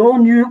 Because we all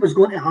knew it was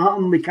going to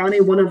happen. We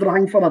can't win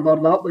everything forever.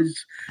 That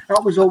was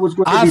always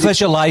going to be. I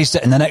visualised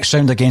it in the next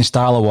round against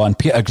Alloa and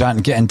Peter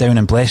Grant getting down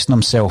and blessing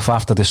himself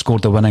after they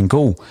scored the winning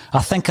goal. I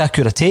think I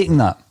could have taken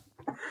that.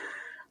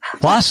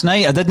 Last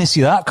night, I didn't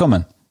see that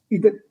coming. You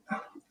did.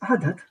 I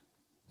did.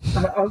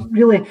 I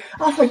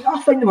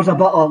think there was a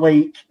bit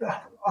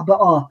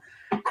of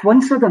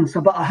coincidence,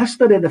 a bit of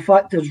history. The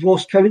fact that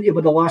Ross County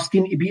were the last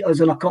team to beat us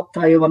in a cup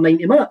tie over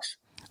 90 minutes.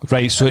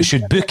 Right, so it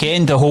should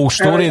bookend the whole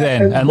story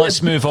then, and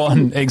let's move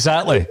on.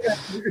 Exactly.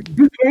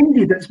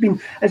 Bookended.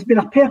 It's been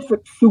a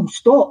perfect full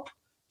stop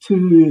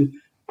to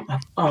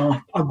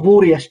a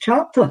glorious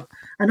chapter,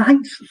 and I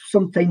think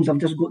sometimes I've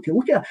just got to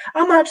look at it.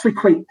 I'm actually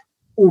quite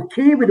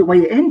okay with the way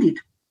it ended,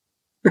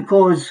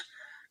 because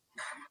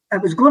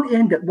it was going to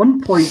end at one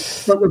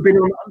point, but we've been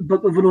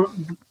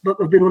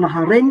on a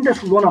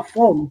horrendous run of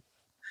form.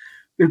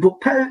 We've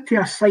got put out to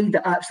a side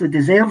that actually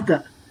deserved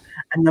it,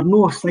 and they're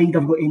no side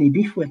I've got any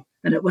beef with.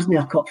 And it wasn't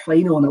a cup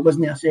final and it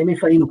wasn't a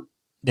semi-final.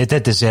 They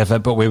did deserve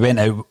it, but we went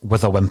out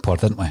with a whimper,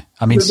 didn't we?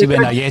 I mean, see,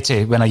 when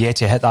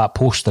Ajeti hit that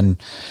post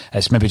and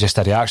it's maybe just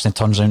a reaction,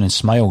 turns around and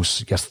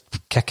smiles, you're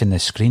kicking the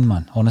screen,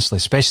 man, honestly,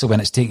 especially when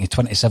it's taking you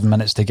 27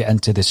 minutes to get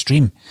into the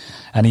stream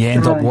and you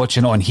end up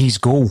watching it on his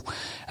goal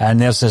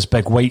and there's this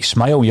big white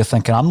smile. You're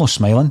thinking, I'm not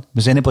smiling.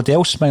 Was anybody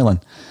else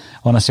smiling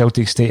on a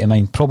Celtic state of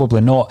mind?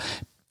 Probably not.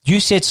 You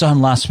said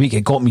something last week,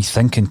 it got me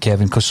thinking,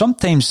 Kevin, because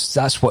sometimes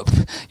that's what,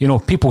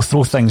 people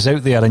throw things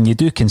out there and you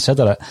do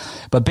consider it.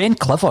 But Ben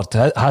Clifford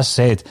has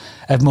said,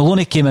 if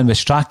Maloney came in with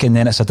Strachan,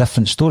 then it's a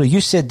different story.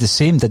 You said the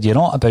same, did you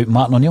not, about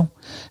Martin O'Neill?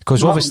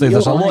 Because obviously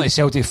there's a lot of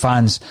Celtic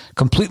fans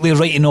completely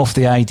writing off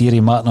the idea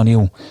of Martin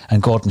O'Neill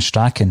and Gordon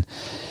Strachan.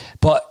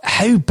 But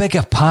how big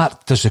a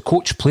part does the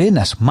coach play in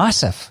this?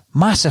 Massive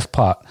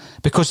part.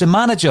 Because the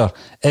manager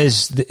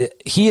is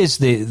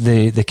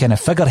the kind of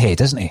figurehead,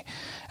 isn't he?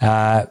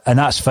 And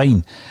that's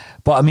fine.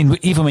 But I mean,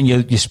 even when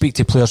you speak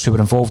to players who were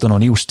involved in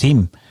O'Neill's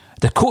team,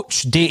 the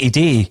coach day to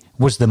day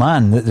was the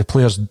man that the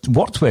players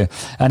worked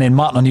with. And then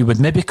Martin O'Neill would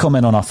maybe come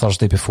in on a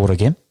Thursday before a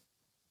game.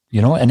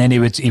 you know, and then he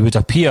would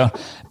appear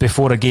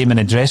before a game in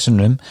the dressing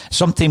room.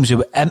 Sometimes he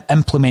would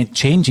implement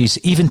changes,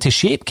 even to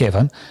shape,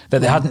 Kevin, that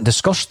they hadn't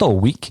discussed all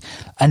week.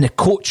 And the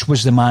coach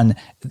was the man,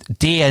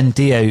 day in,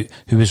 day out,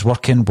 who was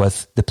working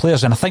with the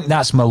players. And I think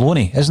that's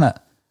Maloney, isn't it?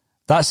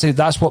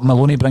 That's what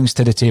Maloney brings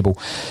to the table.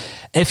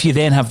 If you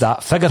then have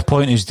that figure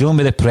point who's dealing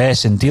with the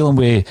press and dealing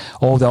with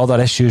all the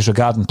other issues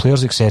regarding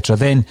players, etc.,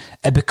 then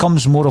it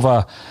becomes more of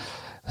a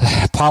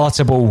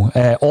palatable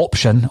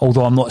option,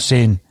 although I'm not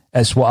saying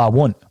it's what I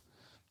want.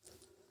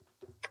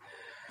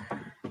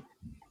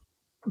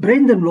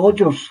 Brendan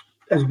Rodgers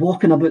is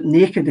walking about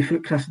naked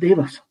without Chris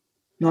Davis.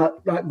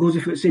 That goes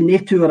without saying. They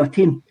two are a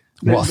team.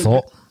 What a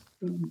thought.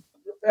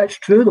 It's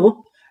true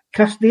though.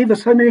 Chris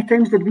Davis, how many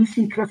times did we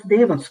see Chris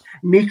Davis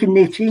making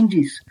the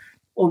changes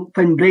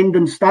when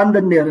Brendan's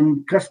standing there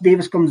and Chris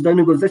Davis comes down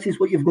and goes, this is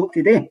what you've got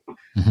to do.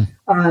 Mm-hmm.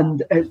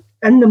 And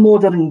in the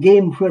modern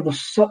game where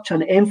there's such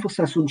an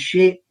emphasis on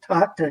shape,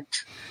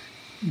 tactics,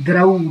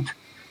 drilled,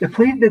 the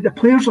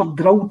players are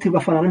drilled to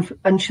within an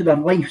inch of their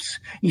lives.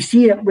 You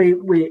see it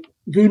with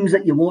games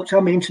that you watch. I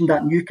mentioned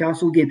that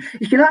Newcastle game.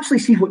 You can actually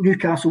see what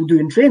Newcastle do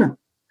in training.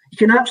 You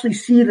can actually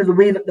see the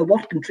way that they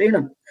work in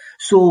training.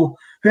 So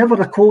whoever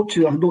the coach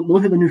is, I don't know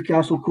who the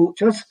Newcastle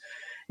coach is,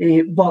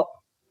 but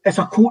it's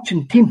a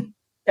coaching team.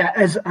 It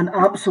is an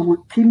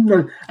absolute team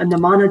now, and the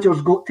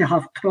manager's got to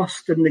have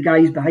trust in the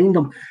guys behind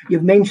him.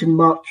 You've mentioned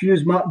Mark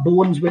Hughes. Mark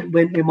Bones went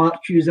with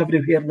Mark Hughes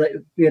everywhere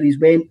where he's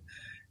went.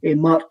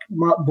 Mark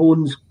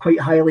Bones quite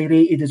highly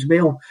rated as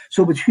well.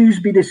 So would Hughes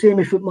be the same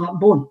if Mark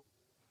Bone?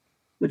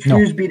 Would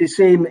Hughes be the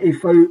same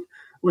if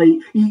like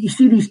you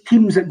see these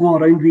teams that go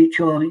around with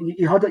each other?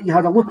 You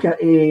had a look at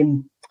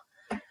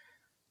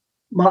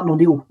Martin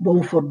O'Neill,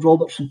 Walford,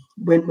 Robertson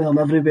went with him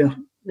everywhere.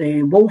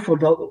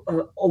 Walford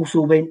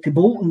also went to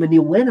Bolton with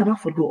Neil Lennon. I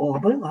forgot all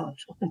about that.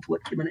 Something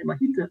what came into my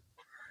head.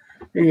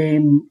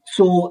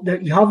 So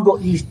that you have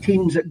got these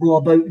teams that go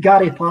about.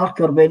 Gary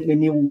Parker went with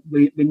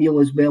Neil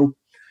as well.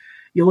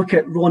 You look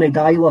at Ronnie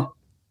Dyler.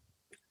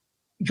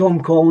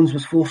 John Collins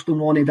was forced on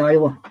Ronnie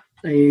Dyler.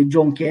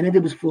 John Kennedy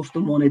was forced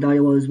on Ronnie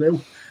Dyler as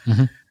well.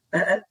 Mm-hmm.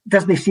 It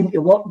doesn't seem to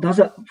work, does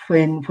it?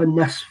 When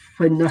this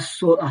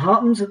sort of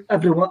happens,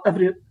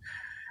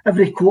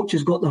 every coach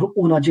has got their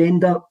own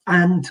agenda,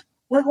 and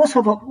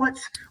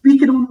we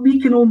can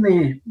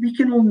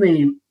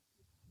only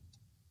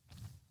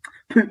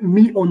put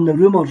meat on the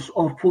rumours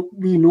of what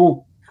we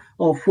know,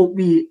 of what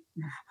we've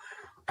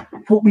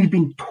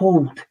been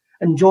told.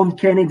 And John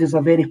Kennedy is a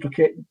very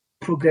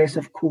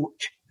progressive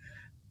coach.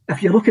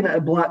 If you're looking at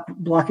it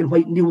black and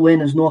white, Neil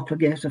Lennon's not a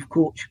progressive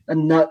coach,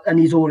 and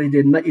he's already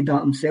admitted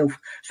that himself.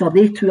 So are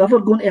they two ever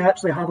going to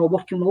actually have a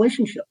working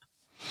relationship?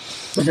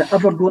 Is it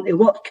ever going to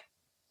work?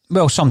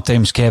 Well,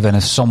 sometimes, Kevin,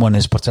 if someone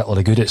is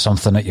particularly good at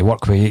something that you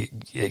work with,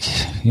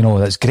 you know,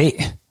 that's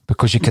great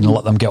because you can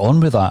let them get on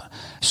with that.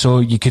 So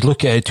you could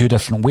look at it two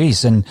different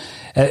ways. And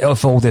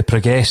of all the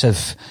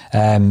progressive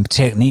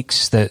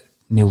techniques that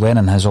Neil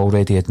Lennon has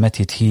already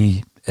admitted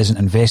he isn't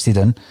invested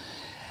in,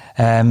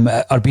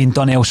 are being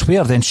done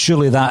elsewhere, then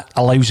surely that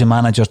allows a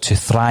manager to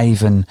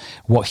thrive in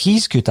what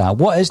he's good at.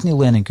 What is Neil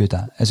Lennon good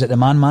at? Is it the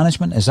man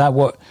management? Is that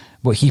what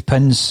he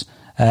pins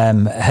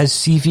his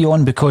CV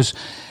on? Because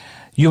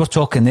you were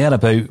talking there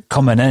about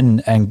coming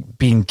in and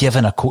being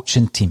given a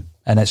coaching team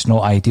and it's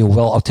not ideal.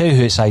 Well, I'll tell you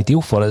who it's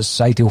ideal for.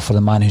 It's ideal for the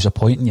man who's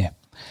appointing you.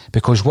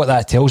 Because what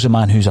that tells the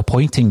man who's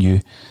appointing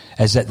you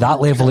is that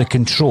level of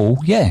control,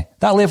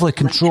 that level of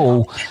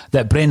control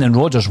that Brendan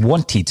Rodgers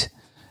wanted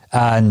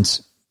and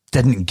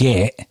didn't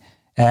get,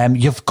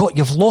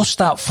 you've lost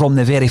that from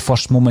the very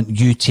first moment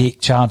you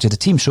take charge of the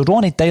team. So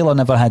Ronnie Dyler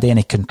never had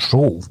any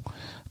control.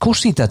 Of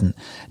course he didn't.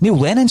 Neil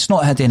Lennon's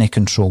not had any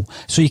control.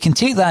 So you can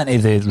take that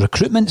into the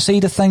recruitment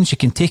side of things. You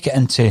can take it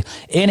into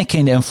any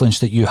kind of influence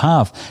that you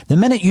have. The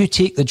minute you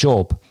take the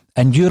job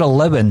and you're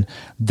allowing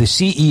the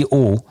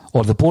CEO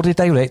or the board of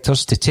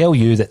directors to tell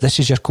you that this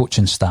is your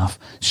coaching staff,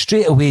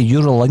 straight away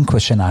you're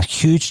relinquishing a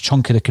huge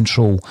chunk of the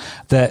control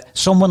that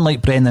someone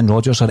like Brendan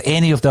Rodgers or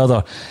any of the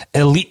other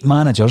elite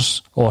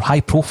managers or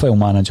high-profile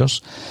managers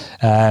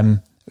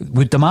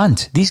would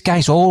demand. These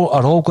guys are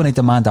all going to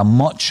demand a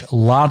much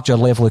larger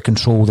level of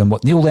control than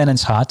what Neil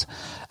Lennon's had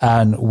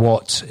and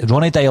what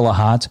Ronnie Dyler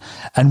had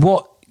and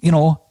what,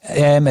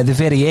 at the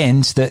very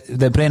end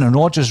that Brendan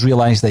Rodgers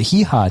realised that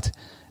he had,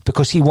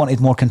 because he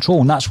wanted more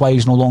control, and that's why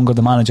he's no longer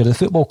the manager of the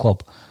football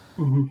club.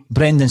 Mm-hmm.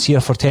 Brendan's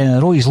here for 10 in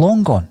a row. He's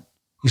long gone.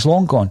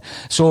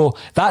 So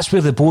that's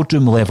where the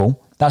boardroom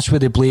level, that's where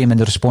the blame and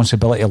the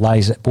responsibility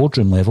lies at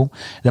boardroom level.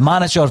 The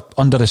manager,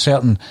 under a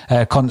certain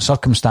current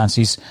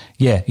circumstances,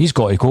 he's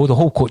got to go. The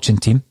whole coaching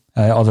team,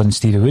 other than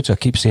Stevie Woods, I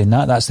keep saying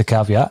that's the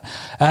caveat.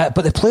 But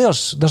the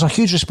players, there's a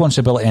huge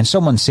responsibility, and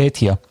someone said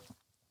here,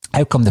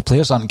 how come the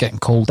players aren't getting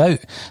called out?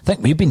 I think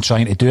we've been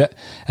trying to do it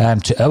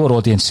to our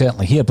audience,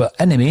 certainly here, but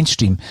in the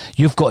mainstream,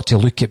 you've got to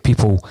look at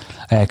people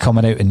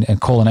coming out and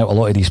calling out a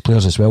lot of these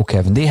players as well,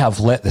 Kevin. They have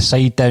let the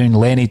side down,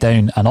 Lenny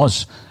down, and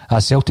us,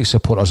 as Celtic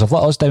supporters, have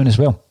let us down as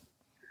well.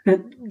 They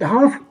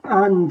have,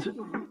 and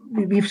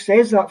we've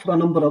said that for a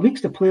number of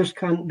weeks. The players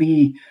can't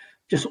be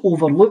just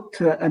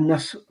overlooked in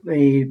this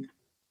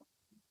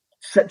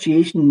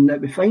situation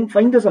that we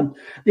find us in.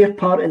 They're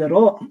part of the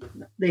rot.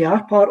 They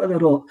are part of the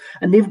rot,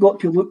 and they've got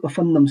to look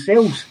within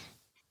themselves.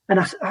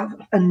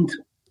 And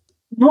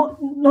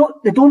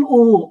not they don't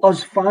owe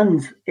us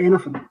fans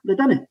anything. They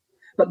didn't,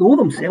 but they owe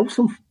themselves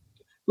some.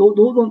 They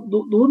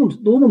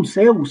owe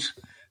themselves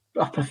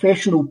a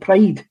professional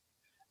pride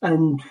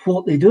in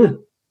what they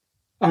do,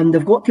 and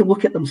they've got to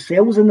look at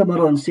themselves in the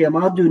mirror and say, "Am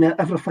I doing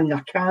everything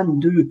I can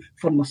do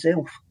for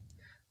myself?"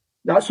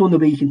 That's the only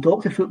way you can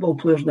talk to football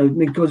players now,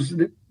 because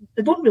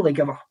they don't really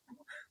give a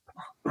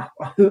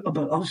hoot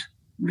about us,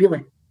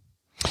 really.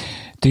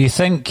 Do you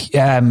think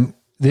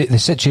the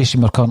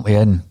situation we're currently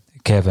in,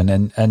 Kevin,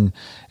 and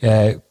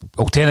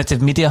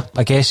alternative media,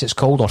 I guess it's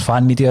called, or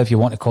fan media, if you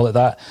want to call it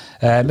that,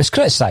 it's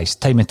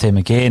criticised time and time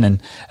again,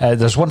 and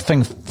there's one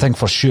thing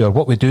for sure: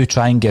 what we do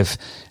try and give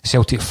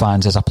Celtic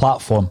fans is a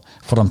platform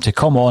for them to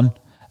come on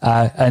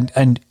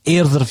and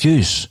air their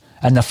views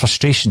and their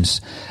frustrations.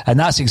 And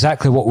that's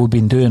exactly what we've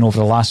been doing over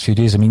the last few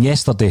days. I mean,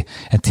 yesterday,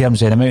 in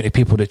terms of the amount of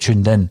people that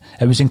tuned in,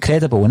 it was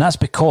incredible. And that's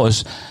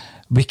because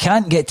we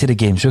can't get to the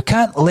games. We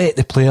can't let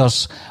the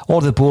players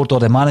or the board or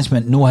the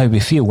management know how we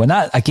feel. And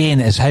that, again,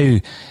 is how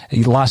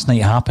last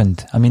night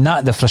happened. I mean,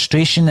 the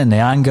frustration and the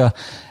anger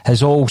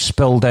has all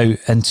spilled out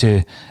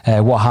into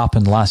what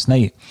happened last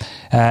night.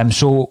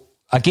 So,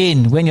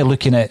 again, when you're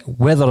looking at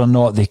whether or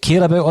not they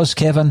care about us,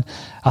 Kevin,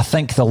 I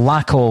think the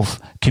lack of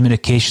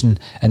communication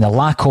and the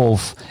lack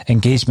of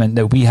engagement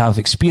that we have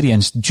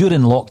experienced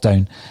during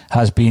lockdown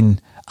has been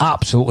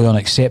absolutely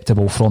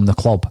unacceptable from the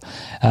club.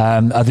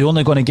 Are they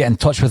only going to get in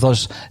touch with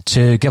us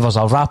to give us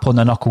a rap on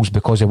the knuckles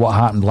because of what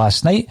happened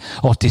last night,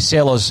 or to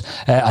sell us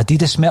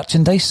Adidas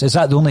merchandise? Is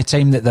that the only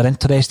time that they're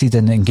interested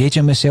in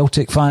engaging with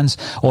Celtic fans,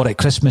 or at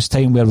Christmas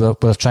time where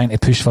we're trying to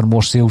push for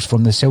more sales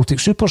from the Celtic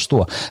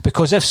Superstore?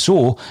 Because if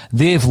so,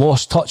 they've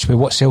lost touch with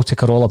what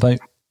Celtic are all about.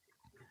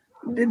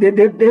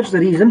 There's the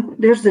reason.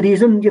 There's the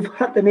reason. You've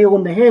hit the nail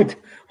on the head.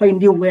 Why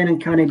Neil Lennon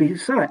can't be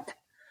sacked?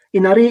 He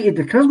narrated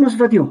the Christmas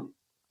video.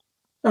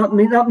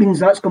 That means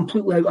that's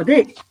completely out of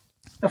date.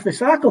 If they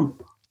sack him,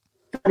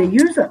 can he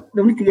use it?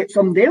 They'll need to get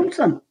somebody else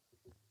in.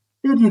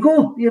 There you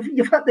go. You've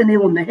hit the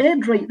nail on the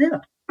head right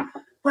there.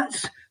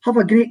 Let's have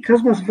a great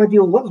Christmas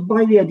video. Let's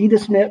buy the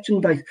Adidas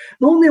merchandise.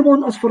 They only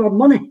want us for our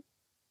money.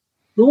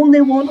 They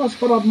only want us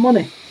for our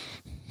money.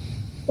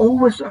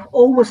 Always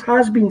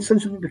has been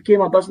since we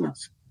became a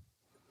business.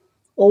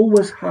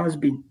 Always has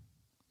been.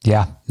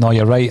 Yeah, no,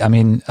 you're right. I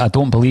mean, I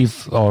don't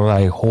believe, or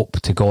I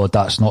hope to God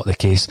that's not the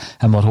case,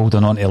 and we're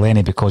holding on to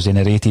Lenny because he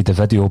narrated the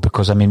video,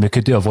 because, I mean, we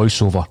could do a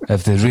voiceover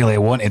if they really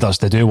wanted us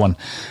to do one.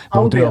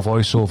 We'll do a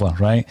voiceover,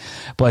 right?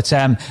 But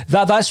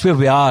that's where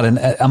we are, and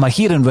am I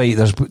hearing right?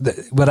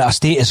 We're at a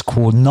status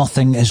quo.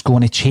 Nothing is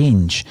going to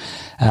change.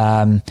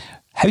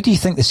 How do you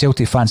think the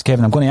Celtic fans,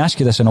 Kevin, I'm going to ask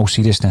you this in all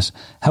seriousness,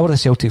 how are the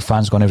Celtic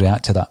fans going to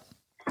react to that,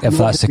 if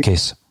that's the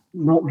case?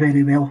 Not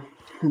very well.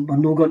 We're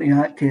not going to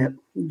react to it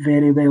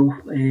very well.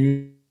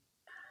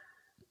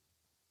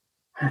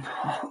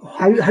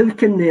 How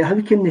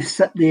can they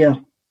sit there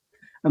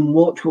and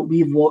watch what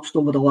we've watched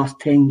over the last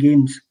 10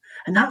 games?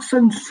 And that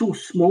sounds so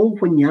small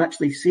when you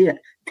actually say it,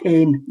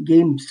 10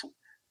 games.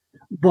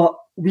 But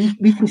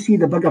we can see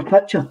the bigger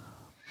picture.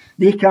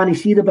 They can't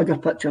see the bigger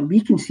picture.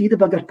 We can see the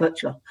bigger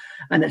picture.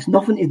 And it's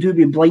nothing to do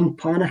with blind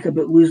panic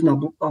about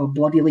losing a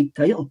bloody league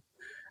title.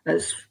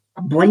 It's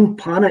a blind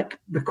panic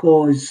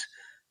because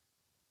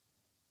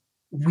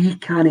we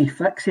can't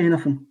fix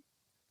anything.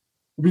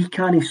 We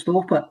can't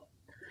stop it.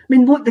 I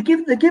mean, look, they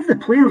give the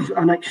players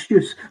an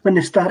excuse when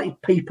they started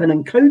piping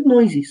in crowd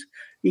noises.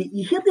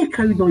 You hear the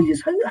crowd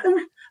noises. How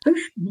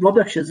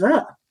rubbish is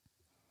that? I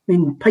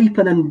mean,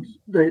 piping in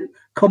the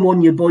 "Come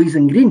on, you boys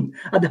in green."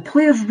 Are the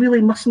players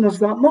really missing us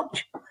that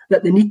much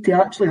that they need to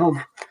actually have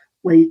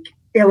like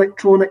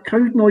electronic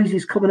crowd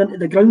noises coming into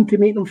the ground to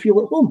make them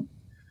feel at home?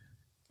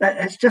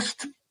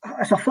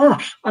 It's a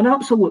farce, an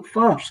absolute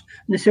farce.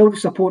 And the Celtic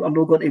support are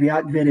not going to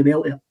react very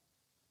well to it.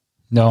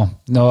 No,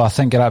 I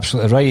think you're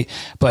absolutely right.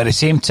 But at the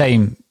same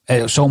time,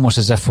 it's almost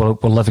as if we're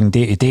living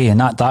day to day,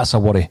 and that's a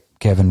worry,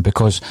 Kevin,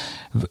 because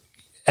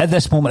at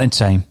this moment in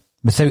time,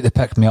 without the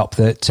pick-me-up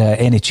that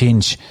any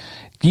change,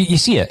 you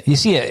see it.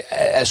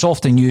 It's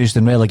often used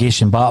in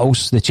relegation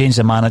battles. They change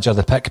the manager,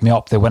 they pick me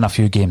up, they win a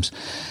few games.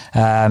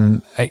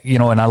 And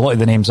a lot of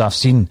the names I've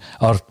seen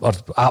are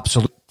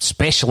absolute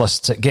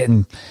specialists at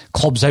getting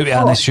clubs out of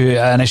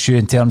an issue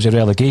in terms of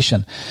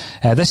relegation.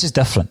 This is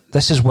different.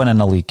 This is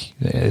winning a league.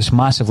 It's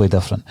massively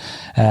different.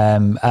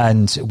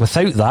 And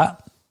without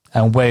that,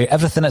 and with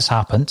everything that's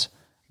happened,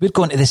 we're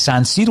going to the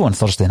San Siro on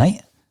Thursday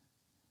night.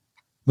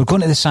 We're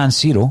going to the San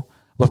Siro.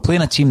 We're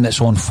playing a team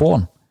that's on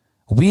form.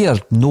 We are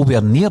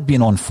nowhere near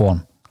being on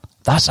form.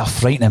 That's a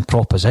frightening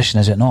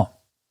proposition, is it not?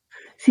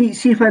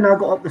 See when I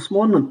got up this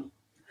morning,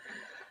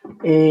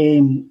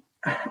 wishing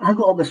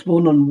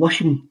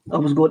I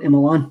was going to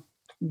Milan.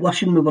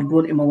 Wishing we were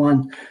going to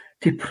Milan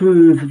to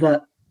prove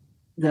that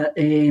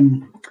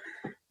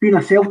being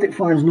a Celtic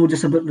fan is not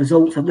just about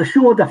results. If they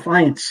show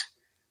defiance,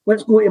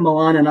 let's go to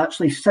Milan and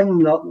actually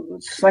sing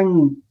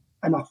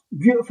in a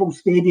beautiful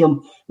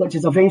stadium, which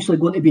is eventually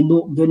going to be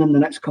knocked down in the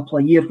next couple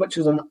of years, which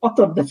is an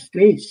utter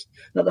disgrace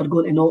that they're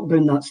going to knock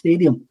down that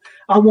stadium.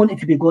 I wanted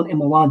to be going to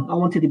Milan. I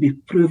wanted to be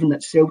proving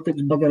that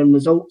Celtic's bigger in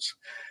results.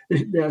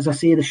 As I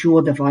say, the show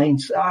of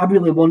defiance. I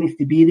really wanted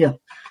to be there.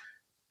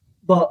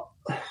 But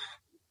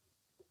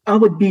I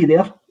would be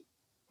there.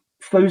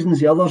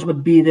 Thousands of others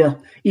would be there,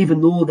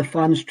 even though the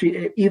fans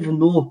even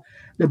though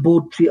the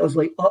board treat us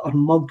like utter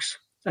mugs.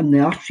 And they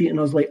are treating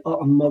us like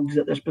utter mugs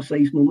at this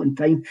precise moment in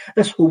time.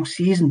 This whole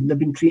season, they've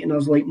been treating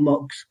us like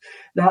mugs.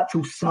 The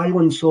actual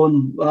silence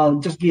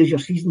on, just give us your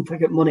season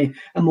ticket money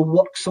and we'll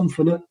work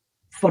something out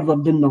further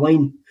down the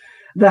line.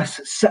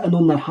 This sitting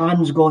on their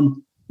hands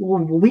going,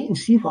 we'll wait and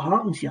see what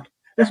happens here.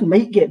 This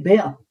might get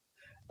better.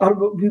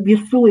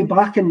 We're fully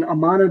backing a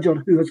manager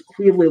who has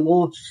clearly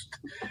lost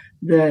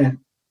the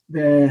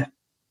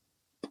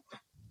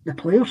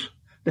players.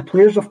 The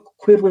players have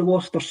clearly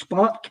lost their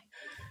spark.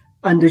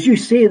 And as you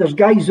say, there's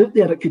guys out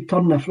there that could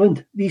turn this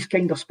round. These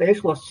kind of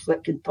specialists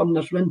that could turn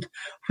this round.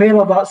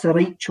 Whether that's the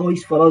right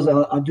choice for us,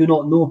 I do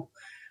not know.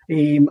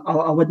 I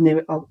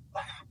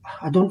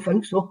don't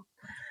think so.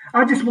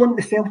 I just want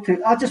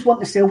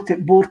the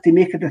Celtic board to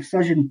make a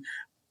decision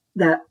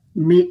that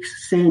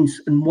makes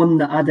sense and one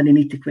that I didn't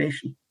need to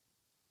question.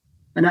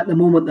 And at the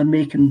moment, they're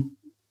making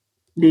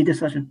the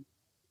decision.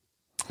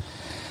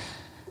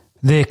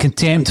 The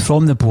contempt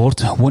from the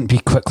board won't be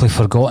quickly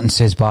forgotten,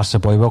 says Barca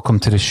Boy. Welcome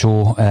to the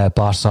show,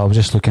 Barca. I was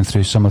just looking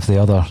through some of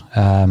the other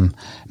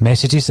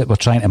messages that we're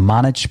trying to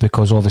manage,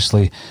 because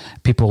obviously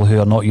people who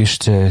are not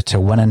used to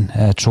winning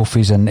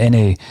trophies and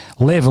any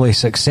level of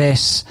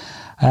success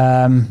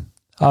are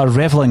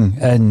revelling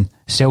in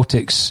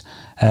Celtic's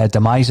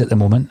demise at the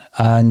moment.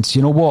 And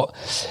you know what?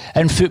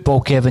 In football,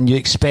 Kevin, you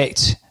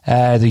expect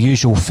the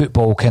usual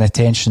football kind of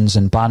tensions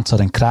and banter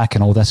and crack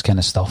and all this kind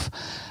of stuff.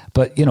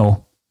 But, you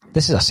know,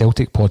 this is a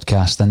Celtic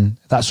podcast, and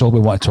that's all we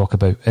want to talk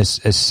about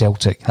is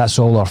Celtic. That's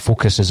all our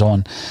focus is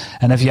on.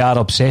 And if you are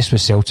obsessed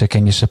with Celtic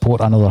and you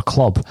support another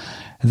club,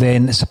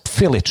 then it's a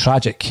fairly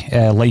tragic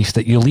life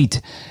that you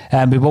lead.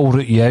 We will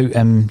root you out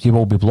and you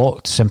will be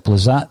blocked. Simple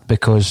as that,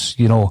 because,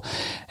 you know,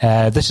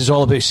 this is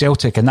all about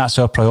Celtic, and that's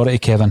our priority,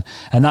 Kevin.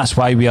 And that's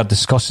why we are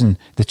discussing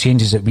the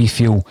changes that we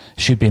feel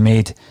should be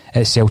made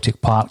at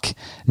Celtic Park.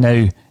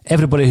 Now,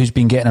 everybody who's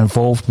been getting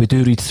involved, we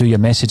do read through your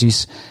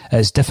messages.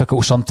 It's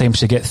difficult sometimes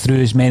to get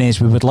through as many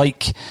as we would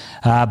like,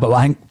 but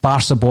I think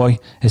Barca Boy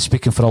is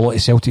speaking for a lot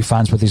of Celtic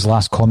fans with his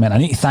last comment. I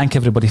need to thank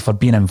everybody for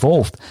being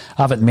involved.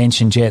 I haven't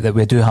mentioned yet that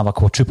we do have a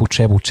quadruple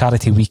treble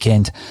charity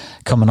weekend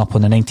coming up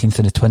on the 19th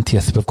and the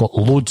 20th. We've got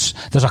loads.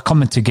 There's a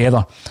coming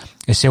together,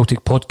 a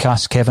Celtic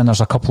podcast, Kevin.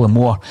 There's a couple of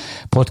more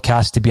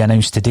podcasts to be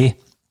announced today.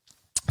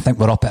 I think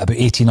we're up at about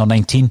 18 or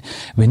 19.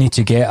 We need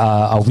to get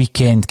a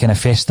weekend kind of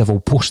festival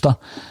poster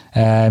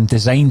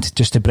designed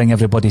just to bring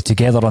everybody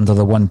together under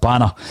the one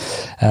banner.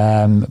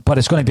 But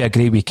it's going to be a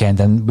great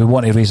weekend, and we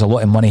want to raise a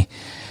lot of money.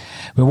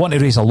 We want to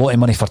raise a lot of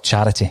money for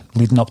charity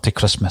leading up to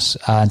Christmas,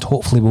 and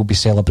hopefully we'll be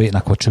celebrating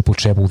a quadruple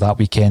treble that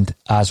weekend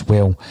as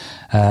well.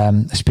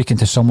 Speaking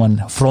to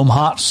someone from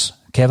Hearts,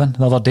 Kevin,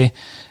 the other day,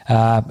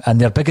 and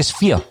their biggest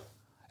fear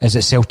is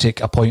that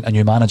Celtic appoint a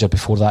new manager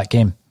before that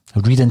game.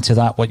 Read into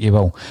that what you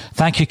will.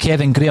 Thank you,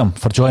 Kevin Graham,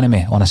 for joining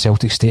me on A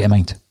Celtic State of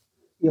Mind.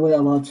 You later,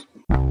 lads.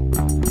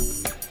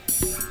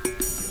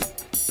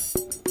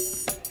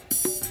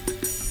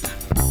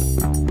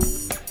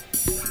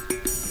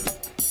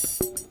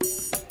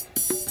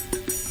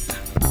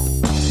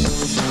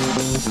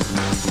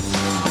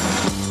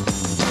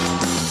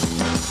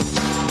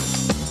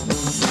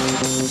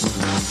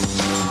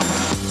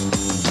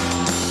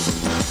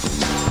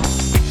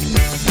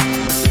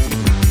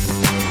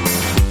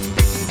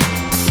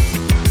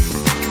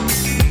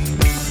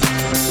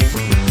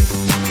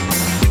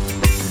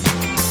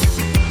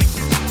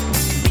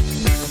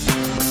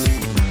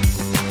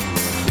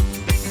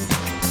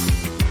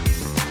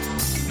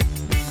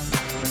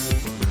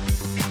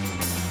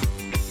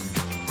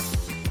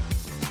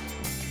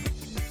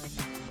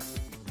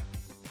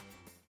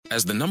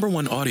 As the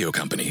 #1 audio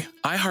company,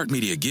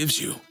 iHeartMedia gives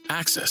you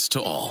access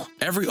to all.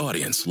 Every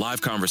audience,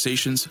 live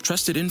conversations,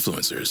 trusted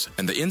influencers,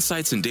 and the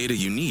insights and data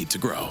you need to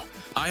grow.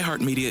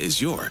 iHeartMedia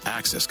is your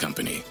access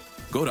company.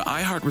 Go to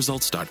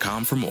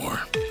iHeartResults.com for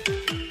more.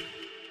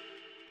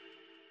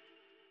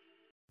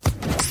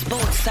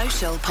 Sports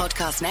Social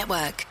Podcast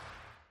Network.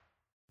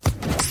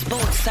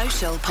 Sports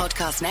Social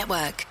Podcast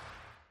Network.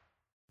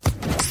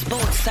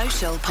 Sports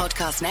Social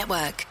Podcast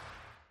Network.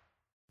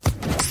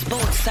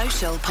 Sports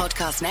Social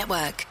Podcast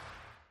Network.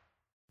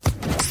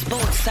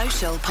 Sports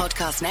Social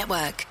Podcast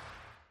Network.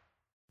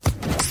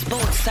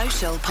 Sports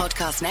Social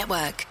Podcast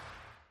Network.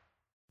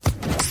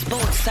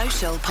 Sports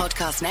Social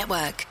Podcast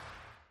Network.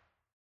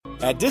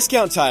 At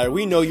Discount Tire,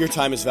 we know your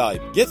time is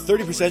valuable. Get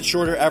 30%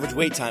 shorter average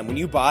wait time when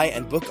you buy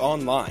and book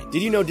online.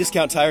 Did you know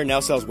Discount Tire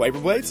now sells wiper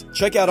blades?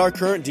 Check out our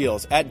current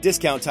deals at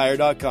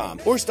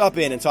DiscountTire.com or stop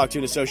in and talk to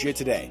an associate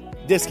today.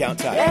 Discount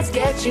Tire. Let's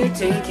get you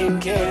taken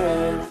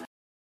care of.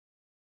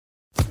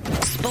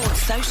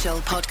 Sports Social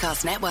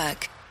Podcast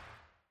Network.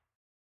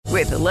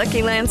 With the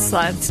Lucky Land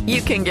Slots,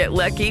 you can get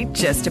lucky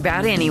just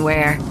about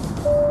anywhere.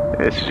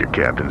 This is your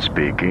captain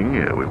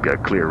speaking. We've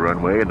got clear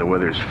runway and the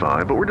weather's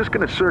fine, but we're just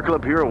going to circle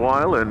up here a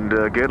while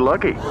and get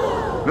lucky.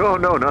 No,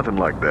 nothing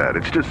like that.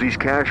 It's just these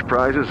cash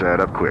prizes add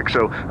up quick.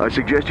 So I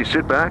suggest you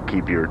sit back,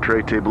 keep your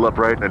tray table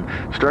upright, and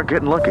start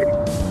getting lucky.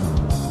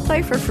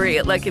 Play for free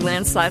at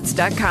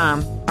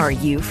LuckyLandSlots.com. Are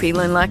you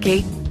feeling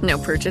lucky? No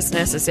purchase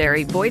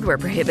necessary. Void where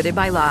prohibited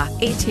by law.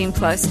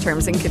 18+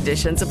 terms and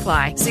conditions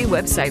apply. See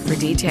website for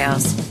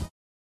details.